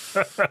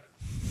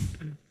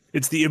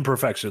 It's the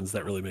imperfections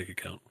that really make it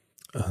count.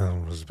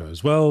 I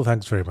suppose. Well,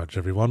 thanks very much,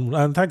 everyone.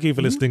 And thank you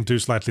for listening to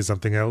Slightly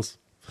Something Else,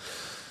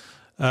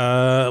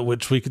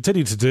 which we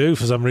continue to do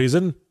for some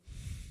reason.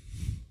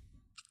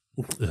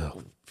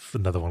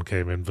 Another one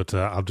came in, but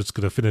I'm just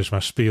going to finish my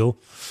spiel.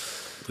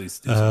 Please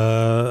do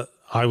so.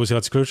 I was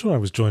Yahtzee Crucial. I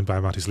was joined by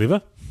Matty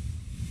Sleever.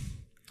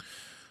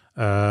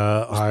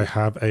 I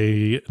have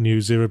a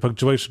new zero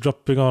punctuation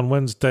dropping on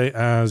Wednesday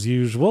as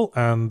usual,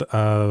 and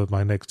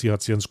my next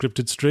Yahtzee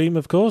Unscripted stream,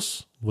 of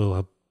course,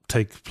 will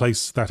take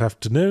place that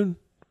afternoon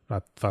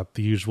at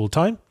the usual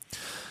time.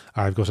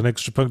 I've got an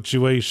extra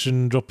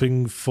punctuation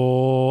dropping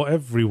for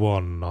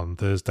everyone on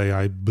Thursday,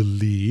 I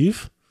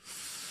believe.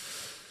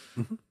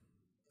 Mm-hmm.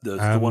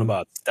 The one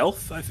about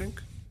stealth, I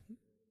think?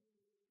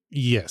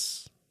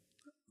 Yes.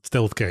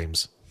 Stealth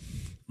games.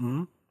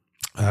 Mm-hmm.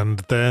 And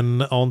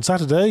then on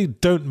Saturday,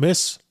 don't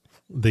miss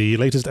the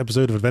latest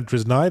episode of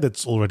Adventurers Nigh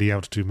that's already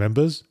out to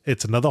members.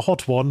 It's another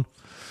hot one.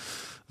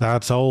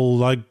 That whole,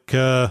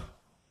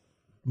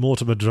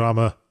 Mortimer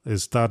drama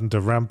is starting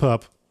to ramp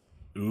up.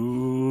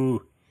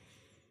 Ooh.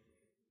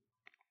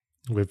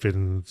 We've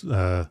been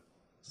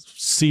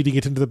seeding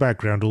it into the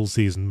background all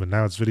season, but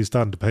now it's really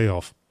starting to pay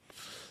off.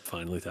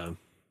 Finally time.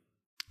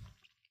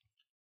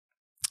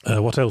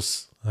 What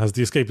else has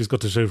The Escapist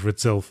got to show for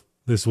itself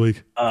this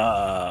week?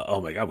 Oh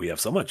my god, we have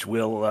so much.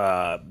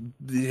 The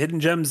Hidden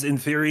Gems in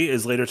theory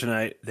is later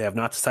tonight. They have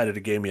not decided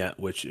a game yet,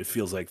 which it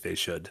feels like they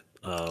should.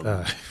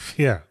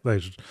 Yeah, they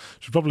should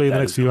probably in the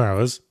next few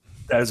hours.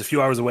 That is a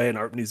few hours away, and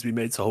art needs to be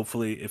made. So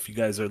hopefully, if you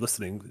guys are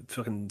listening,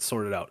 fucking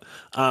sort it out.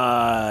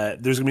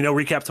 There's gonna be no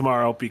recap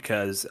tomorrow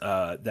because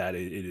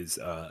it is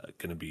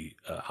gonna be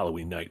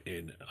Halloween night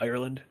in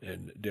Ireland,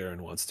 and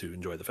Darren wants to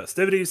enjoy the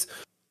festivities.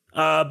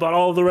 But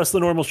all of the rest of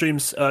the normal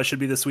streams should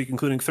be this week,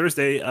 including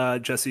Thursday.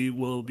 Jesse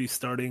will be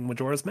starting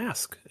Majora's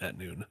Mask at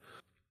noon.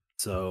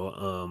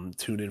 So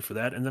tune in for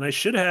that. And then I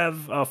should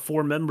have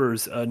 4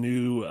 members a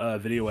new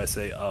video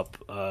essay up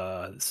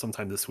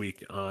sometime this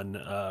week on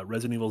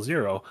Resident Evil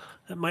 0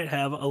 that might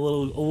have a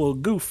little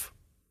goof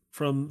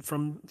from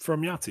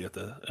Yahtzee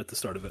at the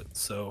start of it.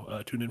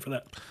 So tune in for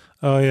that.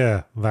 Oh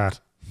yeah, that.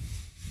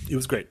 It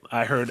was great.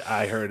 I heard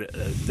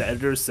the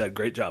editors said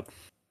great job.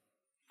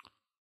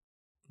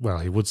 Well,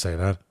 he would say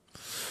that.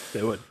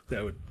 They would,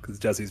 because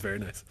Jesse's very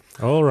nice.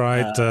 All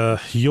right,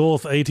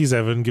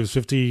 Yorth87 gives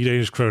 50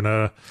 Danish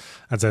kroner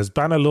and says,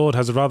 Bannerlord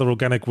has a rather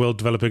organic world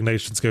developing,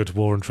 nations go to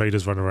war and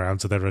traders run around,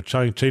 so there are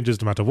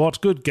changes no matter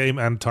what. Good game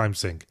and time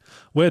sink.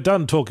 We're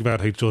done talking about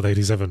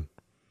Yorth87.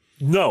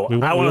 No,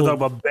 I want to talk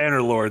about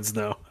Bannerlords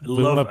now.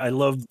 I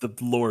love the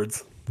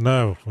Lords.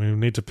 No, we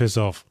need to piss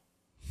off.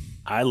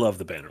 I love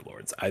the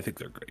Bannerlords. I think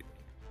they're great.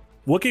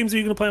 What games are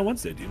you going to play on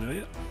Wednesday? Do you know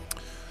yet?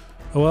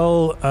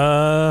 Well,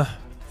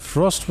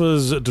 Frost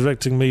was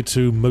directing me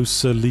to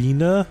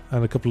Mosalina,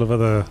 and a couple of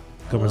other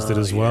comments did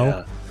as well.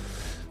 Yeah.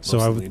 So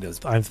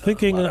I'm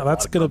thinking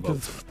that's gonna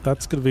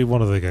be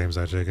one of the games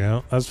I check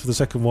out. As for the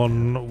second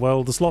one,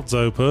 well, the slot's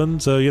open,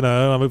 so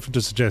I'm open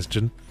to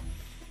suggestion.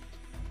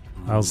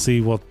 I'll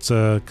see what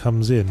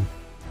comes in.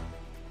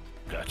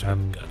 Gotcha.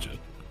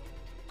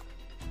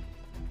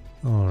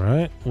 All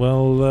right.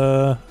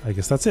 Well, I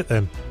guess that's it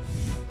then.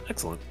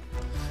 Excellent.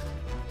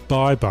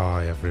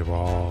 Bye-bye,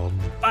 everyone.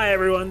 Bye,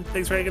 everyone.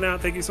 Thanks for hanging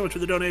out. Thank you so much for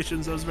the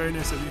donations. That was very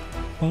nice of you.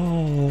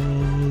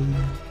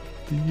 Bye.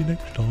 See you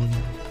next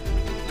time.